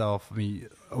 defend myself. I mean,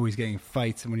 always getting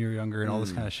fights when you were younger and all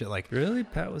this kind of shit. Like, Really?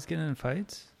 Pat was getting in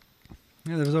fights?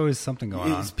 yeah, there was always something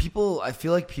going on. It's people. I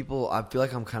feel like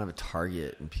I'm kind of a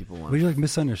target, and people want. But you're like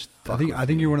misunderstood. Fuck I with think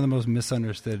me. you're one of the most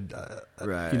misunderstood.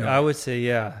 Right. You know, I would say,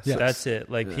 yeah. So Yes. that's it.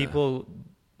 Like Yeah. people,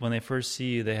 when they first see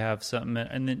you, they have something,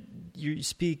 and then you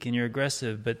speak and you're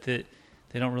aggressive, but that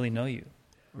they don't really know you.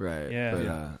 Right. Yeah. But,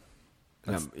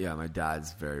 Yeah. yeah. My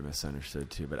dad's very misunderstood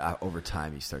too. But over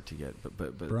time, you start to get.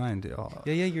 But Brian, dude,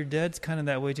 Yeah, your dad's kind of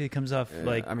that way too. He comes off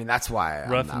like I mean, that's why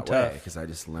rough I'm and that way, tough. because I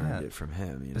just learned Yeah. it from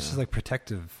him. You This know? is like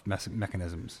protective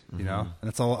mechanisms, you know, Mm-hmm. and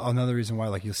that's all another reason why,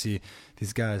 like, you'll see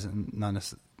these guys, and not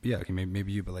necessarily, yeah, okay,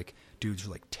 maybe you, but like dudes are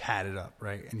like tatted up,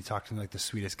 right? And you talk to them like the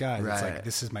sweetest guys. It's Right. like,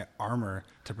 this is my armor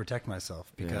to protect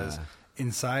myself, because Yeah.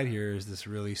 inside here is this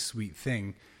really sweet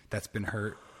thing that's been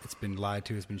hurt, it's been lied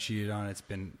to, it's been cheated on, it's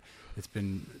been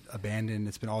abandoned,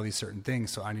 it's been all these certain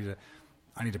things. So I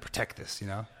need to protect this, you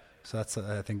know. So that's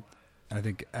I think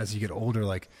as you get older,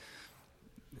 like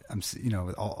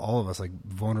with all of us, like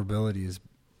vulnerability is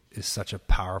such a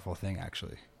powerful thing,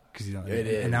 actually, because It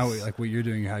is. and now like what you're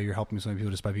doing, how you're helping so many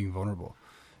people just by being vulnerable,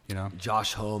 you know.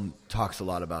 Josh Homme talks a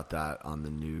lot about that on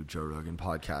the new Joe Rogan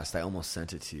podcast. I almost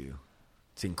sent it to you.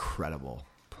 It's incredible.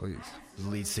 Please. The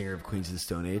lead singer of Queens of the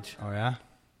Stone Age. Oh yeah.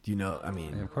 Do you know? I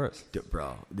mean, Yeah, of course.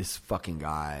 bro, this fucking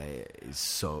guy is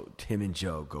so. Him and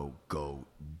Joe go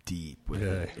deep with Yeah.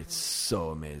 it. It's so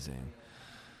amazing.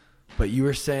 But you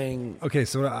were saying, Okay,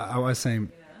 so I was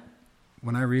saying,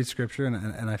 when I read scripture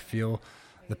and I feel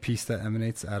the peace that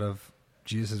emanates out of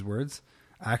Jesus' words,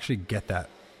 I actually get that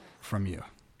from you.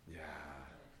 yeah,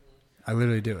 I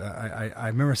literally do. I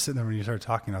remember sitting there when you started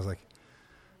talking. I was like,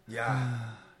 yeah,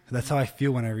 that's how I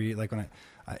feel when I read. Like when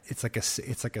it's like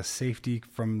a safety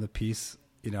from the peace.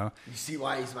 You know. you see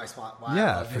why he's my spot. Why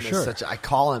Yeah, I love for him as sure. Such I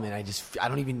call him, and I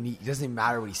don't even need. It doesn't even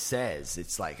matter what he says.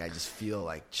 It's like I just feel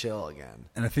like chill again.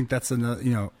 And I think that's another.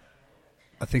 You know,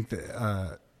 I think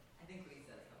that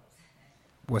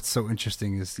what's so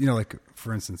interesting is, you know, like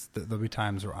for instance, there'll be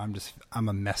times where I'm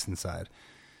a mess inside,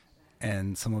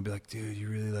 and someone will be like, "Dude, you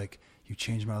really you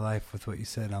changed my life with what you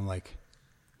said." And I'm like,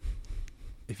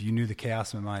 if you knew the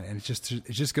chaos in my mind, and it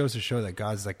just goes to show that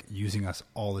God's like using us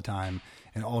all the time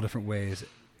in all different ways,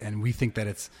 and we think that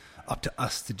it's up to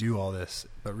us to do all this,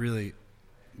 but really,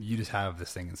 you just have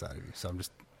this thing inside of you. So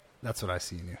that's what I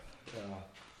see in you.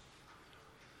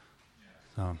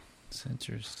 it's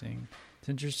interesting. It's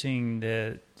interesting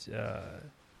that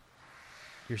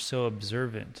you're so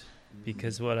observant,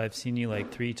 because what I've seen you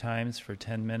like 3 times for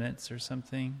 10 minutes or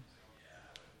something.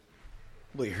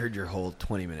 Well, you heard your whole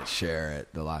 20-minute share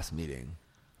at the last meeting,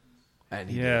 and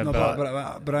he Yeah, did. No,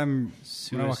 about but I'm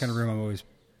Suicide. when I walk in a room,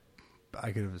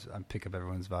 I pick up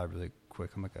everyone's vibe really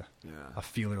quick. I'm like a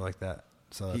feeler like that.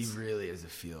 So He that's, really is a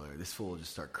feeler. This fool will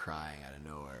just start crying out of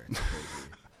nowhere. It's crazy.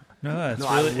 No, it's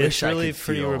I really, wish it's I really could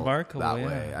pretty feel remarkable. that Yeah.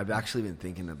 way. I've actually been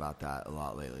thinking about that a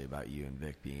lot lately, about you and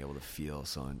Vic being able to feel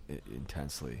so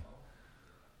intensely.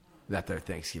 At their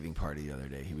Thanksgiving party the other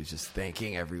day, he was just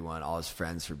thanking everyone, all his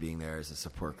friends, for being there as a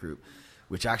support group,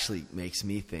 which actually makes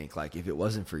me think, like, if it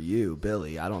wasn't for you,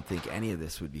 Billy, I don't think any of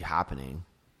this would be happening.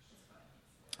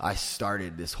 I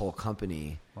started this whole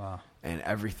company, wow. and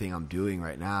everything I'm doing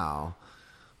right now,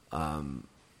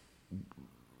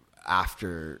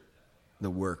 after the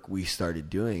work we started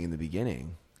doing in the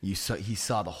beginning. He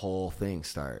saw the whole thing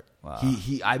start. Wow.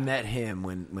 I met him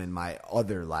when my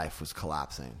other life was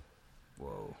collapsing.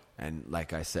 Whoa. And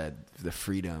like I said, the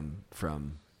freedom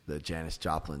from the Janis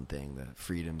Joplin thing, the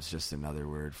freedom's just another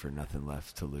word for nothing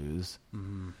left to lose.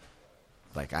 Mm-hmm.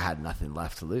 Like, I had nothing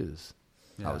left to lose.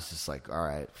 Yeah. I was just like, all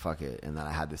right, fuck it. And then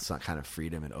I had this kind of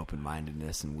freedom and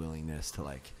open-mindedness and willingness to,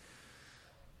 like,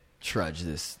 trudge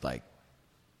this, like,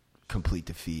 complete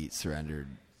defeat, surrendered.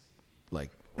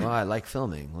 Like, well, I like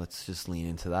filming. Let's just lean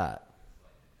into that.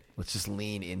 Let's just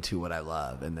lean into what I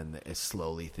love. And then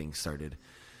slowly things started.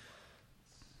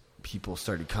 People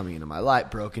started coming into my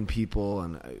life, broken people,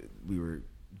 and we were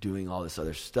doing all this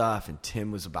other stuff. And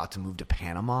Tim was about to move to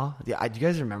Panama. Yeah, do you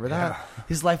guys remember that? Yeah.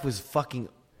 His life was fucking,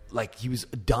 like, he was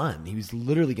done. He was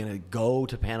literally going to go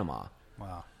to Panama.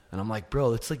 Wow. And I'm like, bro,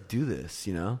 let's, like, do this,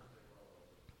 you know?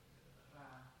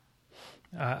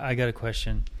 I got a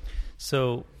question.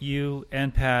 So you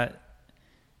and Pat,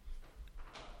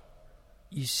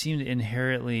 you seem to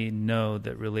inherently know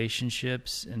that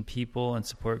relationships and people and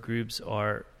support groups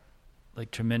are,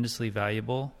 like, tremendously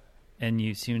valuable, and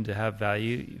you seem to have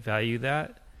value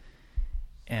that.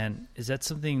 And is that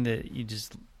something that you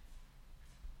just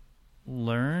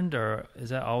learned, or has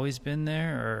that always been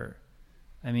there? Or,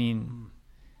 I mean,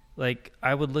 like,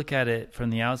 I would look at it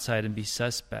from the outside and be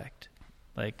suspect,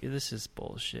 like, this is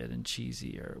bullshit and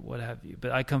cheesy or what have you.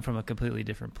 But I come from a completely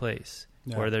different place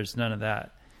where there's none of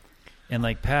that. And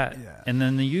like Pat, and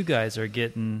then you guys are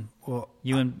getting, Well,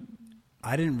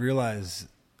 I didn't realize.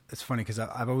 It's funny because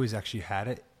I've always actually had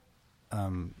it,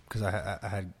 because I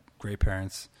had great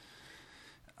parents.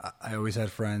 I always had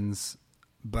friends,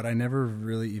 but I never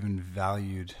really even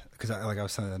valued, because like I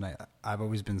was saying the other night, I've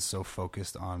always been so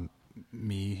focused on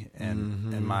me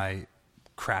and my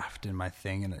craft and my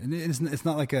thing, and it's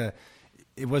not like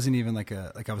it wasn't even like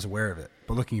I was aware of it.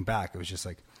 But looking back, it was just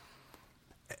like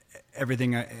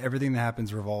everything that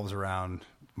happens revolves around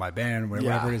my band,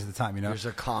 whatever it is at the time, you know. There's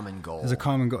a common goal. There's a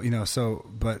common goal, you know. So,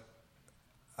 but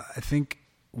I think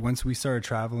once we started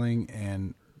traveling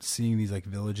and seeing these, like,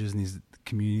 villages and these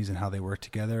communities and how they work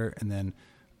together, and then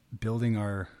building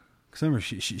our, because I remember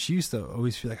she used to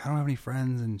always feel like, I don't have any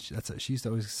friends, and she used to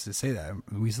always say that.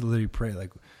 We used to literally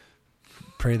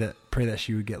pray that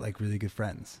she would get, like, really good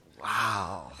friends.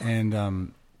 Wow.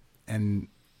 And in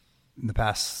the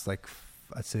past, like,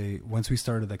 I'd say once we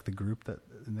started, like, the group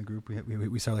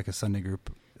we started, like, a Sunday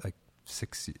group, like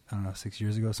 6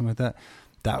 years ago, something like that.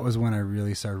 That was when I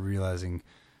really started realizing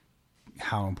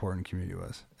how important community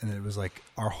was. And it was like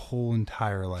our whole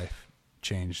entire life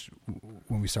changed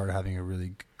when we started having a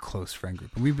really close friend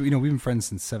group. And we've been friends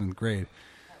since 7th grade.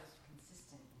 That was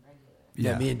consistent and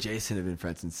regular. Yeah, me and Jason have been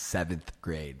friends since 7th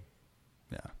grade.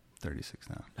 Yeah, 36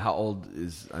 now. How old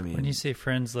is, when you say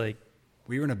friends, like,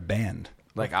 we were in a band.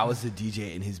 Like, I was the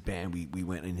DJ in his band. We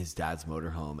went in his dad's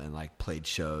motorhome and, like, played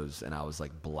shows, and I was,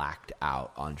 like, blacked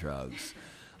out on drugs,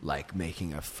 like,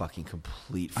 making a fucking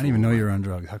complete fool. I didn't even know you were on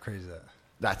drugs. How crazy is that?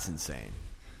 That's insane.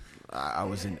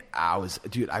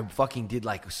 Dude, I fucking did,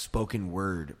 like, spoken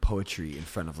word poetry in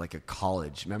front of, like, a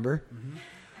college, remember? Mm-hmm.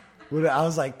 I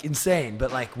was, like, insane,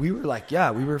 but, like, we were, like,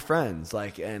 yeah, we were friends,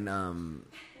 like, and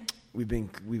we've been,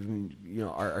 you know,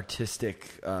 our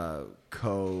artistic artists,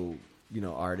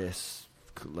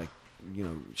 like, you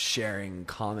know, sharing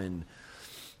common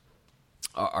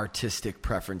artistic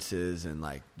preferences and,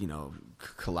 like, you know,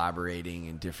 collaborating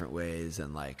in different ways,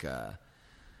 and, like,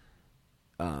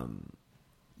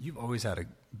 You've always had a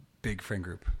big friend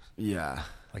group. yeah.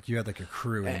 Like, you had, like, a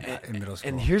crew in middle school.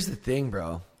 And here's the thing,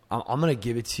 bro. I'm gonna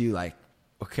give it to you, like,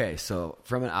 okay, so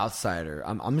from an outsider,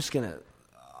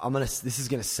 this is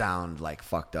gonna sound, like,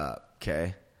 fucked up,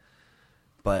 okay?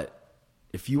 But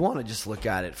if you want to just look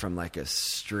at it from, like, a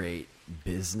straight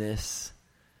business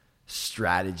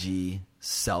strategy,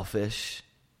 selfish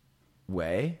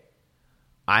way,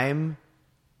 I've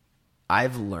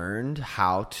learned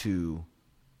how to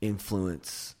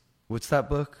influence. What's that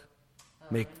book?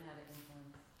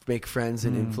 Make friends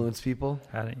and influence people.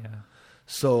 had it, yeah.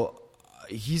 So,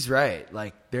 he's right.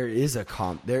 Like there is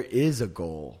a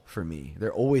goal for me.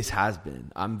 There always has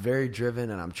been. I'm very driven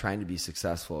and I'm trying to be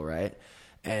successful, right?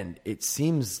 And it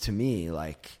seems to me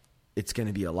like it's going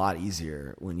to be a lot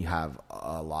easier when you have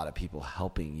a lot of people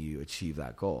helping you achieve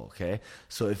that goal. Okay.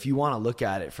 So if you want to look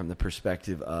at it from the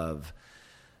perspective of,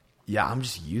 yeah, I'm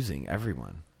just using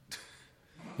everyone,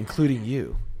 including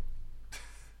you,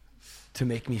 to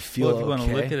make me feel okay. Well, if you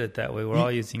want to look at it that way, we're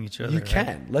all using each other. You right?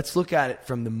 can. Let's look at it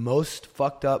from the most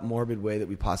fucked up, morbid way that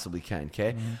we possibly can.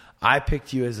 Okay. I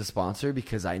picked you as a sponsor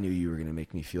because I knew you were going to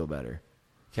make me feel better.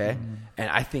 Okay. And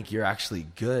I think you're actually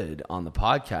good on the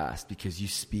podcast because you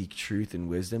speak truth and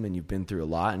wisdom and you've been through a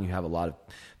lot and you have a lot of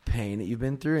pain that you've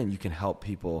been through and you can help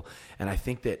people. And I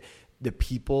think that the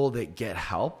people that get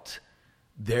helped,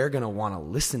 they're going to want to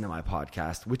listen to my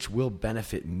podcast, which will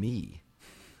benefit me.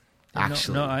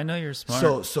 Actually. No, I know you're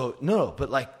smart. So no, but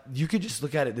like you could just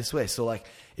look at it this way. So like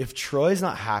if Troy's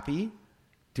not happy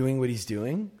doing what he's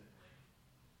doing,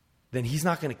 then he's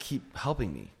not going to keep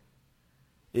helping me.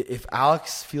 If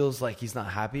Alex feels like he's not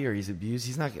happy or he's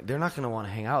abused, they're not going to want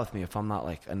to hang out with me if I'm not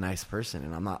like a nice person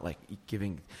and I'm not like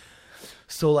giving.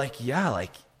 So like, yeah,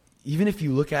 like even if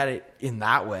you look at it in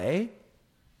that way.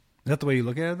 Is that the way you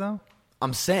look at it though?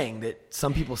 I'm saying that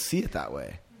some people see it that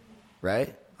way.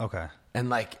 Right. Okay. And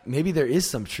like, maybe there is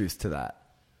some truth to that.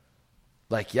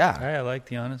 Like, yeah. I like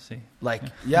the honesty. Like,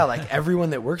 yeah, like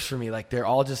everyone that works for me, like they're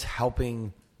all just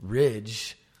helping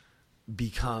Ridge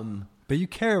become. But you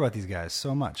care about these guys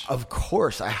so much. Of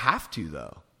course, I have to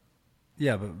though.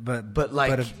 Yeah, but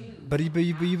like, but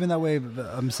even that way,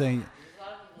 I'm saying.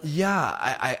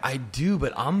 Yeah, I do,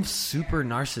 but I'm super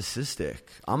narcissistic.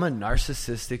 I'm a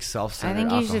narcissistic, self-centered I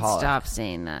think you alcoholic. should stop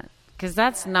saying that. Because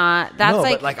that's not, that's No,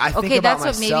 like, but, like, I think okay, about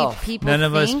that's myself. what maybe people None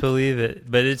of think. us believe it,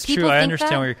 but it's People true. I think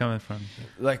understand that? where you're coming from.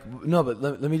 Like, no, but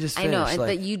let me just I finish. know, and like,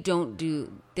 that you don't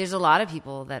do, there's a lot of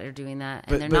people that are doing that,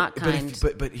 and they're not kind.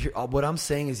 But here, what I'm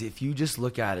saying is, if you just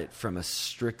look at it from a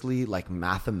strictly like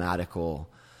mathematical,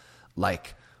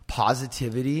 like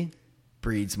positivity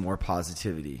breeds more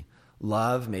positivity.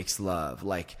 Love makes love.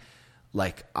 Like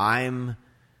I'm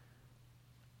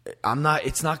not.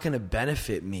 It's not going to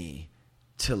benefit me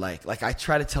to like I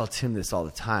try to tell Tim this all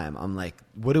the time. I'm like,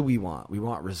 what do we want? We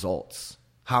want results.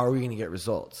 How are we going to get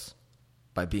results?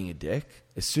 By being a dick?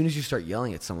 As soon as you start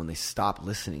yelling at someone, they stop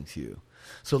listening to you.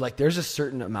 So like there's a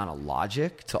certain amount of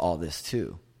logic to all this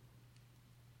too.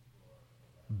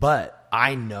 But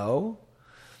I know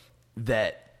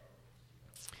that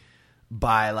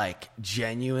by like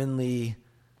genuinely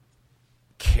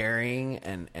caring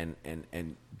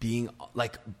and being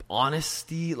like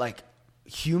honesty, like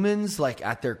humans, like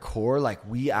at their core, like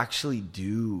we actually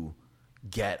do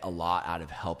get a lot out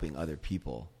of helping other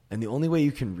people. And the only way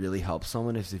you can really help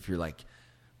someone is if you're like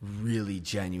really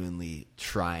genuinely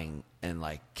trying and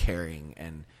like caring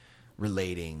and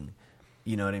relating.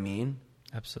 You know what I mean?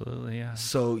 Absolutely, yeah.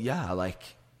 So yeah, like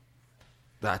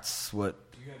that's what.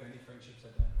 Do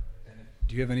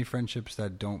you have any friendships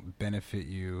that don't benefit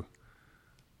you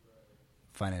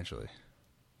financially?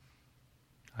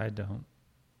 I don't.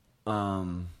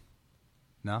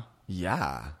 No?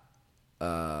 Yeah.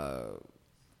 Who's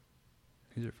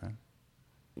your friend?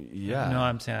 Yeah. No,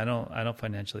 I'm saying I don't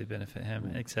financially benefit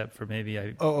him, except for maybe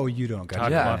I. Oh, you don't. Talk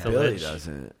Gotcha. Yeah, about the Billy ledge.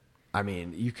 doesn't. I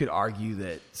mean, you could argue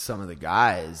that some of the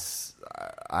guys,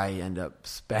 I end up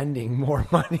spending more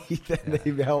money than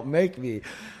they help make me.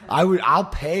 I'll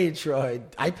pay Troy.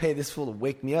 I pay this fool to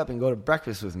wake me up and go to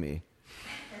breakfast with me.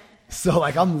 So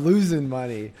like I'm losing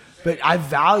money, but I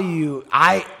value.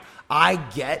 I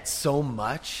get so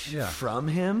much from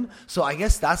him. So I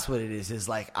guess that's what it is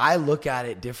like I look at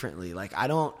it differently. Like I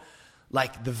don't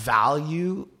like the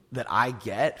value that I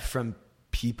get from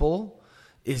people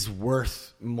is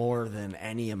worth more than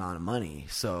any amount of money.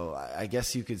 So I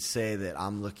guess you could say that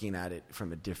I'm looking at it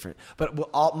from a different, but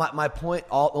my point,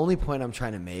 only point I'm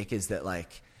trying to make is that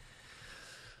like,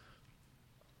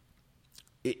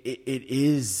 it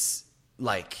is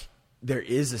like, there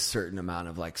is a certain amount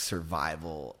of like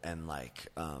survival and like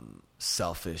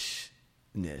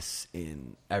selfishness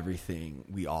in everything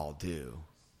we all do.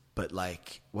 But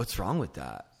like, what's wrong with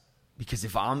that? Because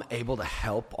if I'm able to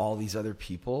help all these other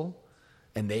people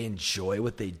and they enjoy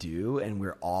what they do and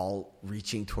we're all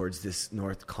reaching towards this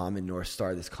common North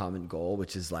Star, this common goal,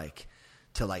 which is like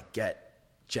to like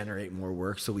generate more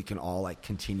work so we can all like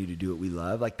continue to do what we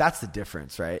love. Like that's the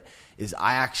difference, right? Is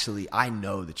I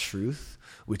know the truth,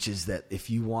 which is that if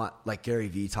you want, like Gary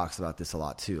Vee talks about this a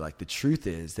lot too. Like the truth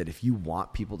is that if you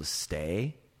want people to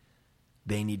stay,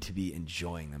 they need to be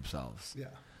enjoying themselves. Yeah.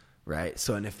 Right.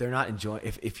 So, and if they're not enjoying,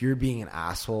 if you're being an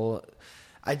asshole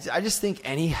I just think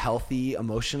any healthy,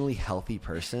 emotionally healthy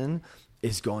person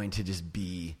is going to just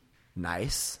be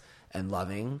nice and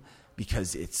loving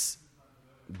because it's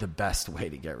the best way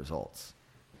to get results.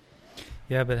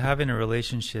 Yeah, but having a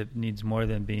relationship needs more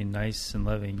than being nice and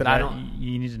loving. But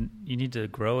you need to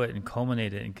grow it and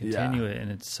culminate it and continue it, and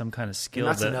it's some kind of skill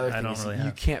that's that another I thing don't is really you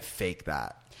have. can't fake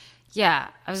that. Yeah,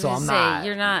 I was So going to I'm say,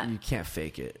 you're not, You can't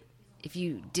fake it. if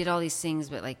you did all these things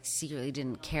but like secretly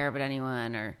didn't care about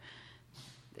anyone, or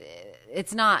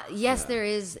it's not, yes, there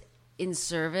is in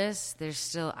service, there's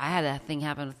still, I had that thing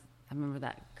happen with, I remember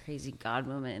that crazy God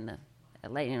moment in the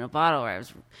Lightning in a Bottle where I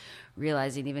was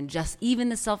realizing even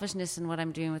the selfishness in what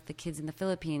I'm doing with the kids in the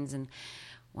Philippines, and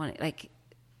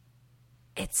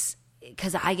it's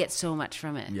because I get so much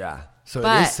from it. Yeah. So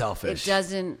But it is selfish.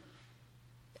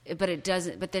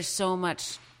 But there's so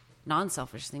much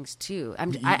non-selfish things too.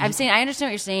 I'm saying, I understand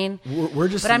what you're saying. We're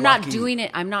just but I'm not lucky. doing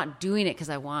it. I'm not doing it because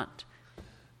I want.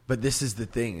 But this is the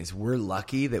thing, is we're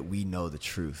lucky that we know the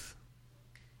truth,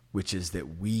 which is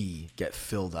that we get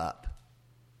filled up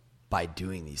by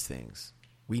doing these things.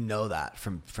 We know that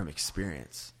from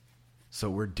experience. So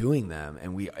we're doing them,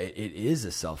 and it is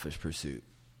a selfish pursuit.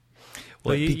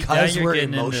 Well, But because we're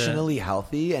emotionally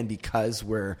healthy, and because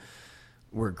we're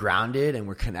grounded and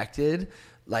we're connected,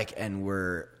 and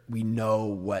we know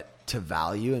what to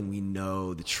value, and we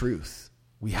know the truth.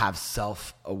 We have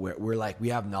self-aware. We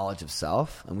have knowledge of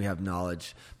self, and we have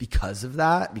knowledge because of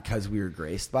that, because we were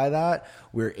graced by that.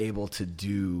 We're able to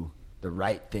do the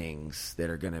right things that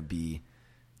are going to be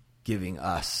giving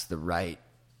us the right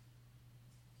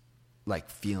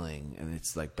feeling, and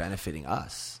it's benefiting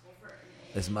us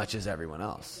as much as everyone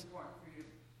else.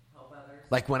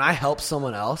 When I help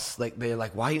someone else, they're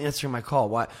like, "Why are you answering my call?"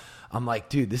 Why? I'm like,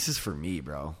 "Dude, this is for me,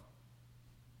 bro."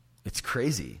 It's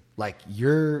crazy.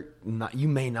 You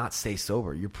may not stay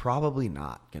sober. You're probably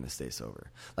not going to stay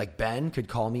sober. Ben could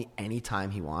call me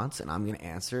anytime he wants, and I'm going to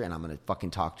answer, and I'm going to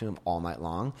fucking talk to him all night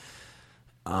long.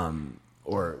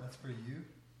 Or That's for you?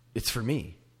 it's for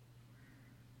me.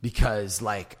 Because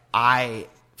I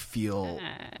feel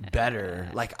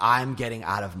better. I'm getting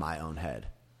out of my own head,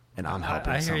 and I'm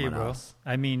helping I hear someone you, bro. else.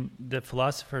 I mean, the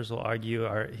philosophers will argue,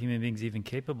 are human beings even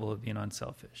capable of being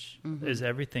unselfish? Mm-hmm. Is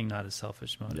everything not a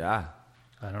selfish motive? Yeah.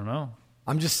 I don't know.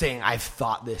 I'm just saying I've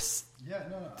thought this Yeah,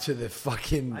 no. to the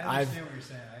fucking... I understand what you're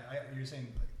saying. You're saying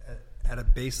at a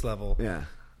base level, Yeah.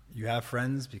 you have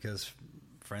friends because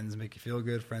friends make you feel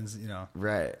good. Friends,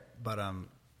 Right. But I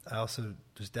also,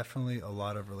 there's definitely a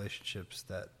lot of relationships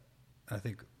that I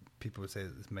think people would say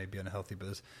this may be unhealthy, but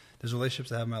there's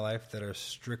relationships I have in my life that are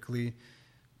strictly,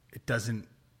 it doesn't,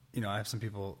 I have some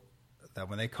people that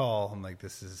when they call, I'm like,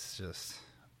 this is just,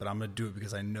 but I'm going to do it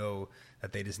because I know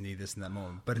that they just need this in that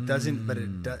moment. But it doesn't,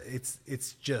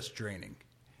 it's just draining.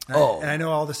 And I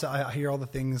know all this, I hear all the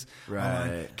things,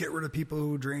 Right. Get rid of people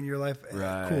who drain your life.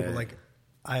 Right. Cool. But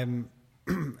I don't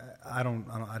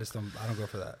go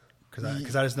for that.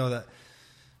 Because I just know that.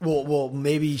 Well,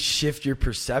 maybe shift your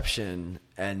perception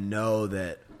and know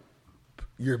that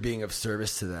you're being of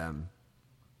service to them,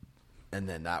 and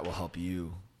then that will help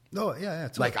you. No, yeah.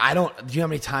 Do you know how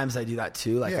many times I do that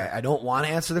too? Yeah. I don't want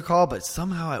to answer the call, but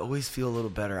somehow I always feel a little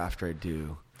better after I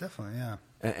do. Definitely, yeah.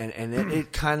 And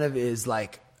it kind of is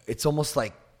it's almost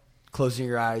like closing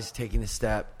your eyes, taking a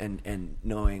step, and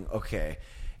knowing, okay,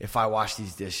 if I wash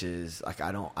these dishes,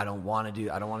 I don't want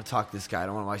to talk to this guy. I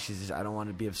don't want to wash these dishes. I don't want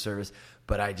to be of service,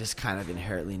 but I just kind of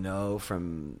inherently know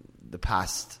from the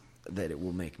past that it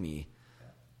will make me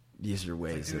easier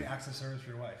ways. Doing acts of service for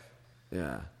your wife.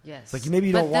 Yeah. Yes. Maybe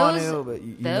you But don't want to, but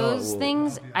you know it those will-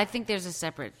 things, I think there's a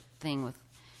separate thing with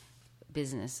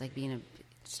business,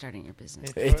 starting your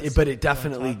business. But it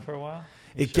definitely Talk for a while.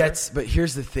 but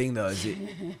here's the thing though, is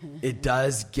it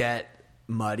does get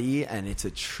muddy, and it's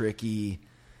a tricky.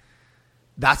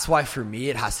 That's why for me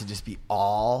it has to just be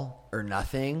all or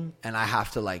nothing, and I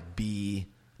have to be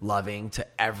loving to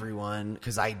everyone,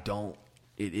 because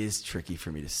it is tricky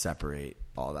for me to separate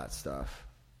all that stuff.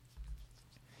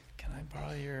 Can I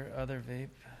borrow your other vape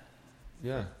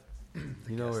Yeah.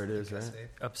 You know where it is, right?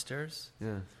 upstairs?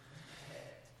 Yeah.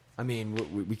 I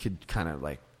mean, we could kind of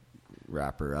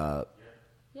wrap her up.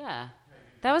 Yeah.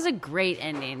 That was a great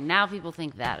ending. Now people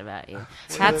think that about you.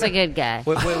 That's a good guy.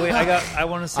 Wait. I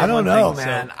want to say. I don't one know, thing.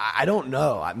 man. So, I don't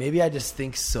know. Maybe I just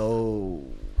think so.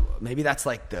 Maybe that's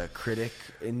the critic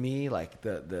in me.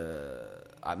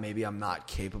 Maybe I'm not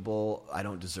capable. I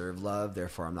don't deserve love.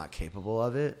 Therefore, I'm not capable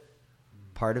of it.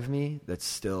 Part of me that's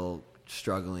still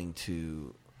struggling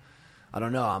to. I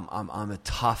don't know. I'm a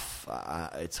tough.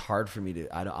 It's hard for me to.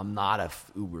 I'm not a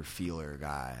uber feeler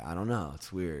guy. I don't know.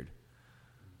 It's weird.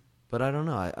 But I don't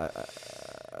know.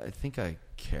 I think I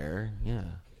care. Yeah.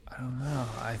 I don't know.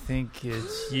 I think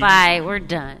it's Bye. We're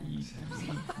done.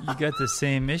 You got the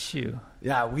same issue.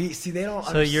 Yeah, we see. They don't.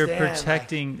 So you're understand,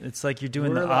 protecting. It's like you're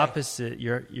doing the we're like- opposite.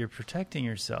 You're protecting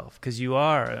yourself because you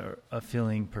are a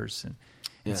feeling person.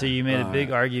 And so Yeah. you made a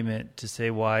big argument to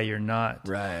say why you're not.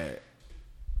 Right.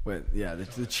 But yeah,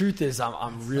 the truth is,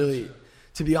 I'm really,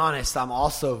 to be honest, I'm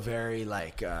also very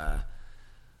like, I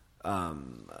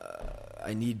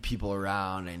need people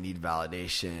around. I need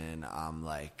validation. I'm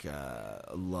like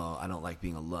alone. I don't like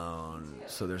being alone.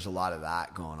 So there's a lot of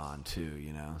that going on too,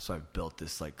 you know. So I've built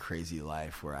this like crazy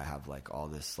life where I have like all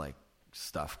this like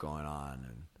stuff going on,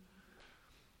 and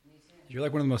You're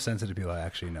like one of the most sensitive people I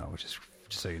actually know, which is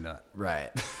just so you know. right.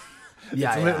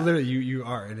 Yeah, It's yeah. literally you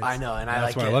are. And I know, and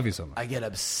that's why I love you so much. I get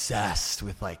obsessed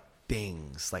with like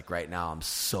things. Like right now, I'm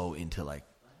so into like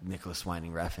Nicholas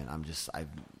Winding Refn.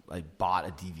 I bought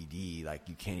a DVD. Like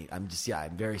you can't. I'm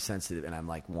very sensitive, and I'm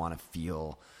like want to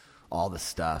feel all the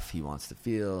stuff he wants to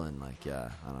feel, and like I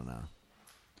don't know,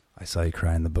 I saw you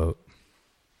cry in the boat.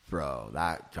 bro.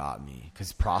 That got me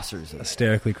because Prosser's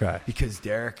Hysterically cry. because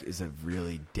Derek is a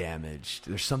really damaged.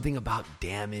 There's something about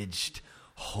damaged,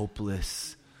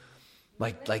 hopeless.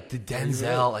 Like the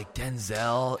Denzel, like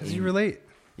Denzel. Because you relate.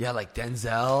 Yeah, like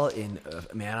Denzel in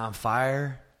Man on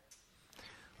Fire.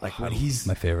 Like when he's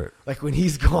My favorite. like when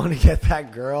he's going to get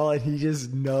that girl and he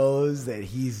just knows that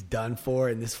he's done for,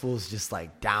 and this fool's just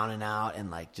like down and out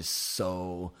and like just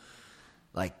so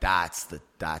like that's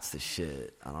the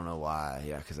shit. I don't know why.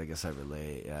 Yeah, because I guess I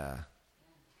relate. Yeah.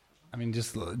 I mean,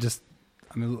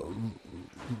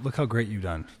 look how great you've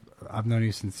done. I've known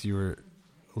you since you were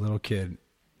a little kid,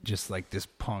 just like this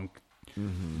punk.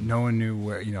 Mm-hmm. No one knew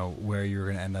where you were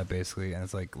going to end up, basically. And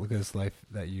it's like, look at this life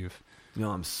that you've.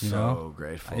 No, I'm so You know?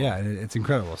 grateful. Yeah, it's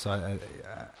incredible. So I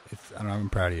don't know, I'm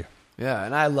proud of you. Yeah,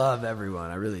 and I love everyone.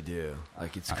 I really do.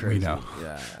 Like it's crazy. We know.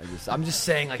 Yeah, I'm just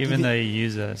saying. Like Even though you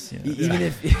use us. You know. even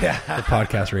if The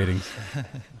podcast ratings.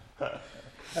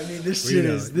 I mean, this We shit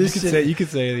know. is this. You could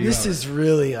say that This is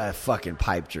really a fucking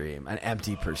pipe dream, an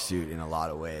empty pursuit in a lot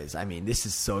of ways. I mean, this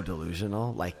is so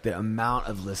delusional. Like the amount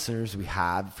of listeners we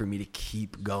have for me to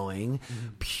keep going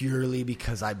purely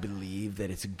because I believe that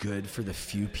it's good for the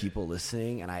few people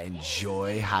listening, and I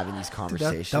enjoy having these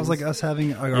conversations. That was like us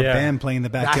having our Yeah. band playing in the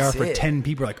backyard That's for it. 10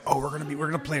 people. Like, oh, we're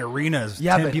gonna play arenas.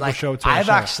 yeah, 10 but people like, show to our I've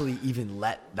show. actually even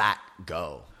let that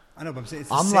go. I know, but I'm saying it's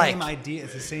the I'm same like- idea.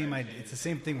 It's the same idea. It's the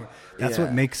same thing. Where that's Yeah.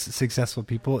 what makes successful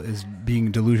people is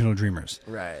being delusional dreamers.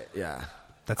 Right. Yeah.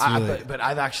 That's really. But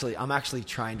I'm actually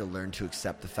trying to learn to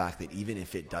accept the fact that even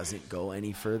if it doesn't go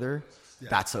any further,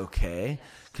 that's okay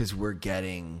because we're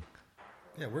getting.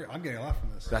 Yeah, I'm getting a lot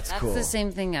from this. That's That's cool. the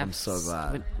same thing I'm so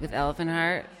glad. with Elephant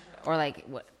Heart, or like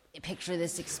what picture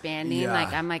this expanding. Yeah.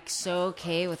 Like I'm like so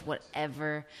okay with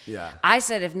whatever. Yeah. I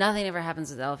said if nothing ever happens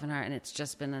with Elephant Heart, and it's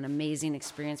just been an amazing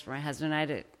experience for my husband and I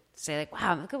to say like,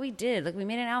 wow, look what we did. Look, we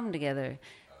made an album together.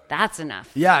 That's enough.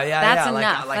 Yeah. That's Like,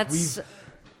 enough. we've. That's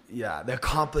Yeah, the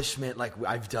accomplishment. Like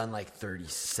I've done like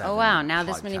 37. oh wow. Now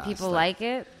this many podcasts, people like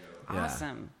it. Yeah.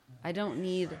 Awesome. I don't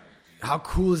need. How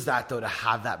cool is that though to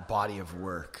have that body of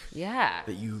work Yeah.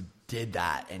 that you did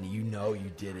that and you know you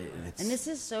did it and it's And this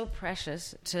is so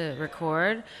precious to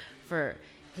record for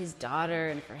his daughter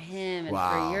and for him and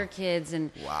Wow. for your kids,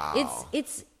 and Wow.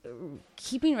 it's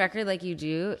keeping record like you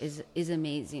do is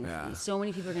amazing. Yeah. So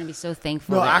many people are going to be so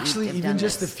thankful. No, that actually, you've even done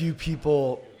just this. the few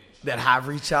people that have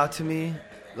reached out to me,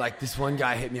 like this one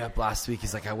guy hit me up last week.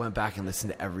 He's like, I went back and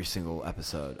listened to every single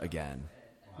episode again.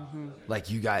 Mm-hmm.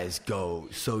 Like you guys go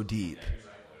so deep,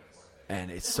 and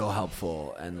it's so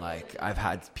helpful. And like I've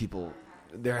had people,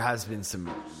 there has been some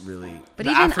really. But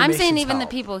the even I'm saying affirmations even the help.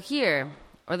 people here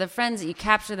or the friends that you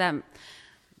capture them,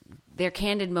 their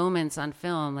candid moments on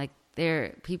film, like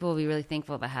people will be really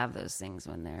thankful to have those things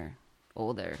when they're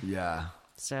older. Yeah.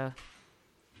 So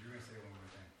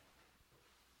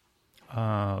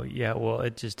Oh yeah, well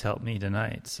it just helped me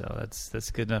tonight, so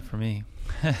that's good enough for me.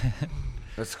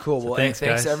 That's cool. So Well, thanks,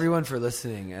 thanks guys. everyone for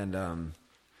listening, and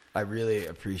I really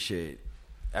appreciate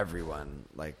everyone.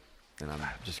 Like, and I'm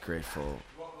just grateful.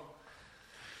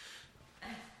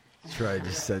 Troy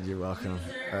just said you're welcome.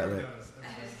 All right, look.